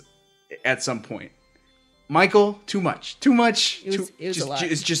Simpsons at some point. Michael, too much. Too much. It was just, a lot.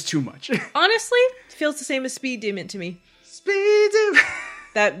 It's just too much. Honestly, it feels the same as Speed Demon to me. Speed Demon.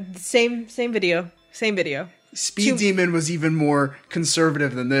 That same video. Same video. Speed Demon was even more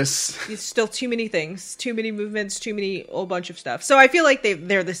conservative than this. It's still too many things, too many movements, too many whole bunch of stuff. So I feel like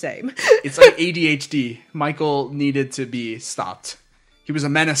they're the same. It's like ADHD. Michael needed to be stopped. He was a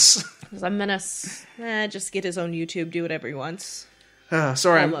menace. He's a menace. Just get his own YouTube, do whatever he wants.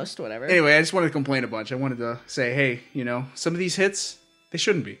 Sorry. Almost whatever. Anyway, I just wanted to complain a bunch. I wanted to say, hey, some of these hits, they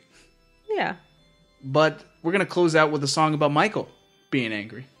shouldn't be. Yeah. But we're going to close out with a song about Michael being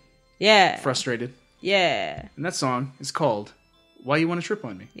angry, Yeah. frustrated. Yeah. And that song is called Why You Want to Trip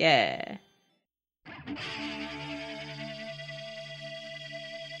on Me. Yeah.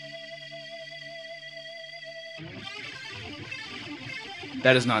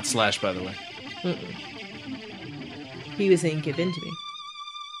 That is not Slash, by the way. He was in Give In to Me.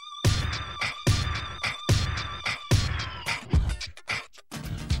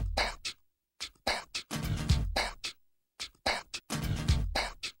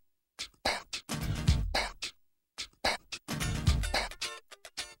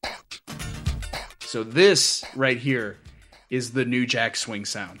 So this right here is the new Jack Swing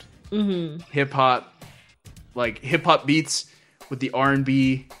sound. Mm-hmm. Hip hop beats with the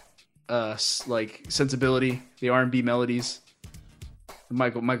R&B like sensibility, the R&B melodies.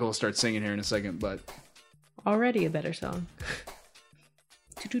 Michael will start singing here in a second, but Already a better song.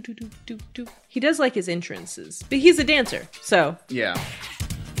 He does like his entrances, but he's a dancer, so yeah.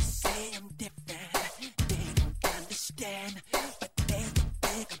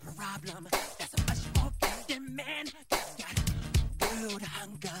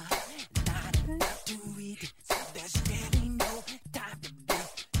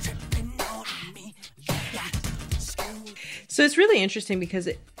 So it's really interesting because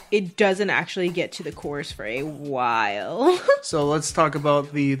it doesn't actually get to the chorus for a while. So let's talk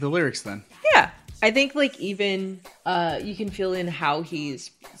about the lyrics then. Yeah. I think like even you can feel in how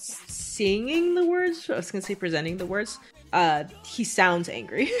he's singing the words. I was going to say presenting the words. He sounds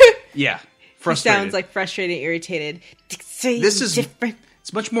angry. Yeah. He Frustrated. sounds like frustrated, irritated. This is different.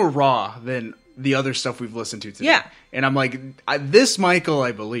 It's much more raw than the other stuff we've listened to today. Yeah. And I'm like, this Michael,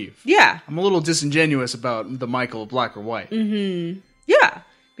 I believe. Yeah. I'm a little disingenuous about the Michael of Black or White. Mm-hmm. Yeah.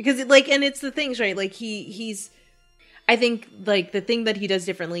 Because and it's the things, right? Like he's I think like the thing that he does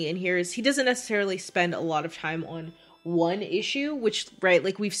differently in here is he doesn't necessarily spend a lot of time on one issue, which, right,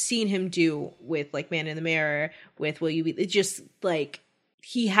 like we've seen him do with like Man in the Mirror, with Will You Be, it's just like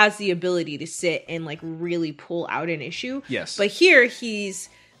he has the ability to sit and like really pull out an issue. Yes. But here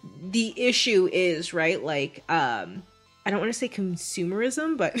the issue is, right, like I don't want to say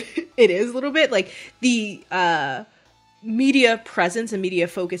consumerism, but it is a little bit like the media presence and media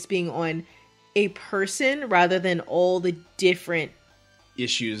focus being on a person rather than all the different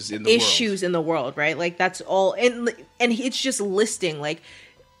issues in the world, right? Like that's all, and it's just listing like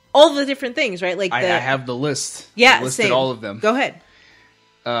all the different things, right? Like I have the list. Yeah, I listed same. all of them. Go ahead.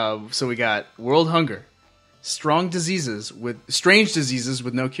 So we got world hunger, strange diseases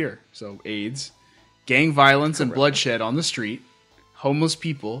with no cure. So AIDS, gang violence and bloodshed on the street, homeless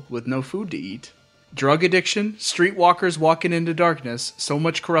people with no food to eat, drug addiction, streetwalkers walking into darkness, so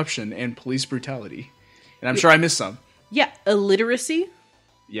much corruption, and police brutality. And I'm sure I missed some. Yeah, illiteracy.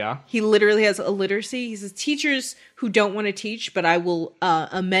 Yeah. He literally has illiteracy. He says teachers who don't want to teach, but I will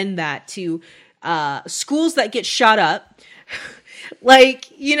amend that to schools that get shot up.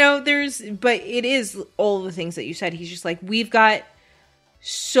 Like, you know, but it is all the things that you said. He's just like, we've got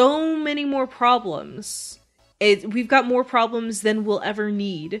so many more problems. We've got more problems than we'll ever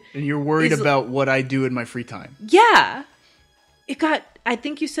need. And you're worried about what I do in my free time. Yeah. I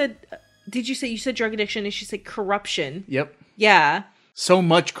think you said, you said drug addiction and she said corruption. Yep. Yeah. So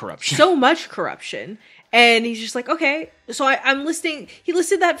much corruption. So much corruption. And he's just like, okay. So I'm listing, he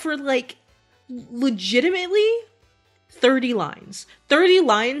listed that for like legitimately 30 lines. 30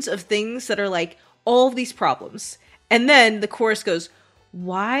 lines of things that are like all of these problems. And then the chorus goes,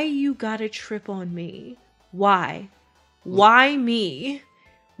 why you gotta trip on me? Why? Why me?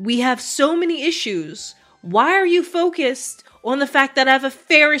 We have so many issues. Why are you focused on the fact that I have a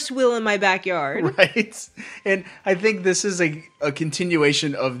Ferris wheel in my backyard? Right. And I think this is a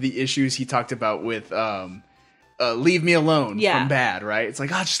continuation of the issues he talked about with Leave Me Alone from Bad, right? It's like,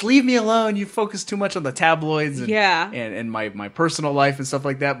 just leave me alone. You focus too much on the tabloids and my personal life and stuff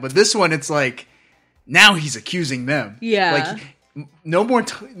like that. But this one, it's like, now he's accusing them. Yeah. Like, no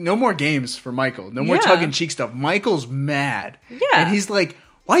more games for Michael. No more tongue-in-cheek stuff. Michael's mad. Yeah. And he's like,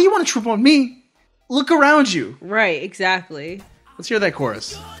 why you want to trip on me? Look around you. Right, exactly. Let's hear that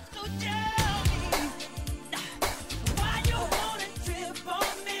chorus.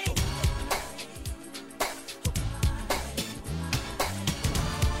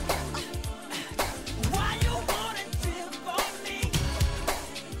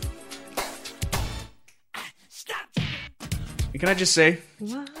 Can I just say,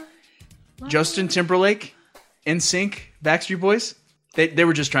 Justin Timberlake, NSYNC, Backstreet Boys, they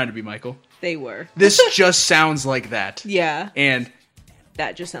were just trying to be Michael. They were. This just sounds like that. Yeah. And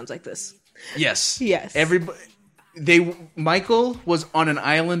that just sounds like this. Yes. Yes. Michael was on an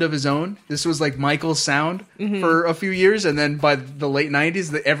island of his own. This was like Michael's sound for a few years, and then by the late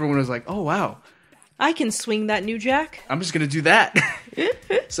 90s, everyone was like, oh, wow. I can swing that new jack. I'm just going to do that.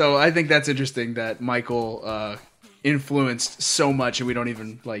 So I think that's interesting that Michael influenced so much and we don't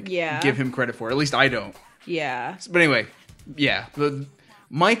even give him credit for it. At least I don't. Yeah. But anyway, yeah.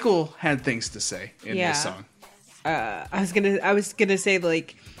 Michael had things to say in this song. I was gonna say,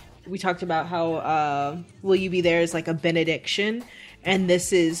 like, we talked about how Will You Be There is like a benediction, and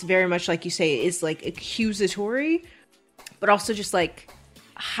this is very much like you say, is like accusatory, but also just like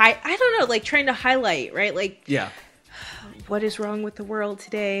I don't know, like trying to highlight, right? Like, yeah, what is wrong with the world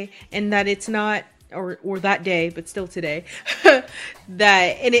today, and that it's not, or that day, but still today, and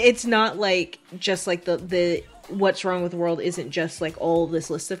it's not like just like the what's wrong with the world isn't just like all this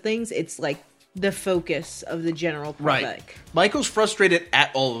list of things. It's like the focus of the general public. Right. Michael's frustrated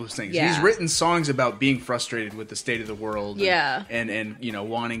at all those things. Yeah. He's written songs about being frustrated with the state of the world. Yeah. And you know,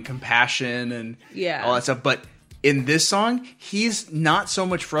 wanting compassion and yeah. all that stuff. But in this song, he's not so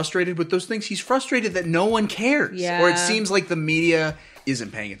much frustrated with those things. He's frustrated that no one cares. Yeah. Or it seems like the media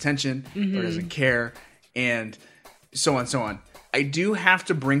isn't paying attention or doesn't care. And so on and so on. I do have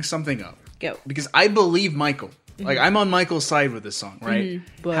to bring something up. Go. Because I believe Michael. Like, I'm on Michael's side with this song, right?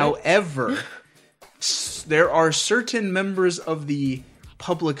 But... However, there are certain members of the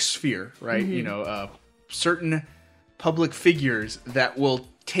public sphere, right? You know, certain public figures that will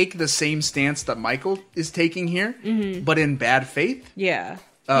take the same stance that Michael is taking here, but in bad faith. Yeah.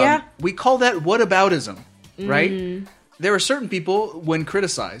 We call that whataboutism, right? There are certain people when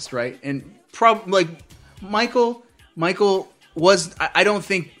criticized, right? And like Michael was, I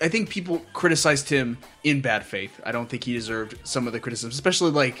think people criticized him in bad faith. I don't think he deserved some of the criticism,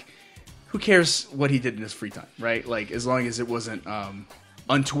 especially like, who cares what he did in his free time, right? Like, as long as it wasn't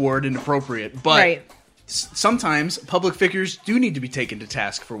untoward and inappropriate. But sometimes public figures do need to be taken to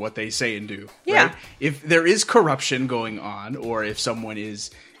task for what they say and do. Yeah. Right? If there is corruption going on, or if someone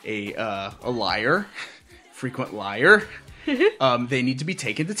is a liar, frequent liar, they need to be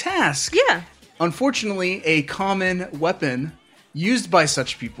taken to task. Yeah. Unfortunately, a common weapon used by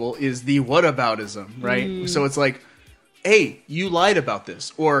such people is the whataboutism, right? So it's like, hey, you lied about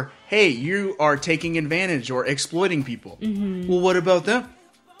this, or hey, you are taking advantage or exploiting people. Well, what about them?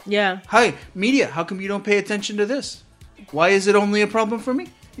 Yeah. Hi, media, how come you don't pay attention to this? Why is it only a problem for me?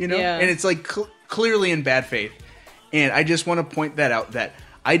 You know? Yeah. And it's like clearly in bad faith. And I just want to point that out, that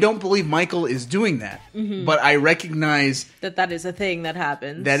I don't believe Michael is doing that, but I recognize that is a thing that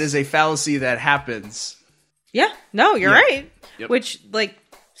happens. that is a fallacy that happens. Yeah. No, you're right. Yep. Which, like,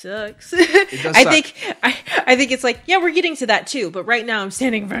 sucks. It does I suck. think I think it's like, yeah, we're getting to that too, but right now I'm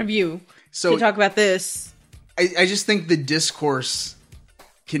standing in front of you to talk about this. I just think the discourse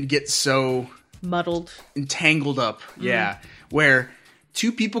can get so muddled, entangled up, where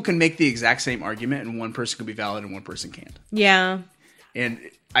two people can make the exact same argument and one person can be valid and one person can't. Yeah. And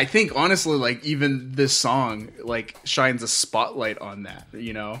I think honestly, like, even this song like shines a spotlight on that,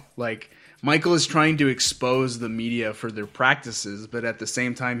 you know? Like, Michael is trying to expose the media for their practices, but at the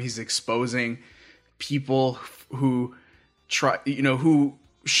same time he's exposing people who who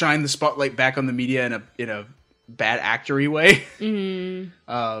shine the spotlight back on the media in a bad actory way.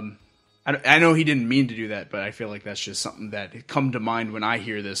 I know he didn't mean to do that, but I feel like that's just something that come to mind when I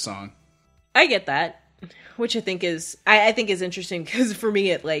hear this song. I get that, which I think is interesting, because for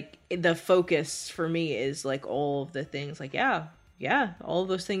me, it like the focus for me is like all of the things, like yeah, all of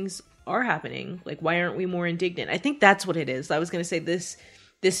those things are happening. Like, why aren't we more indignant? I think that's what it is. I was going to say this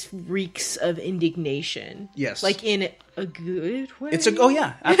reeks of indignation. Yes, like in a good way.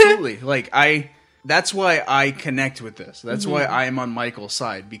 Absolutely. Like that's why I connect with this. That's why I am on Michael's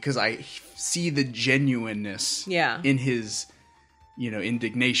side, because I see the genuineness in his,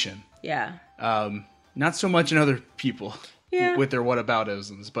 indignation. Yeah. Not so much in other people with their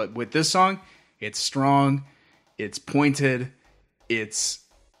whataboutisms, but with this song, it's strong, it's pointed, it's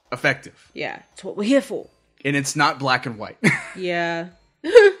effective. Yeah, it's what we're here for. And it's not black and white. Yeah.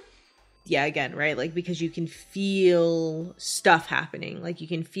 Yeah, again, right? Like, because you can feel stuff happening. Like, you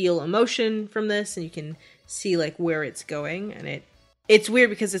can feel emotion from this, and you can see, like, where it's going. And it's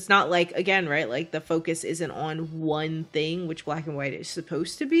weird because it's not like, again, right? Like, the focus isn't on one thing, which black and white is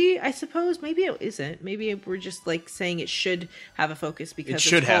supposed to be, I suppose. Maybe it isn't. Maybe we're just, like, saying it should have a focus because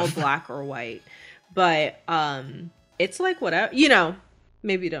it's called black or white. But, it's like, whatever,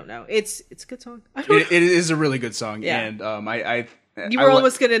 maybe you don't know. It's a good song. It is a really good song. Yeah. And, you were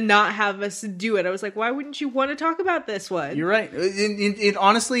almost going to not have us do it. I was like, why wouldn't you want to talk about this one? You're right.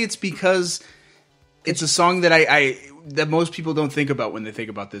 Honestly, it's because it's a song that that most people don't think about when they think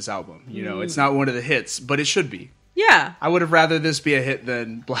about this album. It's not one of the hits, but it should be. Yeah. I would have rather this be a hit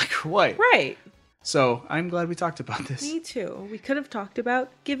than Black or White. Right. So I'm glad we talked about this. Me too. We could have talked about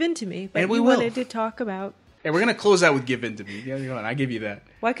Give In To Me, but and we wanted to talk about... Yeah, we're going to close out with Give In To Me. Yeah, go on. I give you that.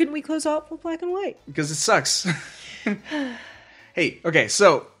 Why couldn't we close out with Black and White? Because it sucks. Hey, okay,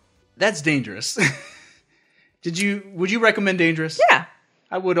 so that's Dangerous. Would you recommend Dangerous? Yeah.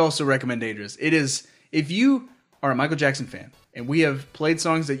 I would also recommend Dangerous. It is, if you are a Michael Jackson fan and we have played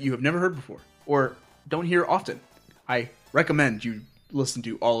songs that you have never heard before or don't hear often, I recommend you listen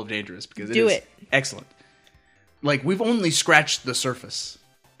to all of Dangerous, because it is excellent. Like, we've only scratched the surface.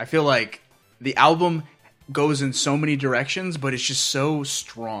 I feel like the album goes in so many directions, but it's just so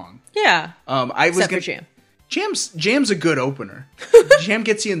strong. Yeah. Except for Jam. Jam's a good opener. Jam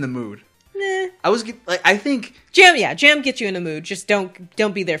gets you in the mood. Nah. I think Jam gets you in the mood. Just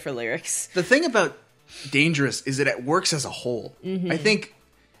don't be there for lyrics. The thing about Dangerous is that it works as a whole. I think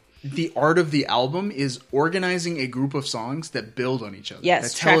the art of the album is organizing a group of songs that build on each other.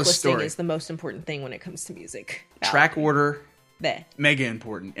 Yes, that tell track a story. listing is the most important thing when it comes to music. Track order, Bleh. mega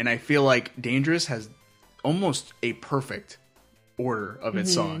important. And I feel like Dangerous has almost a perfect order of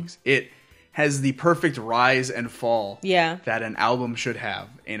its songs. It has the perfect rise and fall that an album should have.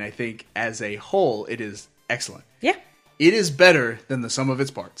 And I think as a whole, it is excellent. Yeah. It is better than the sum of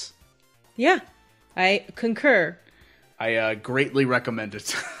its parts. Yeah. I concur. I greatly recommend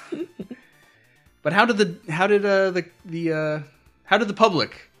it. But how did the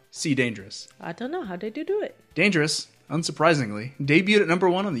public see Dangerous? I don't know. How did you do it? Dangerous, unsurprisingly, debuted at number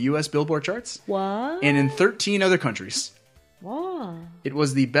 1 on the U.S. Billboard charts. What? And in 13 other countries. Wow. It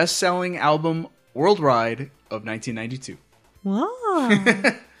was the best-selling album worldwide of 1992.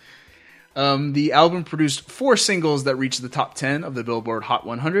 Wow. The album produced 4 singles that reached the top 10 of the Billboard Hot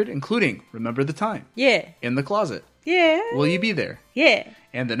 100, including Remember the Time, Yeah. In the Closet, Yeah. Will You Be There, Yeah.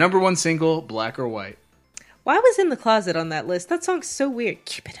 and the number 1 single, Black or White. Why was In the Closet on that list? That song's so weird.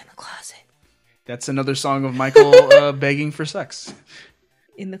 Keep it in the closet. That's another song of Michael begging for sex.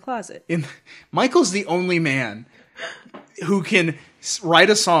 In the closet. Michael's the only man who can write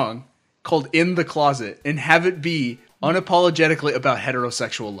a song called In the Closet and have it be unapologetically about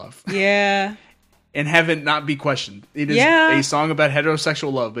heterosexual love. Yeah. And have it not be questioned. It is a song about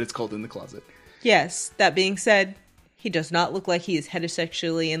heterosexual love, but it's called In the Closet. Yes. That being said, he does not look like he is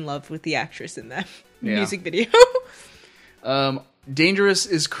heterosexually in love with the actress in that music video. Dangerous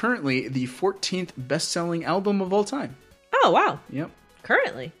is currently the 14th best-selling album of all time. Oh, wow. Yep.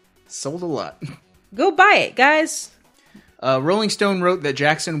 Currently. Sold a lot. Go buy it, guys. Rolling Stone wrote that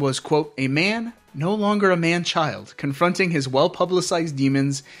Jackson was, quote, a man, no longer a man-child, confronting his well-publicized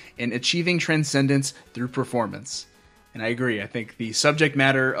demons and achieving transcendence through performance. And I agree. I think the subject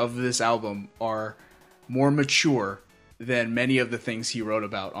matter of this album are more mature than many of the things he wrote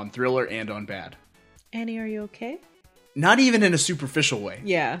about on Thriller and on Bad. Annie, are you okay? Not even in a superficial way.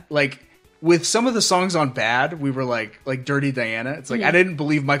 Yeah. Like, with some of the songs on Bad, we were like Dirty Diana. It's like, I didn't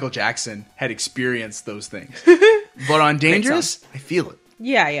believe Michael Jackson had experienced those things. But on Dangerous, I feel it.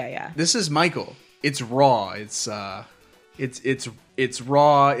 Yeah. This is Michael. It's raw. It's raw.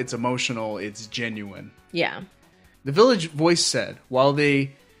 It's emotional. It's genuine. Yeah. The Village Voice said, while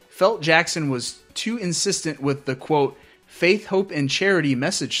they felt Jackson was too insistent with the, quote, faith, hope, and charity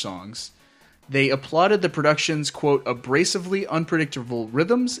message songs, they applauded the production's, quote, abrasively unpredictable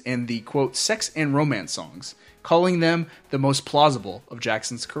rhythms and the, quote, sex and romance songs, calling them the most plausible of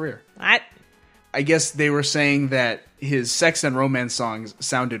Jackson's career. What? I guess they were saying that his sex and romance songs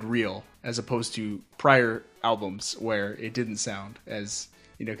sounded real, as opposed to prior albums where it didn't sound as,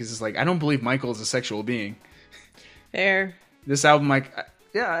 because it's like, I don't believe Michael is a sexual being. Fair. This album,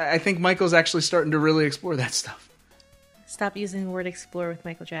 I think Michael's actually starting to really explore that stuff. Stop using the word explore with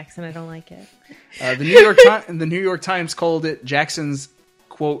Michael Jackson. I don't like it. The New York Times called it Jackson's,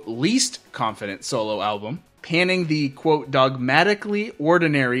 quote, least confident solo album, panning the, quote, dogmatically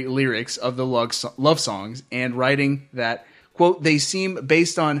ordinary lyrics of the love songs and writing that, quote, they seem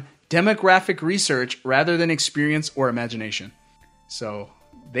based on demographic research rather than experience or imagination. So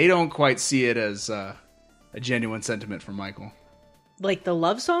they don't quite see it as a genuine sentiment from Michael. Like the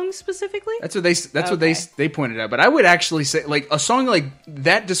love songs specifically? That's what they pointed out. But I would actually say, like, a song like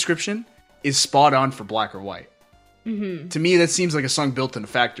that description is spot on for Black or White. Mm-hmm. To me, that seems like a song built in a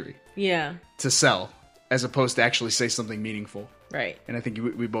factory. Yeah. To sell, as opposed to actually say something meaningful. Right. And I think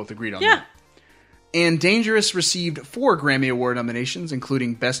we both agreed on that. And Dangerous received 4 Grammy Award nominations,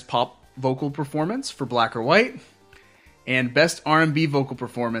 including Best Pop Vocal Performance for Black or White, and Best R&B Vocal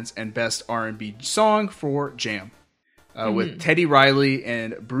Performance and Best R&B Song for Jam. With Teddy Riley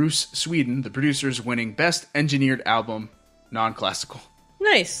and Bruce Sweden, the producers, winning Best Engineered Album, Non-Classical.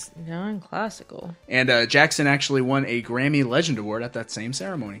 Nice. Non-classical. And Jackson actually won a Grammy Legend Award at that same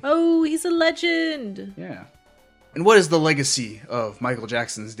ceremony. Oh, he's a legend. Yeah. And what is the legacy of Michael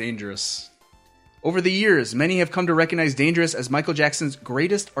Jackson's Dangerous? Over the years, many have come to recognize Dangerous as Michael Jackson's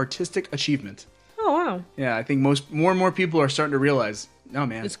greatest artistic achievement. Oh, wow. Yeah, I think more and more people are starting to realize, no,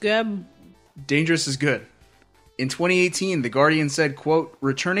 man. It's good. Dangerous is good. In 2018, The Guardian said, quote,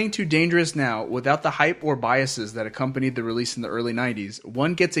 returning to Dangerous now, without the hype or biases that accompanied the release in the early 90s,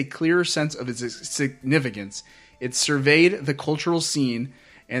 one gets a clearer sense of its significance. It surveyed the cultural scene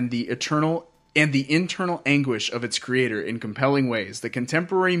and the internal anguish of its creator in compelling ways. The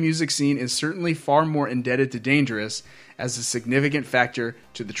contemporary music scene is certainly far more indebted to Dangerous as a significant factor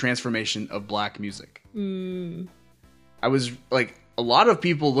to the transformation of black music. I was like, a lot of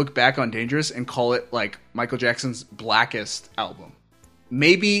people look back on Dangerous and call it like Michael Jackson's blackest album.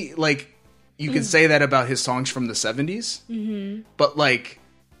 Maybe like you could say that about his songs from the 70s, but like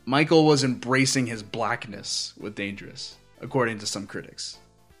Michael was embracing his blackness with Dangerous, according to some critics.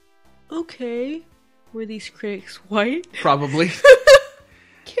 Okay. Were these critics white? Probably.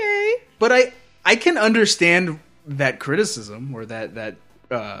 Okay. But I can understand that criticism or that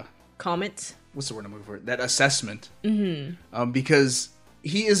comment. What's the word I'm looking for? That assessment. Because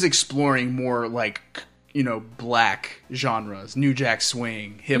he is exploring more like, black genres, New Jack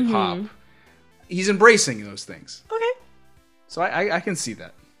Swing, hip hop. He's embracing those things. Okay. So I can see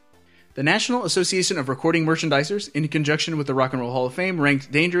that. The National Association of Recording Merchandisers, in conjunction with the Rock and Roll Hall of Fame,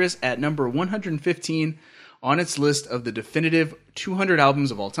 ranked Dangerous at number 115 on its list of the definitive 200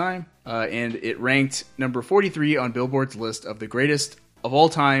 albums of all time, and it ranked number 43 on Billboard's list of the greatest of all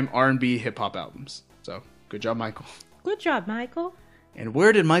time R&B hip-hop albums. So, good job, Michael. Good job, Michael. And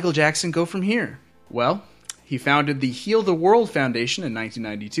where did Michael Jackson go from here? Well, he founded the Heal the World Foundation in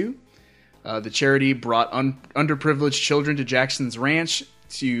 1992. The charity brought underprivileged children to Jackson's ranch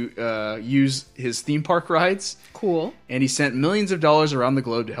to use his theme park rides. Cool. And he sent millions of dollars around the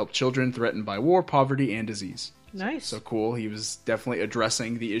globe to help children threatened by war, poverty, and disease. Nice. So cool. He was definitely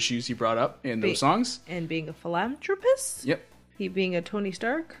addressing the issues he brought up in those songs. And being a philanthropist. Yep. He being a Tony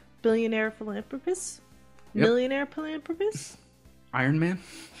Stark, billionaire philanthropist, Yep. millionaire philanthropist. Iron Man.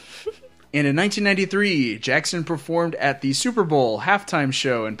 And in 1993, Jackson performed at the Super Bowl halftime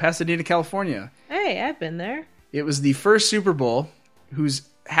show in Pasadena, California. Hey, I've been there. It was the first Super Bowl whose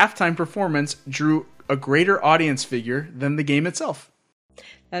halftime performance drew a greater audience figure than the game itself.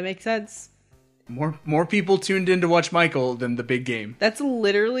 That makes sense. More people tuned in to watch Michael than the big game. That's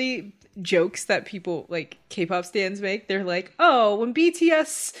literally jokes that people, like, K-pop stans make. They're like, oh, when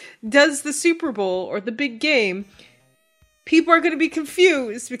BTS does the Super Bowl or the big game, people are going to be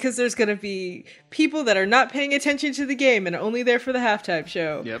confused because there's going to be people that are not paying attention to the game and only there for the halftime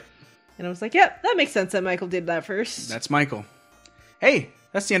show. Yep. And I was like, yep, that makes sense that Michael did that first. That's Michael. Hey,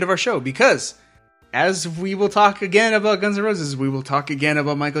 that's the end of our show, because as we will talk again about Guns N' Roses, we will talk again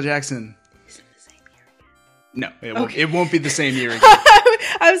about Michael Jackson. Is it the same year again? No, it won't be the same year again.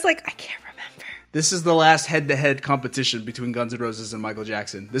 I was like, I can't remember. This is the last head-to-head competition between Guns N' Roses and Michael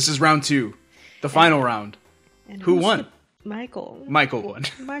Jackson. This is round 2, the final round. And Who won? Michael. Michael won.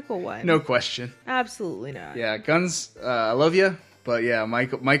 Michael won. No question. Absolutely not. Yeah, Guns, I love you, but yeah,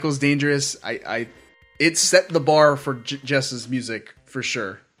 Michael's Dangerous. It set the bar for Jess's music for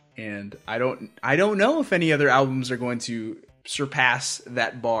sure, and I don't know if any other albums are going to surpass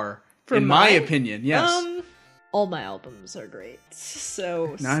that bar. In my opinion, yes. All my albums are great,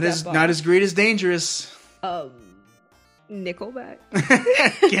 so not as great as Dangerous. Nickelback.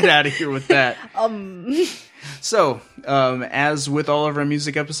 Get out of here with that. So, as with all of our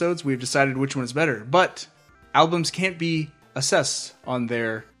music episodes, we've decided which one is better, but albums can't be assessed on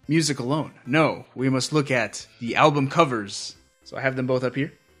their music alone. No, we must look at the album covers. So I have them both up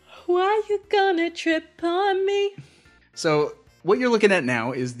here. Why you gonna trip on me? So what you're looking at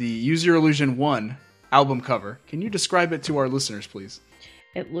now is the Use Your Illusion 1 album cover. Can you describe it to our listeners, please?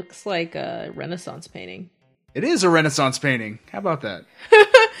 It looks like a Renaissance painting. It is a Renaissance painting. How about that?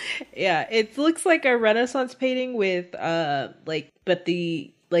 Yeah, it looks like a Renaissance painting with a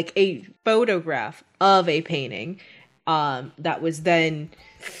photograph of a painting that was then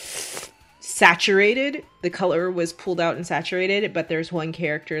saturated. The color was pulled out and saturated, but there's one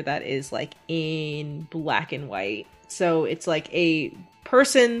character that is like in black and white. So it's like a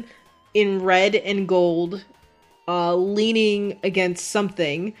person in red and gold leaning against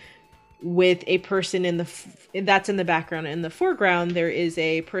something, with a person that's in the background. In the foreground, there is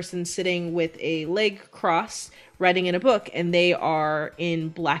a person sitting with a leg crossed, writing in a book, and they are in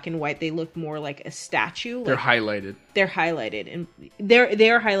black and white. They look more like a statue. They're highlighted. They're highlighted, and they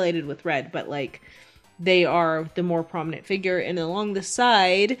are highlighted with red, but like they are the more prominent figure. And along the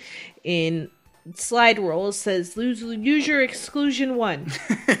side, in slide rules, says use your exclusion 1.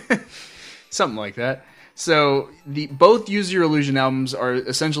 Something like that. So both Use Your Illusion albums are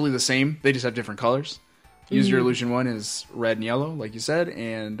essentially the same. They just have different colors. Use Your Illusion 1 is red and yellow, like you said,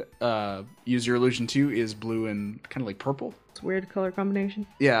 and Use Your Illusion 2 is blue and kind of like purple. It's a weird color combination.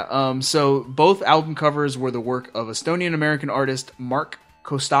 Yeah, so both album covers were the work of Estonian-American artist Mark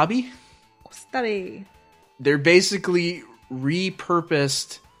Kostabi. They're basically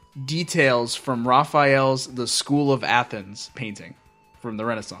repurposed details from Raphael's The School of Athens painting from the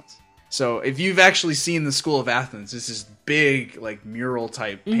Renaissance. So if you've actually seen the School of Athens, it's this big like mural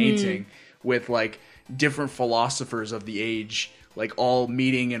type painting with like different philosophers of the age, like all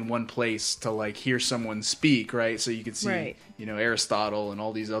meeting in one place to like hear someone speak, right? So you can see, Aristotle and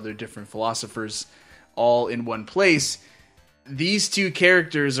all these other different philosophers all in one place. These two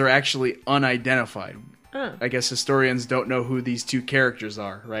characters are actually unidentified. I guess historians don't know who these two characters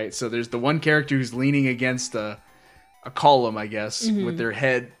are, right? So there's the one character who's leaning against a column, I guess, with their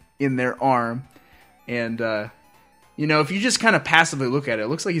head in their arm, and if you just kind of passively look at it, it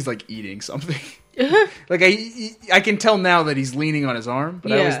looks like he's like eating something. Like I can tell now that he's leaning on his arm,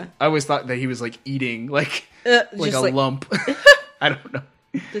 but I always thought that he was like eating like a lump. I don't know.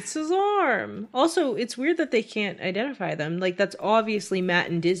 It's his arm. Also, it's weird that they can't identify them. Like that's obviously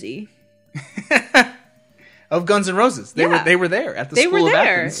Matt and Dizzy. of Guns N' Roses. They were there at the School of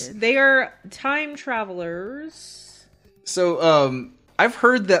Athens. They are time travelers. So I've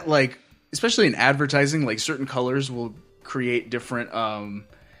heard that, like, especially in advertising, like certain colors will create different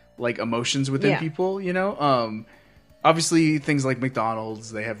like emotions within people, you know? Obviously things like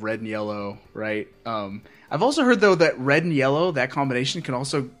McDonald's, they have red and yellow, right? I've also heard though that red and yellow, that combination can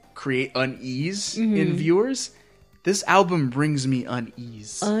also create unease in viewers. This album brings me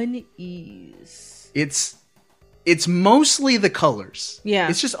unease. It's mostly the colors. Yeah.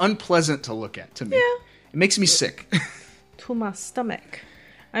 It's just unpleasant to look at to me. Yeah. It makes me sick. To my stomach.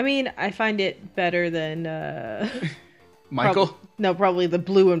 I mean, I find it better than Michael? Probably the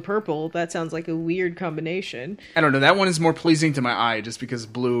blue and purple. That sounds like a weird combination. I don't know. That one is more pleasing to my eye just because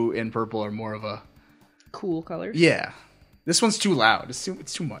blue and purple are more of a cool colors. Yeah. This one's too loud. It's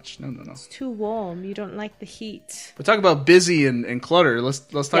too much. No. It's too warm. You don't like the heat. We'll talk about busy and clutter. Let's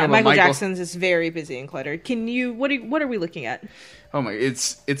talk about Michael Jackson's is very busy and cluttered. Can you what are we looking at? Oh my,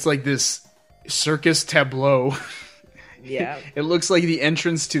 it's like this circus tableau. Yeah. It looks like the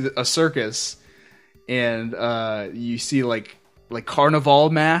entrance to a circus, and you see like carnival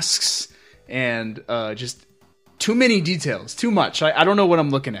masks and just too many details, too much. I don't know what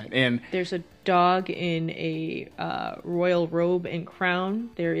I'm looking at. And there's a dog in a royal robe and crown.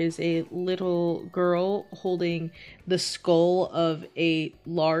 There is a little girl holding the skull of a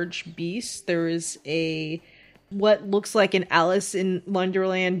large beast. There is what looks like an Alice in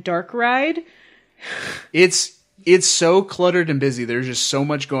Wonderland dark ride. It's so cluttered and busy. There's just so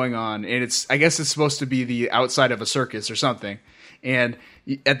much going on, and I guess it's supposed to be the outside of a circus or something. And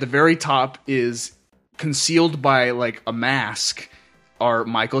at the very top is concealed by like a mask are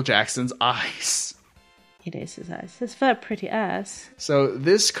Michael Jackson's eyes. It is his eyes. His very pretty eyes. So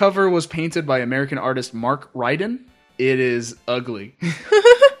this cover was painted by American artist Mark Ryden. It is ugly.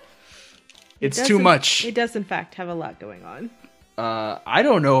 It's too much. It does in fact have a lot going on. I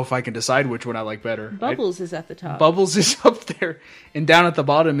don't know if I can decide which one I like better. Bubbles is at the top. Bubbles is up there. And down at the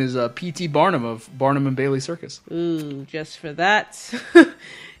bottom is P.T. Barnum of Barnum and Bailey Circus. Ooh, just for that,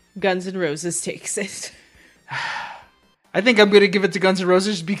 Guns N' Roses takes it. I think I'm going to give it to Guns N'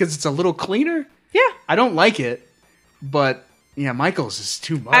 Roses because it's a little cleaner. Yeah. I don't like it, but yeah, Michael's is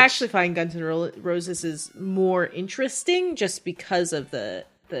too much. I actually find Guns N' Roses is more interesting just because of the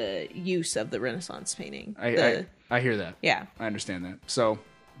use of the Renaissance painting. I hear that. Yeah. I understand that. So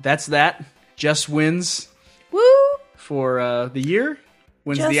that's that. Jess wins. Woo! For the year.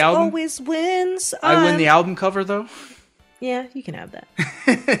 Wins Jess the album. Always wins. I win the album cover though. Yeah, you can have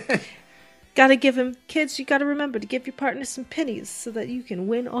that. Gotta give him, kids, you gotta remember to give your partner some pennies so that you can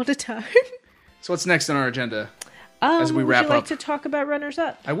win all the time. So what's next on our agenda as we wrap up? Would you like to talk about Runners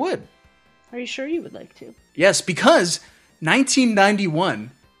Up? I would. Are you sure you would like to? Yes, because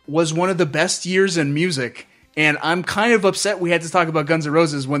 1991 was one of the best years in music, and I'm kind of upset we had to talk about Guns N'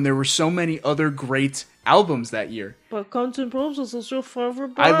 Roses when there were so many other great albums that year. But Guns N' Roses is your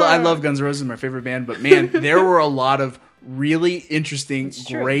favorite band. I love Guns N' Roses, my favorite band, but man, there were a lot of really interesting,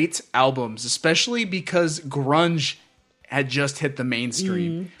 great albums, especially because grunge had just hit the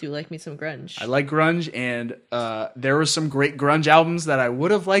mainstream. Do you like me some grunge? I like grunge, and there were some great grunge albums that I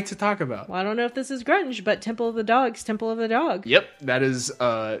would have liked to talk about. Well, I don't know if this is grunge, but Temple of the Dog. Yep, that is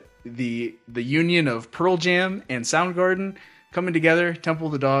the union of Pearl Jam and Soundgarden coming together. Temple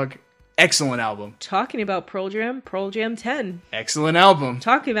of the Dog, excellent album. Talking about Pearl Jam 10. Excellent album.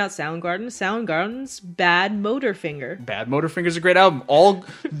 Talking about Soundgarden's Bad Motorfinger. Bad Motorfinger's a great album.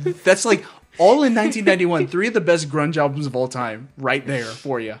 That's like all in 1991. 3 of the best grunge albums of all time, right there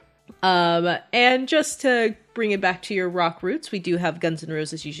for you. And just to bring it back to your rock roots, we do have Guns N'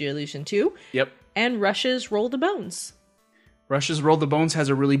 Roses' Use Your Illusion 2. Yep. And Rush's Roll the Bones. Rush's Roll the Bones has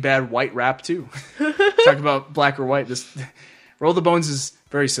a really bad white rap too. Talk about black or white. This Roll the Bones is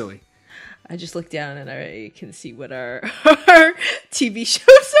very silly. I just looked down and I can see what our TV shows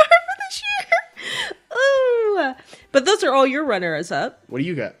are for this year. Oh, but those are all your runners up. What do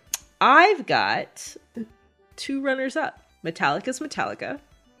you got? I've got 2 runners up. Metallica's Metallica.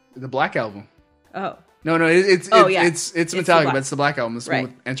 The Black Album. Oh. No, it's Metallica, but it's the Black Album. It's the one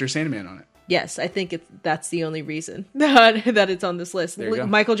with Enter Sandman on it. Yes, I think that's the only reason that it's on this list. There you go.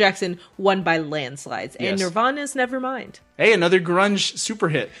 Michael Jackson won by landslides, and Nirvana's Nevermind. Hey, another grunge super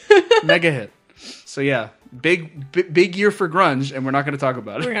hit, mega hit. So yeah, big year for grunge, and we're not going to talk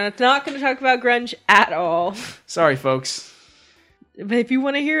about it. We're not going to talk about grunge at all. Sorry, folks. But if you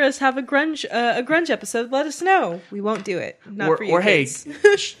want to hear us have a grunge episode, let us know. We won't do it. Not for you. Or kids.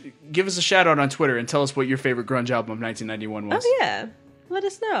 Hey, give us a shout out on Twitter and tell us what your favorite grunge album of 1991 was. Oh yeah, let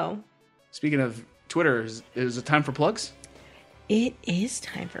us know. Speaking of Twitter, is it time for plugs? It is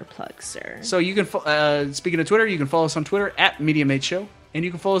time for plugs, sir. So you can, speaking of Twitter, you can follow us on Twitter at Medium8 Show, and you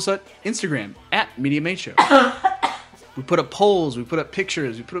can follow us on Instagram at Medium8 Show. We put up polls, we put up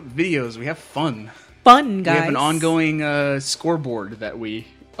pictures, we put up videos, we have fun. Fun, guys. We have an ongoing scoreboard that we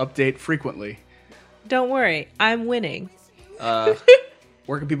update frequently. Don't worry, I'm winning. Where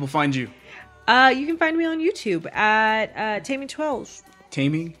can people find you? You can find me on YouTube at Taming Tales.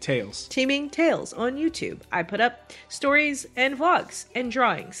 Taming Tales. Taming Tales on YouTube. I put up stories and vlogs and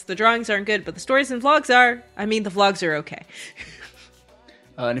drawings. The drawings aren't good, but the stories and vlogs are. I mean, the vlogs are okay.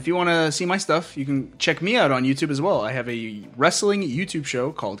 And if you want to see my stuff, you can check me out on YouTube as well. I have a wrestling YouTube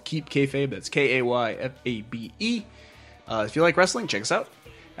show called Keep Kayfabe. That's Kayfabe. If you like wrestling, check us out.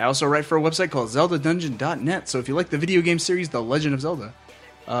 I also write for a website called ZeldaDungeon.net. So if you like the video game series The Legend of Zelda,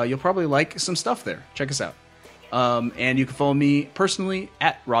 you'll probably like some stuff there. Check us out. And you can follow me personally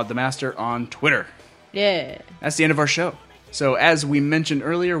at Rod the Master on Twitter. Yeah. That's the end of our show. So as we mentioned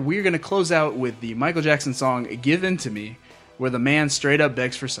earlier, we're going to close out with the Michael Jackson song Give In To Me, where the man straight up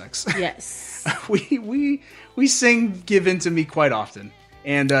begs for sex. Yes. we sing Give In To Me quite often.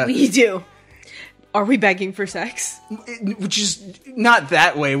 And we do. Are we begging for sex? Which is not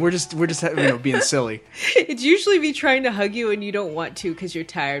that way. We're just being silly. It's usually me trying to hug you and you don't want to because you're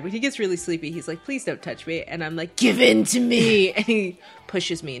tired. When he gets really sleepy, he's like, please don't touch me. And I'm like, give in to me. And he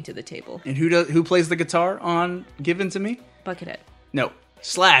pushes me into the table. And who plays the guitar on Give In To Me? Buckethead. No.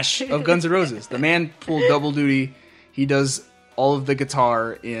 Slash of Guns N' Roses. The man pulled double duty. He does all of the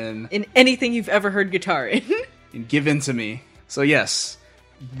guitar in anything you've ever heard guitar in Give In To Me. So yes,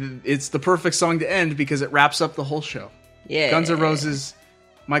 it's the perfect song to end because it wraps up the whole show. Yeah. Guns N' Roses,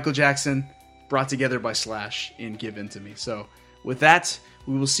 Michael Jackson, brought together by Slash in Give In To Me. So with that,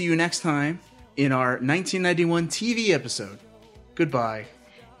 we will see you next time in our 1991 TV episode. Goodbye.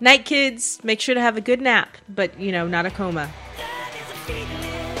 Night, kids. Make sure to have a good nap, but, not a coma. That is a feeling.